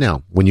 right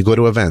now, when you go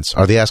to events,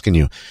 are they asking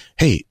you,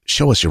 hey,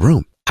 show us your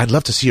room? I'd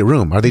love to see your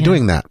room. Are they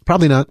doing that?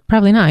 Probably not.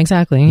 Probably not.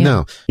 Exactly. Yeah.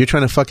 No, you're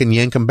trying to fucking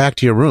yank them back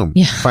to your room.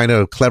 Yeah. Find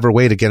a clever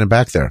way to get them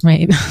back there. Right.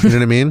 You know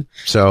what I mean?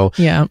 So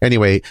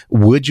anyway,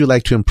 would you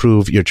like to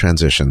improve your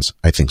transitions?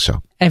 I think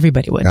so.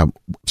 Everybody would.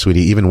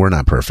 Sweetie, even we're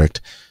not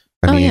perfect.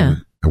 I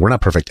mean, we're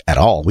not perfect at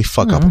all. We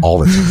fuck up all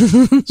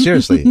the time.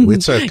 Seriously.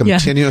 It's a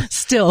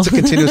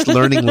continuous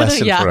learning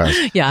lesson for us.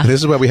 Yeah.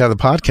 This is why we have the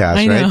podcast,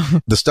 I know.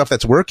 right? The stuff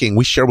that's working,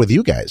 we share with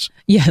you guys.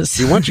 Yes.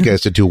 We want you guys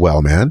to do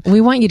well, man.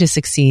 We want you to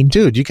succeed.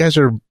 Dude, you guys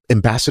are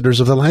ambassadors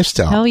of the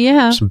lifestyle. Hell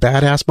yeah. Some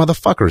badass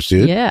motherfuckers,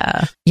 dude.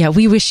 Yeah. Yeah.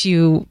 We wish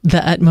you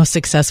the utmost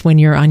success when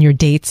you're on your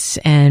dates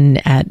and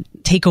at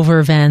takeover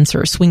events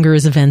or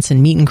swingers events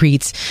and meet and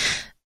greets.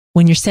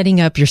 When you're setting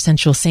up your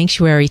sensual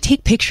sanctuary,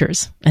 take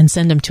pictures and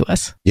send them to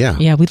us. Yeah.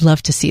 Yeah, we'd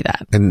love to see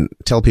that. And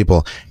tell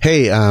people,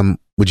 hey,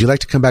 would you like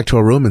to come back to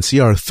our room and see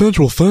our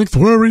sensual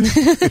sanctuary?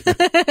 They're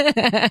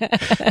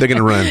going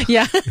to run.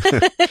 Yeah.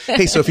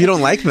 Hey, so if you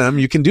don't like them,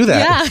 you can do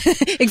that. Yeah,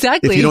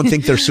 exactly. If you don't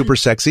think they're super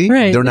sexy,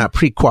 they're not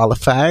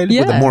pre-qualified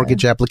with a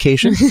mortgage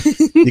application,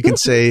 you can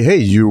say, hey,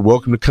 you're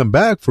welcome to come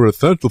back for a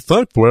sensual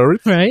sanctuary.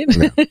 Right.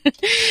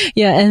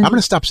 Yeah. And I'm going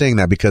to stop saying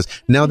that because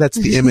now that's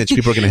the image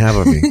people are going to have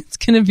of me. It's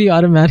going to be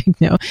automatic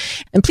now.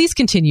 And please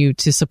continue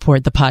to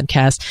support the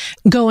podcast.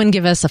 Go and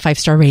give us a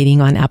 5-star rating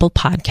on Apple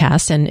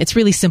Podcasts. And it's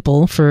really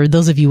simple for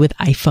those of you with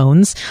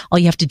iPhones. All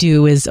you have to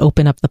do is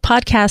open up the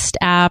podcast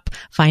app,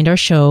 find our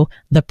show,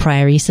 the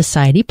Priory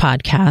Society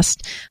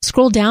Podcast,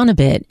 scroll down a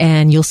bit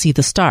and you'll see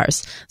the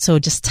stars. So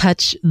just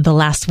touch the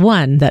last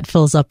one that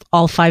fills up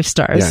all 5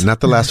 stars. Yeah,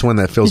 not the last one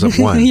that fills up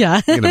 1.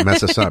 Yeah. You're going to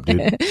mess us up,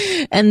 dude.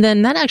 And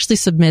then that actually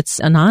submits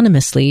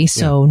anonymously.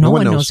 So no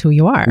one knows who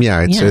you are.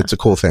 Yeah, it's a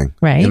cool thing.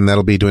 Right. And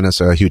that'll be doing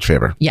us a huge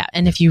favor. Yeah.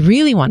 And if you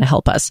really want to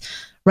help us,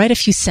 write a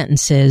few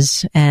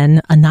sentences and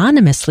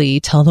anonymously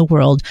tell the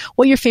world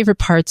what your favorite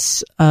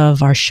parts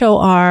of our show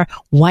are,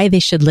 why they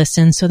should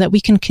listen so that we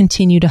can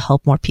continue to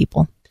help more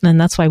people. And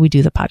that's why we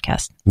do the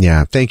podcast.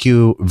 Yeah. Thank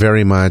you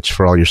very much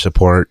for all your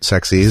support,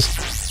 sexies.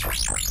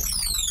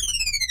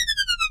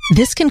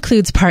 This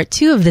concludes part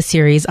 2 of the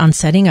series on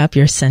setting up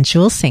your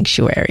sensual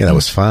sanctuary. Yeah, that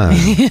was fun.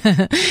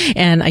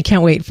 And I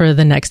can't wait for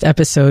the next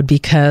episode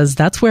because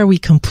that's where we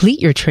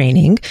complete your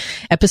training.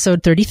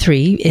 Episode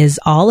 33 is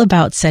all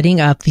about setting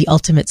up the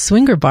ultimate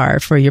swinger bar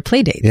for your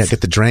play dates. Yeah,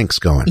 get the drinks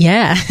going.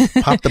 Yeah.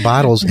 Pop the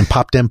bottles and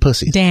pop them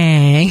pussies.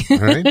 Dang. All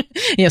right.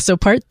 Yeah, so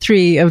part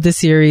 3 of the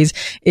series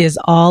is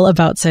all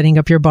about setting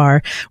up your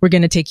bar. We're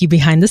going to take you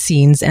behind the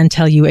scenes and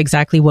tell you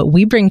exactly what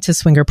we bring to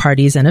swinger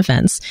parties and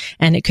events.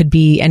 And it could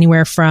be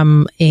anywhere from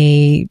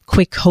a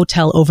quick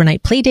hotel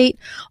overnight play date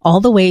all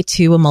the way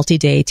to a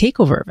multi-day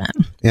takeover event.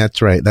 Yeah,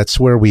 that's right. That's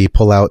where we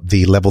pull out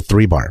the level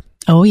 3 bar.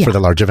 Oh, yeah. For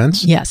the large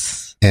events.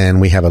 Yes. And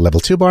we have a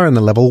level 2 bar and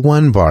a level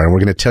 1 bar, and we're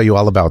going to tell you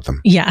all about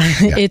them. Yeah.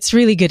 It's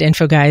really good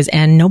info, guys,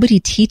 and nobody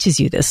teaches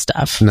you this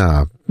stuff.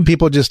 No,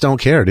 people just don't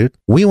care, dude.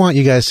 We want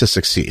you guys to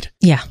succeed.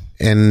 Yeah.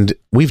 And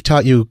we've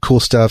taught you cool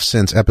stuff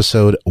since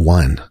episode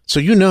 1. So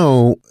you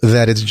know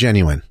that it's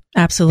genuine.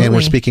 Absolutely. And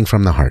we're speaking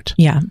from the heart.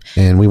 Yeah.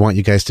 And we want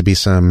you guys to be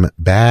some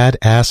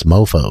badass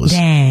mofos.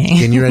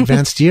 Dang. In your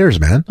advanced years,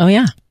 man. Oh,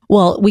 yeah.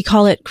 Well, we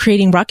call it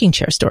creating rocking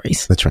chair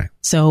stories. That's right.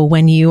 So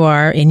when you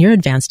are in your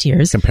advanced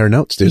years, compare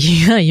notes, dude.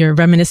 Yeah, you're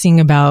reminiscing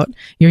about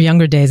your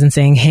younger days and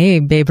saying, hey,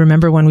 babe,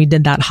 remember when we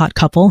did that hot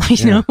couple?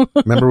 You know?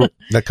 Remember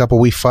that couple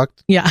we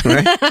fucked? Yeah.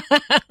 Right?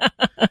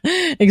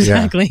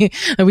 Exactly.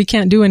 That we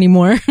can't do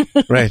anymore.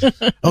 Right.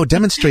 Oh,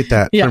 demonstrate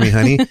that for me,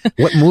 honey.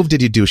 What move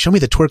did you do? Show me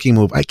the twerking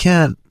move. I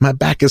can't. My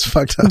back is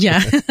fucked up.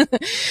 Yeah.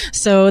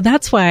 So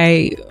that's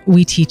why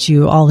we teach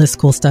you all this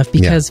cool stuff,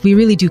 because we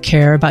really do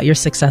care about your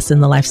success in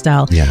the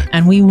lifestyle. Yeah.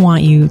 And we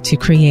want you to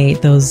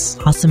create those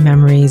awesome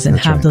memories and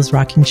have those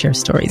rocking chair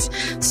stories.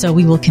 So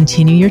we will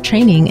continue your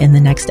training in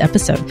the next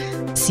episode.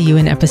 See you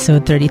in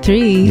episode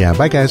 33. Yeah.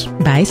 Bye, guys.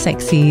 Bye,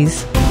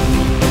 sexies.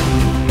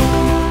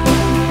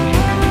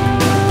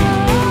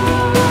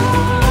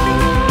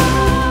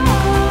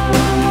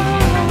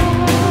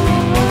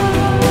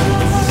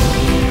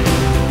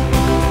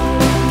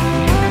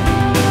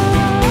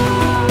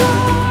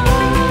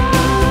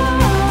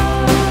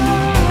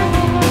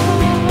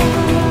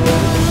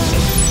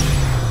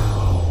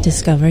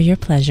 Discover your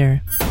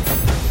pleasure.